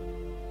best.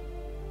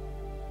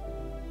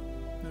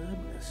 The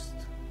best.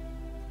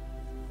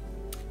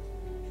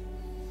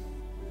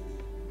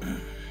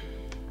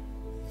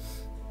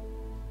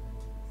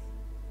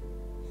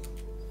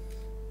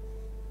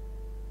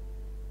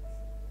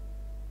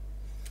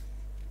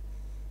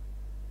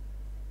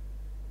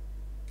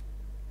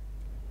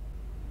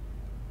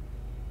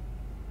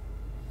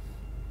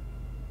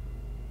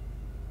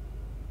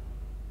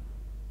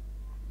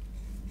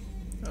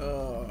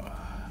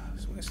 В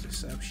смысле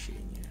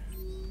сообщения?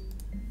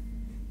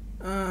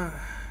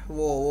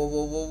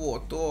 Во,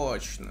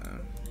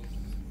 точно.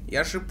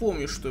 Я же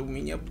помню, что у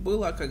меня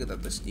была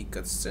когда-то с ней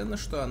кат-сцена,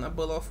 что она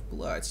была в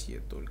платье.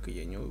 Только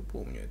я не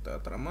помню, это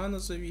от романа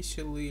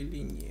зависело или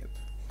нет.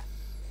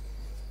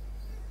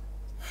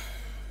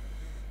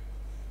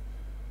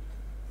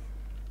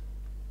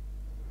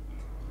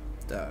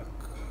 Так.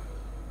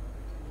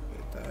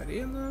 Это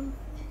арена.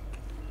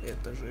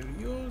 Это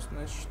жилье,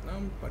 значит,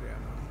 нам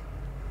прямо.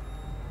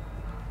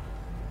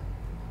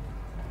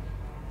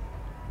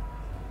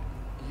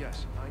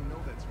 Yes, I know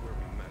that's where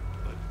we met,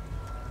 but...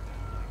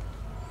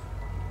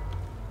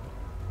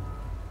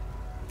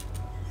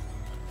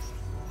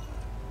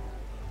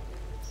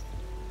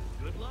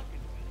 Good luck.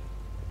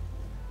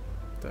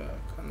 Так,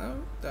 она...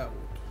 Да,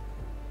 вот.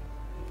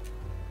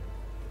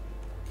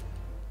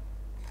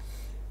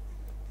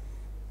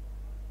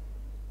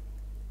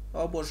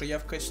 О боже, я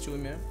в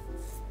костюме.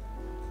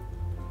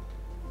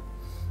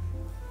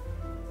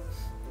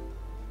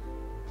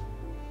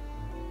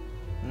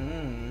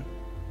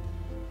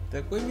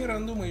 Такой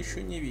Миранду мы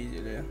еще не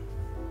видели.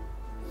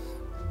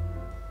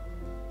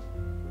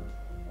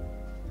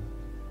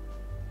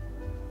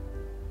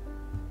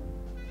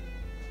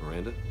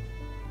 Miranda?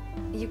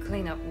 You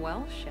clean up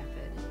well,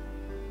 Shepard.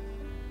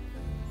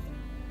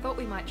 Thought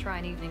we might try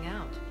an evening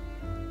out.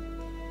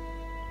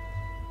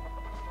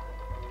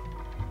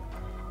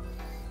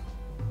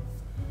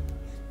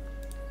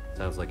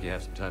 Sounds like you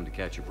have some time to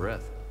catch your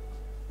breath.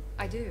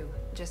 I do,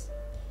 just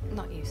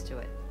not used to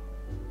it.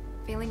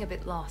 Feeling a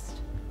bit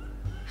lost.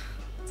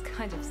 It's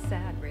kind of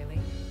sad, really.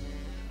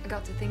 I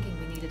got to thinking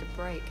we needed a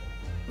break.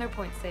 No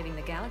point saving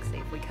the galaxy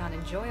if we can't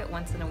enjoy it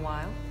once in a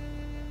while.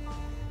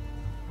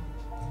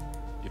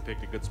 You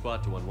picked a good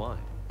spot to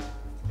unwind.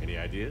 Any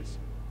ideas?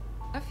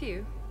 A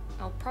few.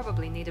 I'll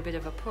probably need a bit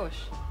of a push.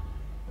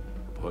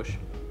 A push?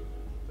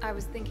 I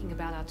was thinking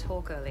about our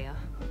talk earlier.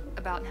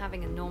 About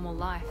having a normal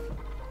life.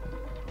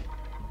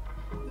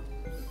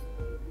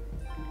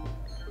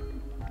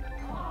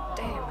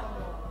 Damn.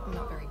 I'm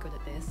not very good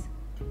at this.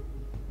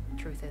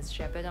 Truth is,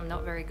 Shepard, I'm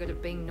not very good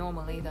at being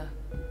normal either.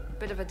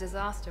 Bit of a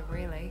disaster,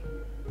 really.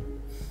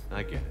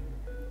 I get it.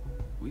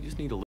 We just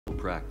need a little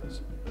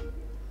practice.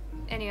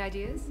 Any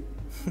ideas?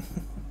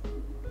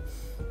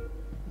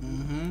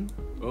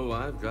 Oh,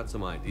 I've got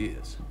some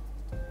ideas.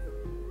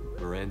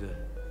 Miranda,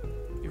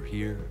 you're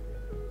here.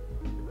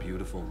 You're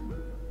beautiful.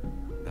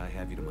 And I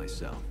have you to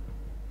myself.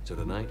 So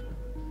tonight,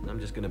 I'm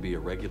just gonna be a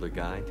regular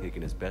guy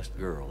taking his best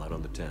girl out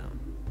on the town.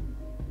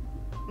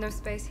 No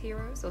space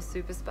heroes or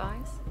super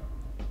spies?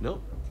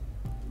 Nope.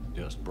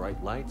 Just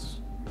bright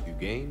lights, a few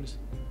games,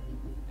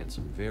 and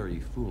some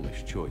very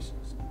foolish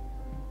choices.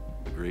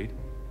 Agreed?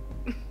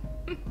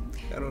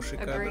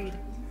 Agreed.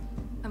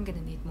 I'm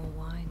gonna need more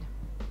wine.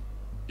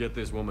 Get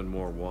this woman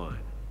more wine.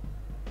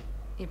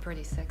 You're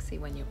pretty sexy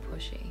when you're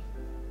pushy.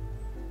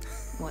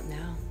 What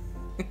now?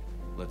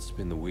 Let's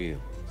spin the wheel,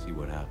 see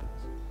what happens.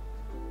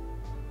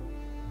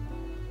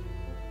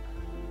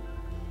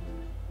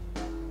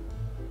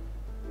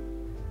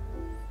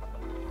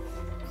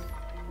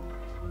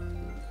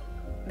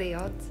 The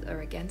odds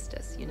are against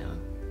us, you know.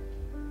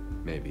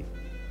 Maybe.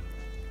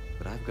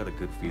 But I've got a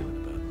good feeling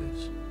about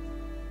this.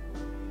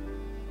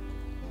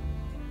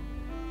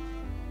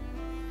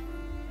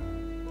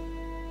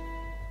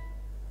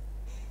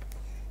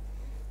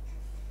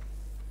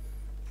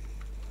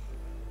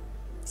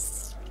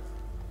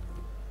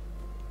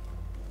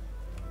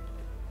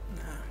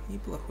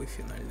 Неплохой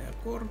финальный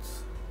аккорд.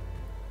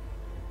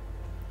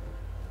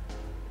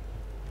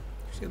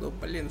 Все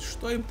думают, блин,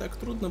 что им так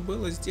трудно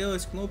было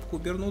сделать кнопку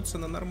 «Вернуться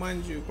на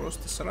Нормандию»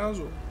 просто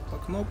сразу, по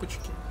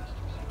кнопочке.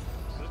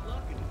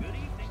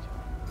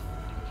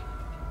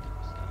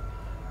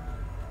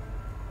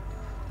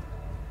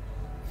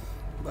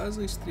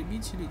 База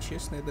истребителей,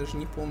 честно, я даже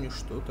не помню,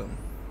 что там.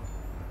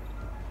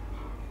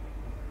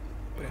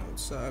 Прям вот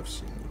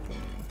совсем не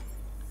помню.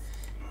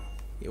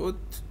 И вот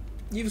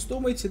не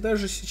вздумайте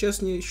даже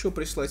сейчас мне еще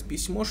прислать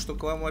письмо, что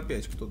к вам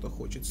опять кто-то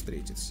хочет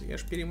встретиться. Я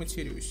ж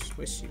перематерюсь.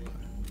 Спасибо.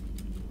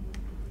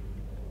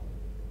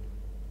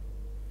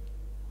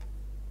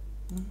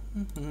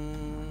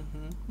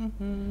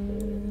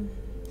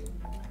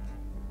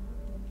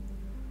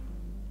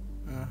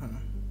 Ага.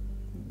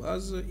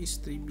 База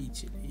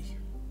истребителей.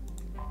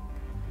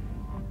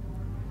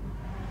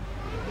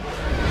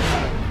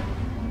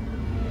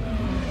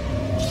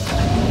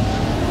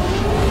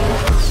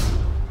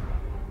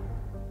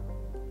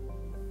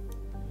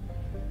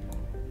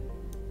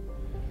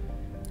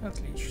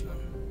 Отлично.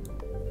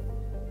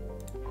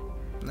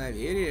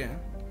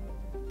 Наверие?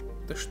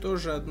 Да что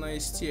же одна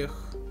из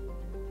тех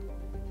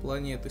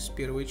планет из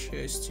первой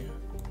части?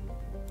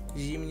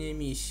 Зимняя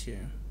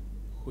миссия.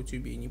 Хоть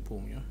убей, не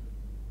помню.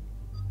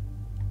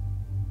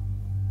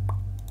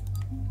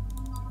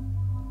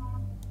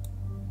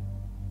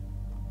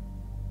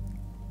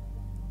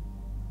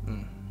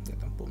 Я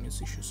там,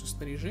 помнится, еще со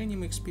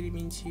снаряжением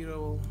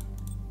экспериментировал.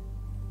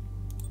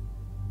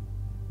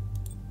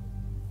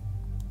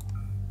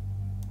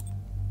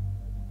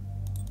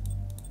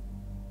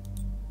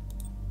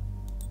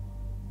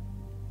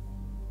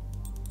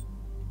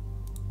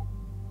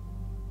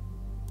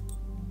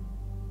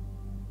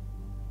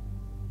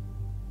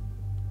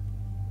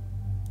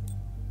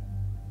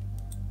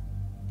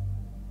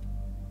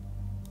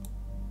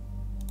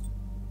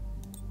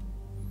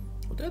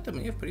 Вот это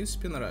мне, в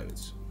принципе,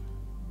 нравится.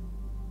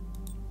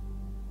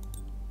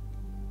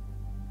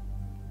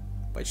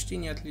 Почти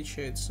не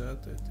отличается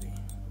от этой.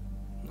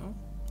 Но...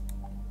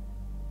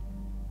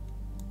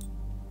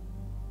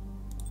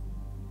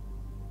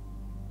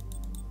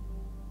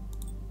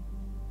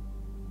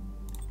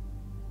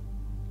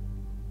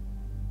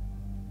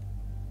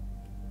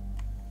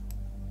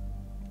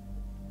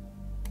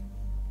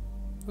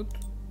 Вот,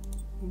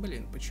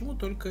 блин, почему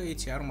только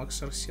эти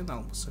Armax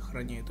Арсенал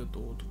сохраняют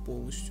эту вот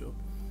полностью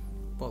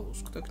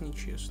полоску? Так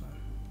нечестно.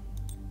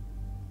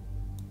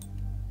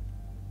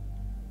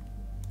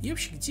 И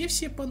вообще, где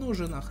все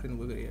поножи нахрен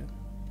в игре?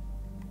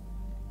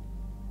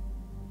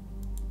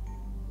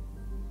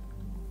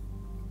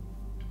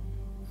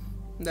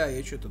 Да,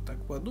 я что-то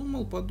так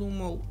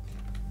подумал.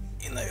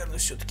 И, наверное,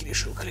 все-таки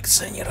решил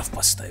коллекционеров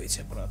поставить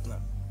обратно.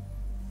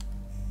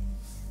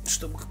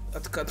 Чтобы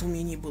откат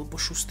умений был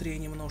пошустрее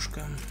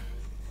немножко.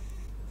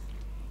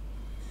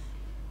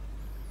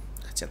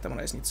 Хотя там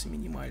разница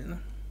минимальна.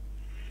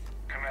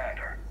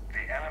 Commander,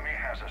 the enemy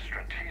has a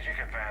strategic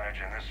advantage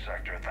in this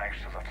sector thanks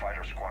to the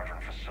fighter squadron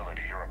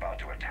facility you're about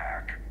to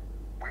attack.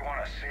 We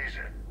want to seize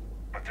it,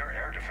 but their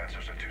air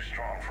defenses are too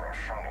strong for a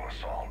frontal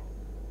assault.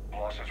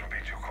 Losses would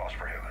be too cost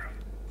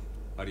prohibitive.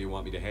 How do you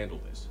want me to handle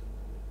this?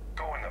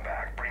 Go in the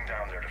back, bring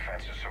down their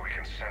defenses so we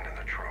can send in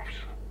the troops.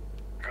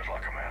 Good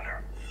luck,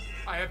 Commander.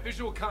 I have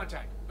visual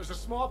contact. There's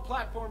a small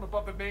platform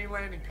above the main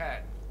landing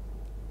pad.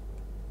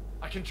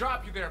 I can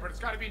drop you there, but it's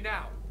got to be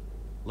now.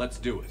 Let's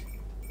do it.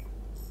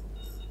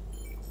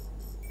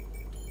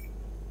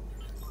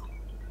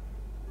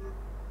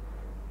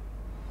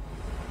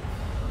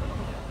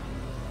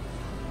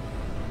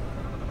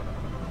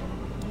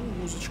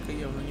 Ну, музычка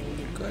явно не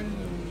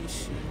уникальная в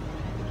миссии.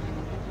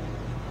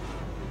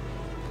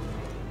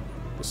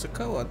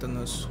 Высоковато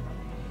нас.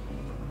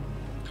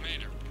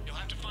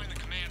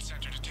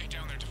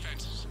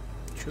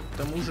 Что-то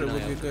там уже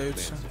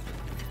выдвигаются.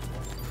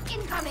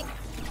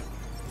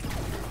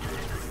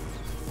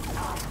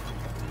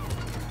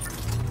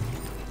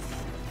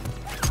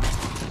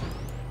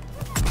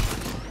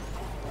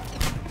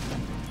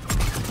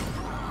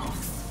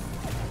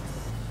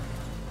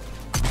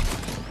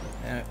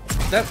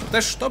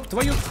 Да чтоб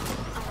твою...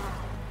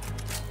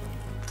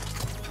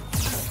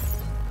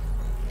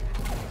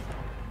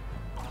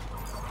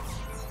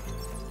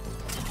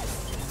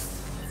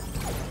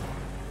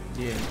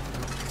 Где?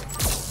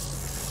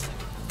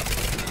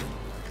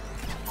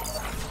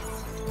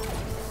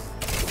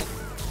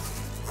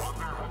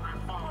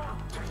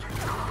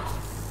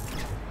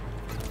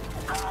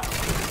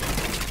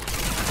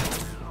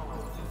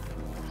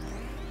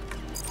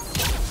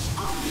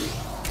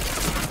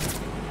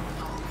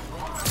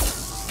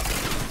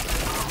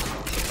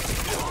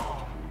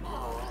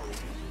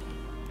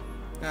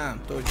 А,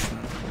 точно.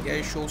 Я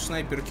еще у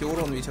снайперки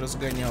урон ведь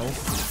разгонял.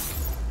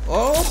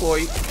 О,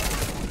 бой!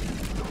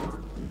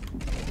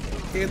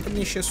 И это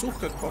мне сейчас ух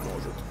как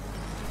поможет.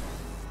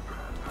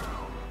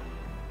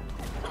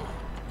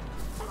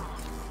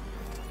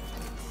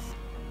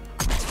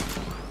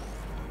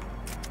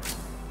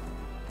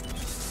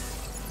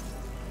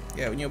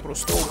 Я в нее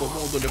просто оба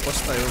модуля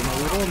поставил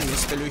на урон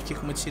вместо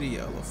легких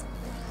материалов.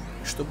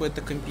 Чтобы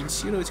это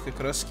компенсировать, как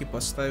раз таки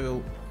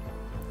поставил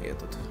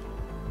этот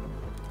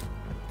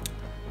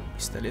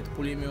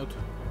пистолет-пулемет.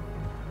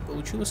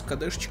 Получилась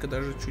КДшечка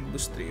даже чуть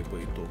быстрее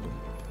по итогам.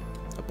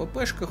 А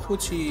ППшка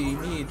хоть и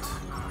имеет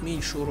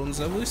меньше урон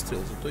за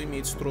выстрел, зато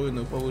имеет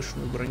встроенную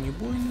повышенную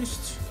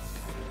бронебойность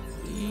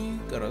и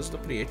гораздо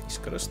приятнее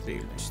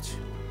скорострельность.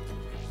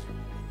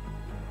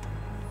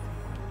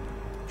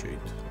 Чё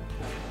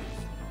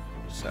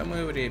это?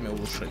 Самое время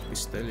улучшать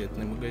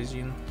пистолетный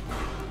магазин.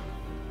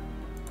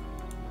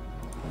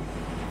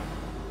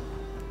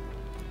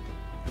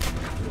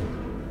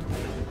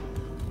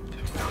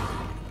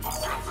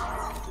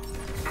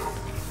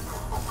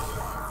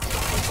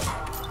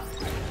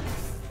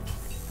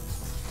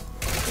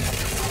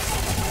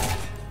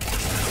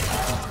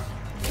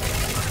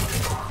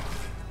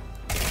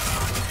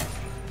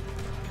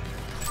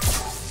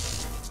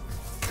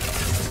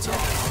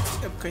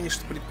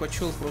 Конечно,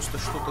 предпочел просто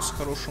что-то с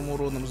хорошим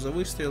уроном за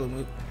выстрелом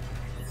и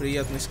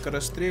приятной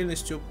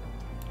скорострельностью.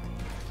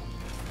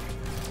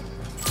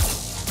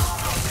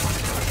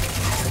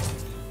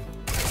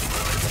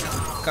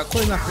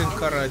 Какой нахрен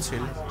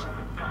каратель?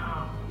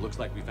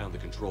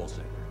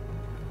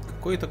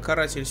 Какой-то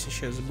каратель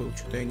сейчас был,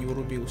 что-то я не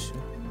врубился.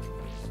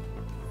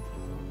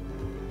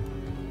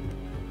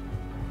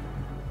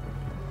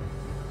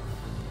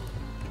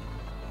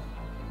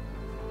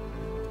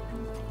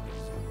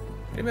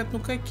 Ребят, ну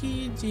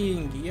какие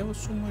деньги? Я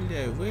вас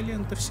умоляю,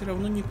 Вэлианта все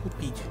равно не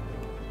купить.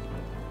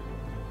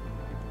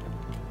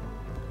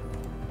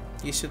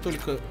 Если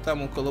только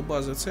там около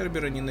базы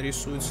Цербера не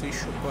нарисуется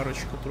еще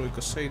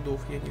парочка-тройка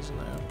сайдов, я не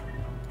знаю.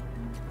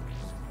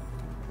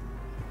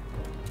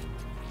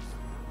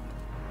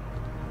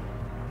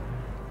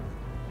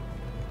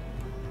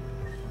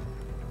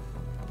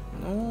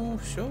 Ну,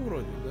 все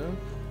вроде, да?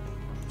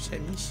 Вся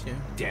миссия.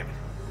 Damn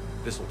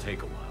it. This will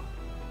take a while.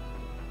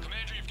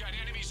 Commander, you've got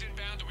enemies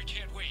inbound and we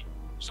can't wait.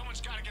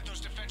 Someone's got to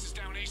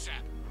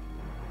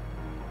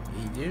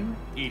Идем.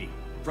 Edie,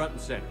 front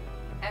and center.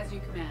 As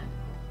you command.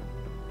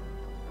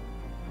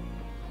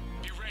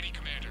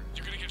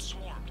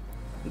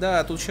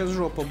 Да, тут сейчас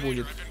жопа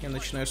будет. Я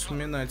начинаю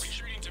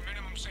вспоминать.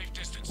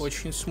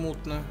 Очень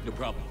смутно. No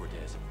problem,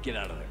 Cortez. Get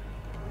out of there.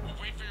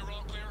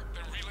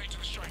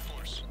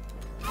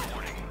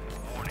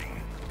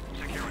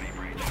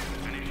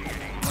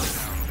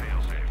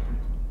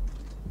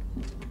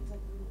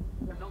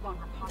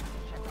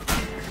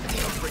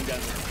 Bring down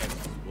the head.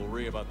 We'll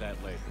worry about that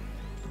later.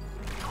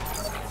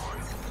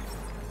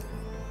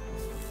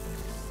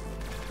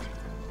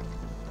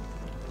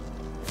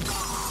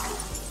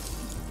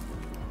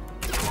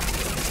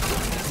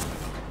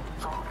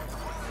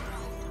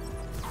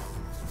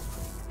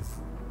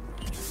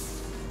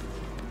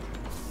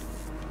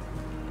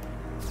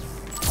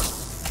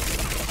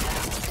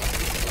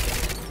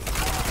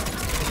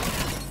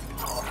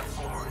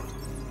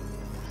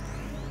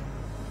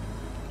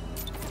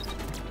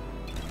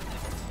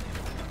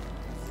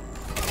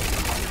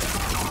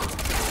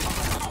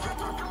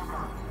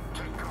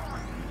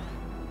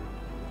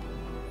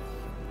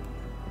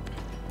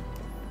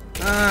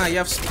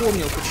 Я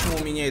вспомнил, почему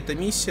у меня эта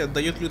миссия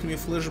отдает лютыми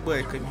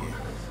флешбэками.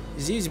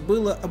 Здесь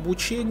было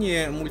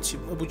обучающая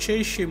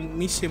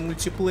миссия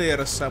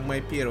мультиплеера,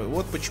 самая первая.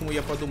 Вот почему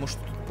я подумал, что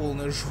тут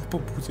полная жопа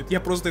будет.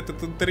 Я просто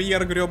этот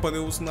интерьер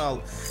гребаный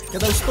узнал. Я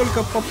там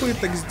столько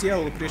попыток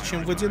сделал, прежде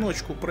чем в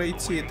одиночку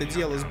пройти это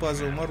дело с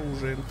базовым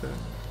оружием-то.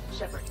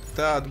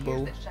 Тат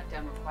был.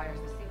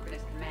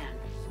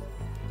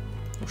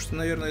 Потому что,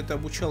 наверное, это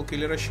обучалка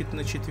или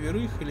рассчитана на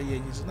 4, или я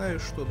не знаю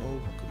что,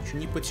 но, короче,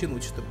 не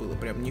потянуть это было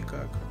прям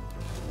никак.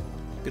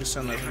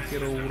 Персонажем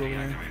первого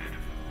уровня.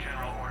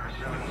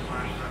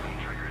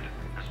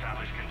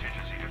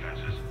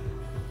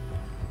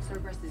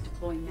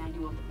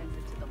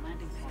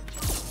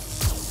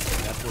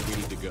 That's where we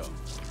need to go.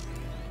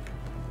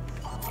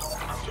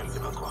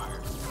 Objective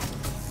acquired.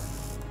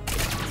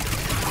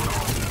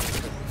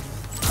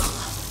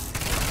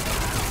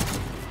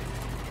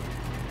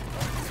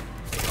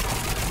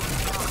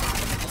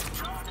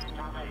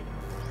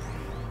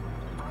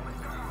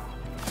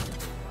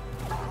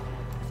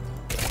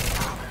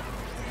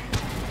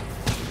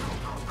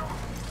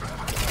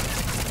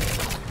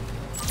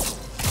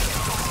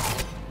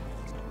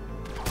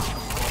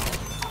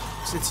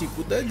 Кстати,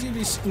 куда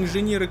делись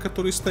инженеры,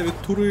 которые ставят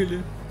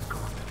турели?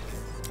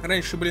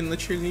 Раньше, блин,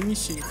 начальные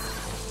миссии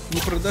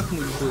не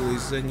продохнуть было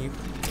из-за них.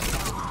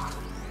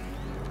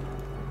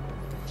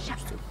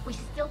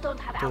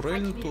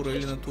 Турель на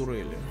турели на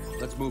турели.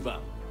 Let's move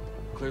out.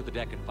 Clear the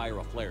deck and fire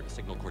a flare to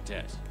signal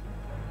Cortez.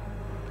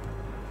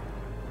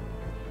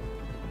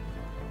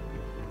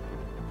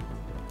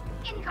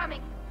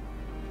 Incoming.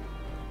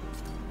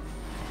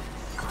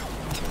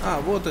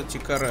 А, вот эти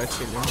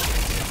каратели.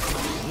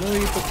 Ну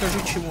и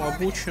покажи, чему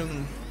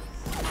обучен.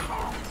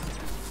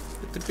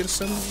 Это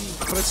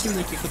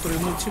противники, которые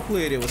в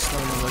мультиплеере в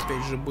основном,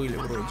 опять же, были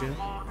вроде.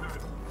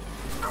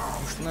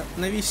 Потому что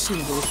на весь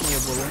сингл их не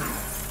было.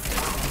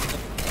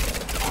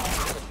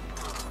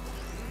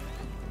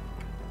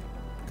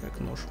 Как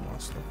нож в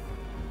масло.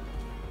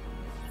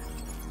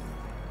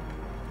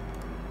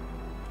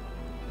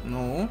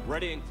 Ну?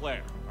 Ready and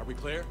clear. Are we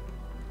clear?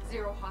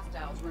 0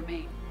 hostiles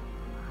remain.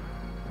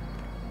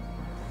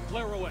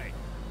 Flare away.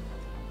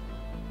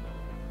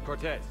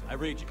 Cortez, I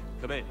read you.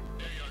 Come in.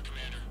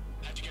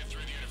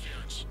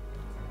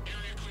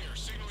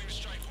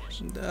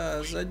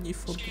 Да, задний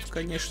фон тут,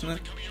 конечно,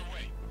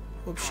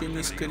 вообще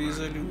низкое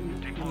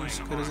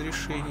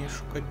разрешение,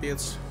 что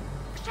капец.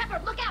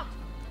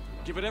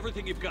 Give it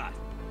everything you've got.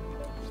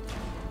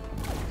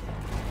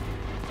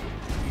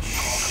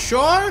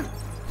 Еще?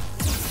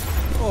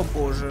 О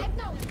боже.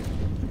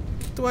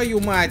 Твою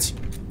мать.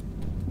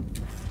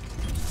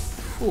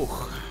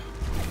 Фух.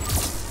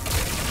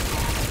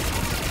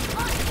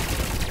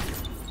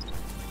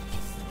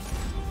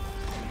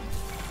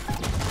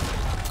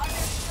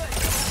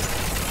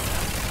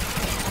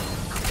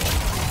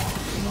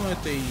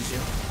 Это изи.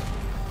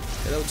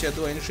 Когда у тебя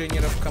 2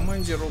 инженера в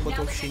команде, робот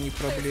вообще не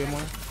проблема.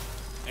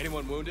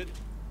 Anyone wounded?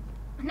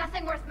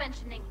 Nothing worth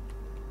mentioning.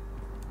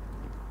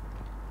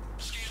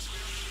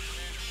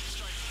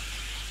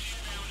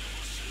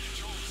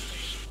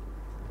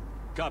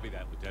 Copy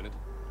that, Lieutenant.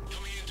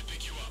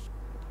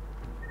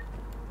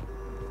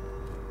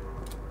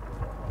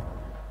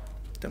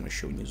 Там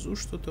еще внизу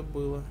что-то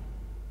было.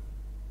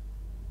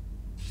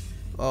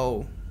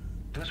 Оу.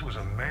 This was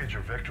a major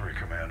victory,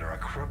 Commander, a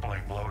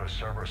crippling blow to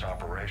Cerberus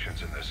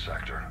operations in this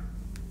sector.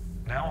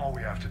 Now all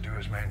we have to do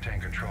is maintain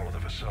control of the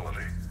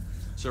facility.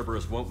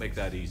 Cerberus won't make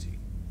that easy.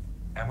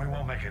 And we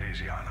won't make it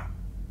easy on them.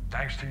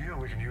 Thanks to you,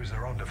 we can use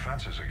their own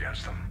defenses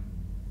against them.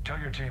 Tell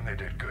your team they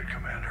did good,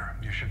 Commander.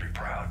 You should be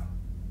proud.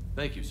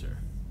 Thank you, sir.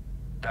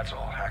 That's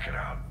all. Hack it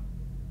out.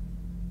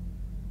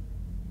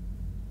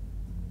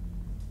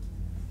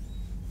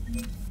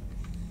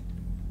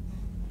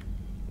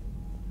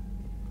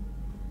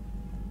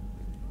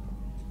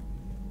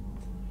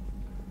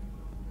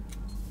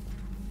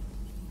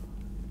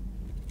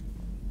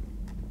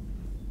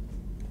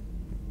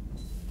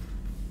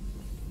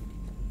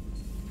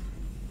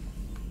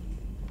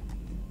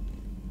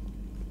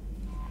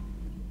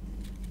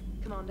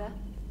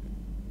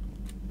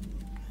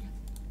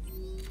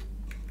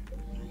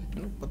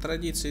 Ну, по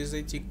традиции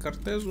зайти к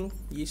Кортезу.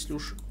 Если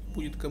уж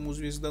будет кому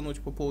звездануть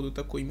по поводу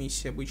такой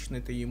миссии, обычно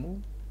это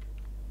ему.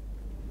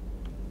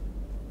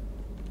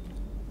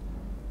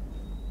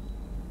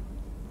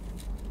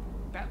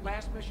 That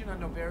last mission on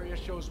Novaria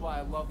shows why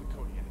I love the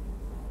Kodiak.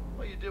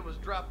 All you did was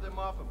drop them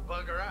off and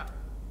bugger out.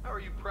 How are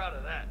you proud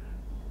of that?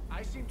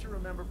 I seem to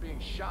remember being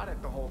shot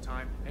at the whole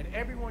time, and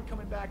everyone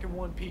coming back in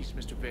one piece,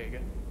 Mr. Vega.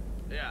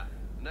 Yeah,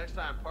 next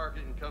time park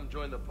it and come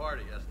join the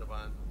party,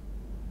 Esteban.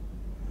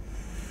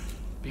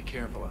 Be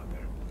careful out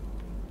there.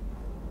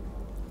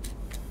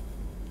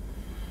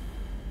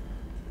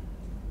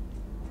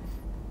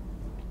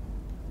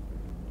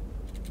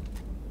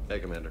 Hey,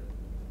 Commander.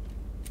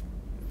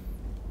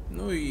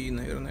 Ну и,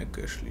 наверное, к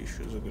Эшли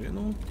еще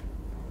загляну.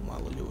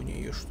 Мало ли у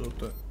нее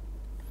что-то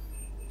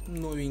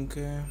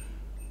новенькое.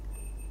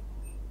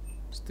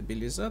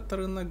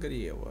 Стабилизаторы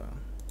нагрева.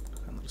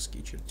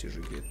 Ханнерские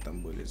чертежи где-то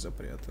там были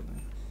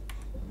запрятаны.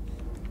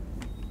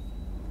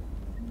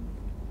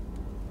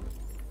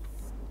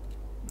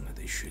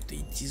 Надо еще это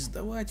идти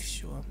сдавать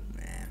все.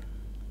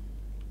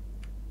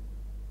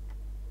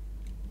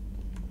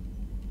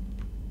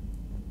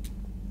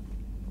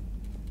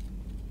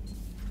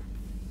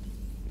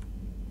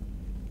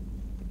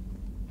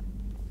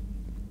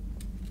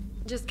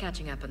 Just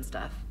catching up and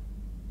stuff.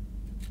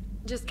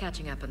 Just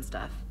catching up and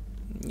stuff.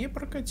 Не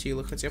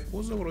прокатило, хотя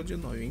поза вроде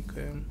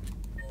новенькая.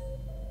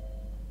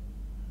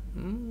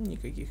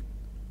 Никаких.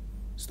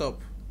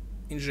 Стоп.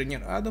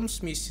 Инженер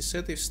Адамс вместе с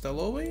этой в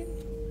столовой?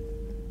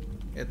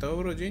 Этого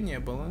вроде не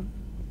было.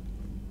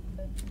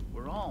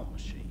 We're all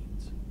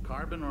machines,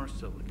 carbon or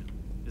silicon.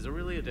 Is there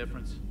really a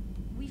difference?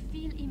 We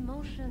feel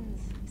emotions.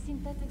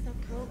 Synthetics are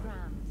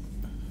programs.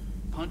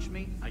 Punch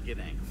me, I get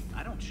angry.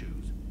 I don't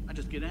choose. I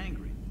just get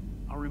angry.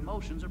 Our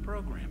emotions are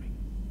programming.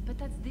 But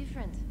that's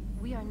different.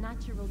 We are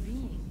natural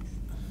beings.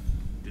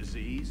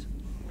 Disease,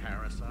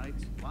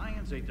 parasites,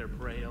 lions ate their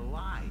prey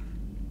alive.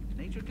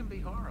 Nature can be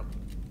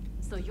horrible.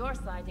 So you're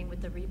siding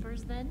with the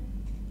Reapers then?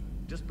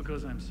 Just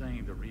because I'm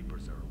saying the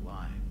Reapers are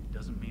alive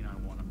doesn't mean I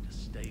want them to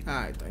stay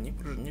there. Это они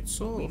про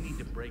жнецов. We need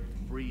to break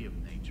free of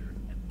nature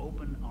and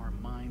open our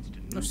minds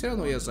to new. Но все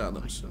равно я за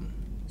Адамсом.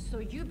 So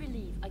you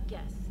believe a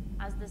guest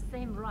has the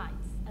same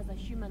rights as a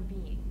human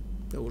being?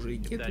 Да уже и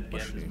If геты that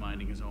guest пошли. is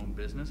minding his own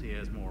business, he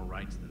has more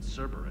rights than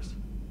Cerberus.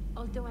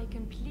 Although I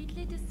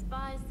completely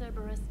despise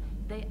Cerberus,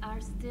 they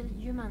are still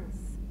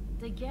humans.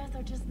 The Geth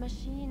are just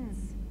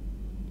machines.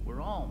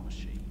 We're all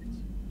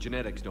machines.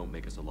 Genetics don't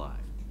make us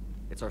alive.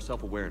 It's our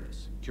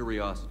self-awareness,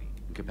 curiosity,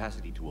 and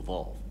capacity to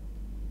evolve.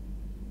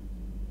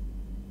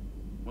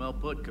 Well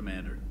put,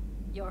 Commander.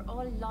 You're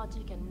all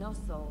logic and no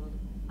soul.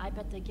 I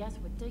bet the Geth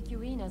would take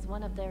you in as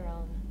one of their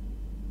own.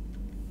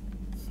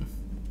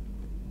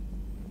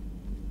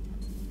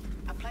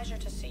 A pleasure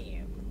to see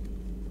you.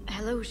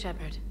 Hello,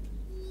 Shepard.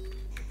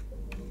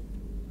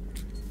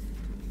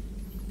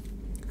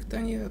 Как-то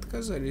они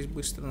отказались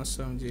быстро, на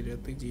самом деле,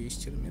 от идеи с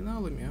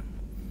терминалами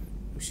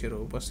у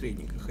серого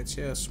посредника.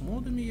 Хотя с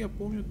модами, я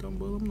помню, там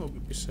было много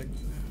писаний.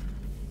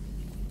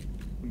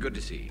 Good to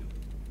see you.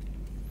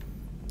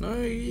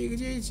 Ну и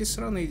где эти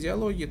сраные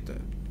диалоги-то?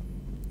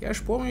 Я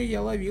ж помню,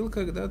 я ловил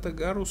когда-то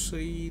Гаруса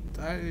и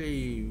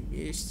Талли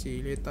вместе.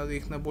 Или надо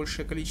их на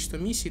большее количество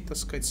миссий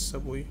таскать с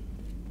собой?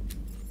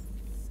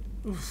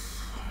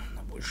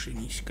 На большее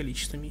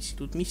количество миссий.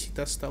 Тут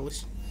миссий-то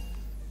осталось.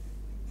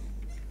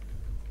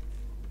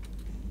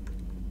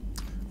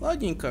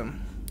 Ладненько.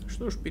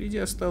 Что ж, впереди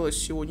осталось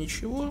всего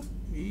ничего.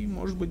 И,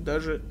 может быть,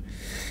 даже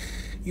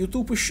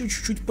YouTube еще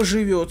чуть-чуть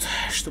поживет,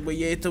 чтобы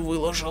я это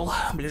выложил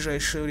в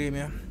ближайшее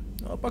время.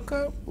 Ну а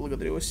пока,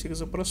 благодарю вас всех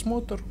за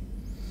просмотр.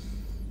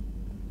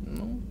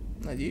 Ну,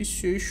 надеюсь,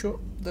 все еще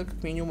до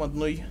как минимум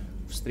одной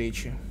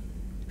встречи.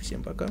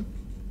 Всем пока.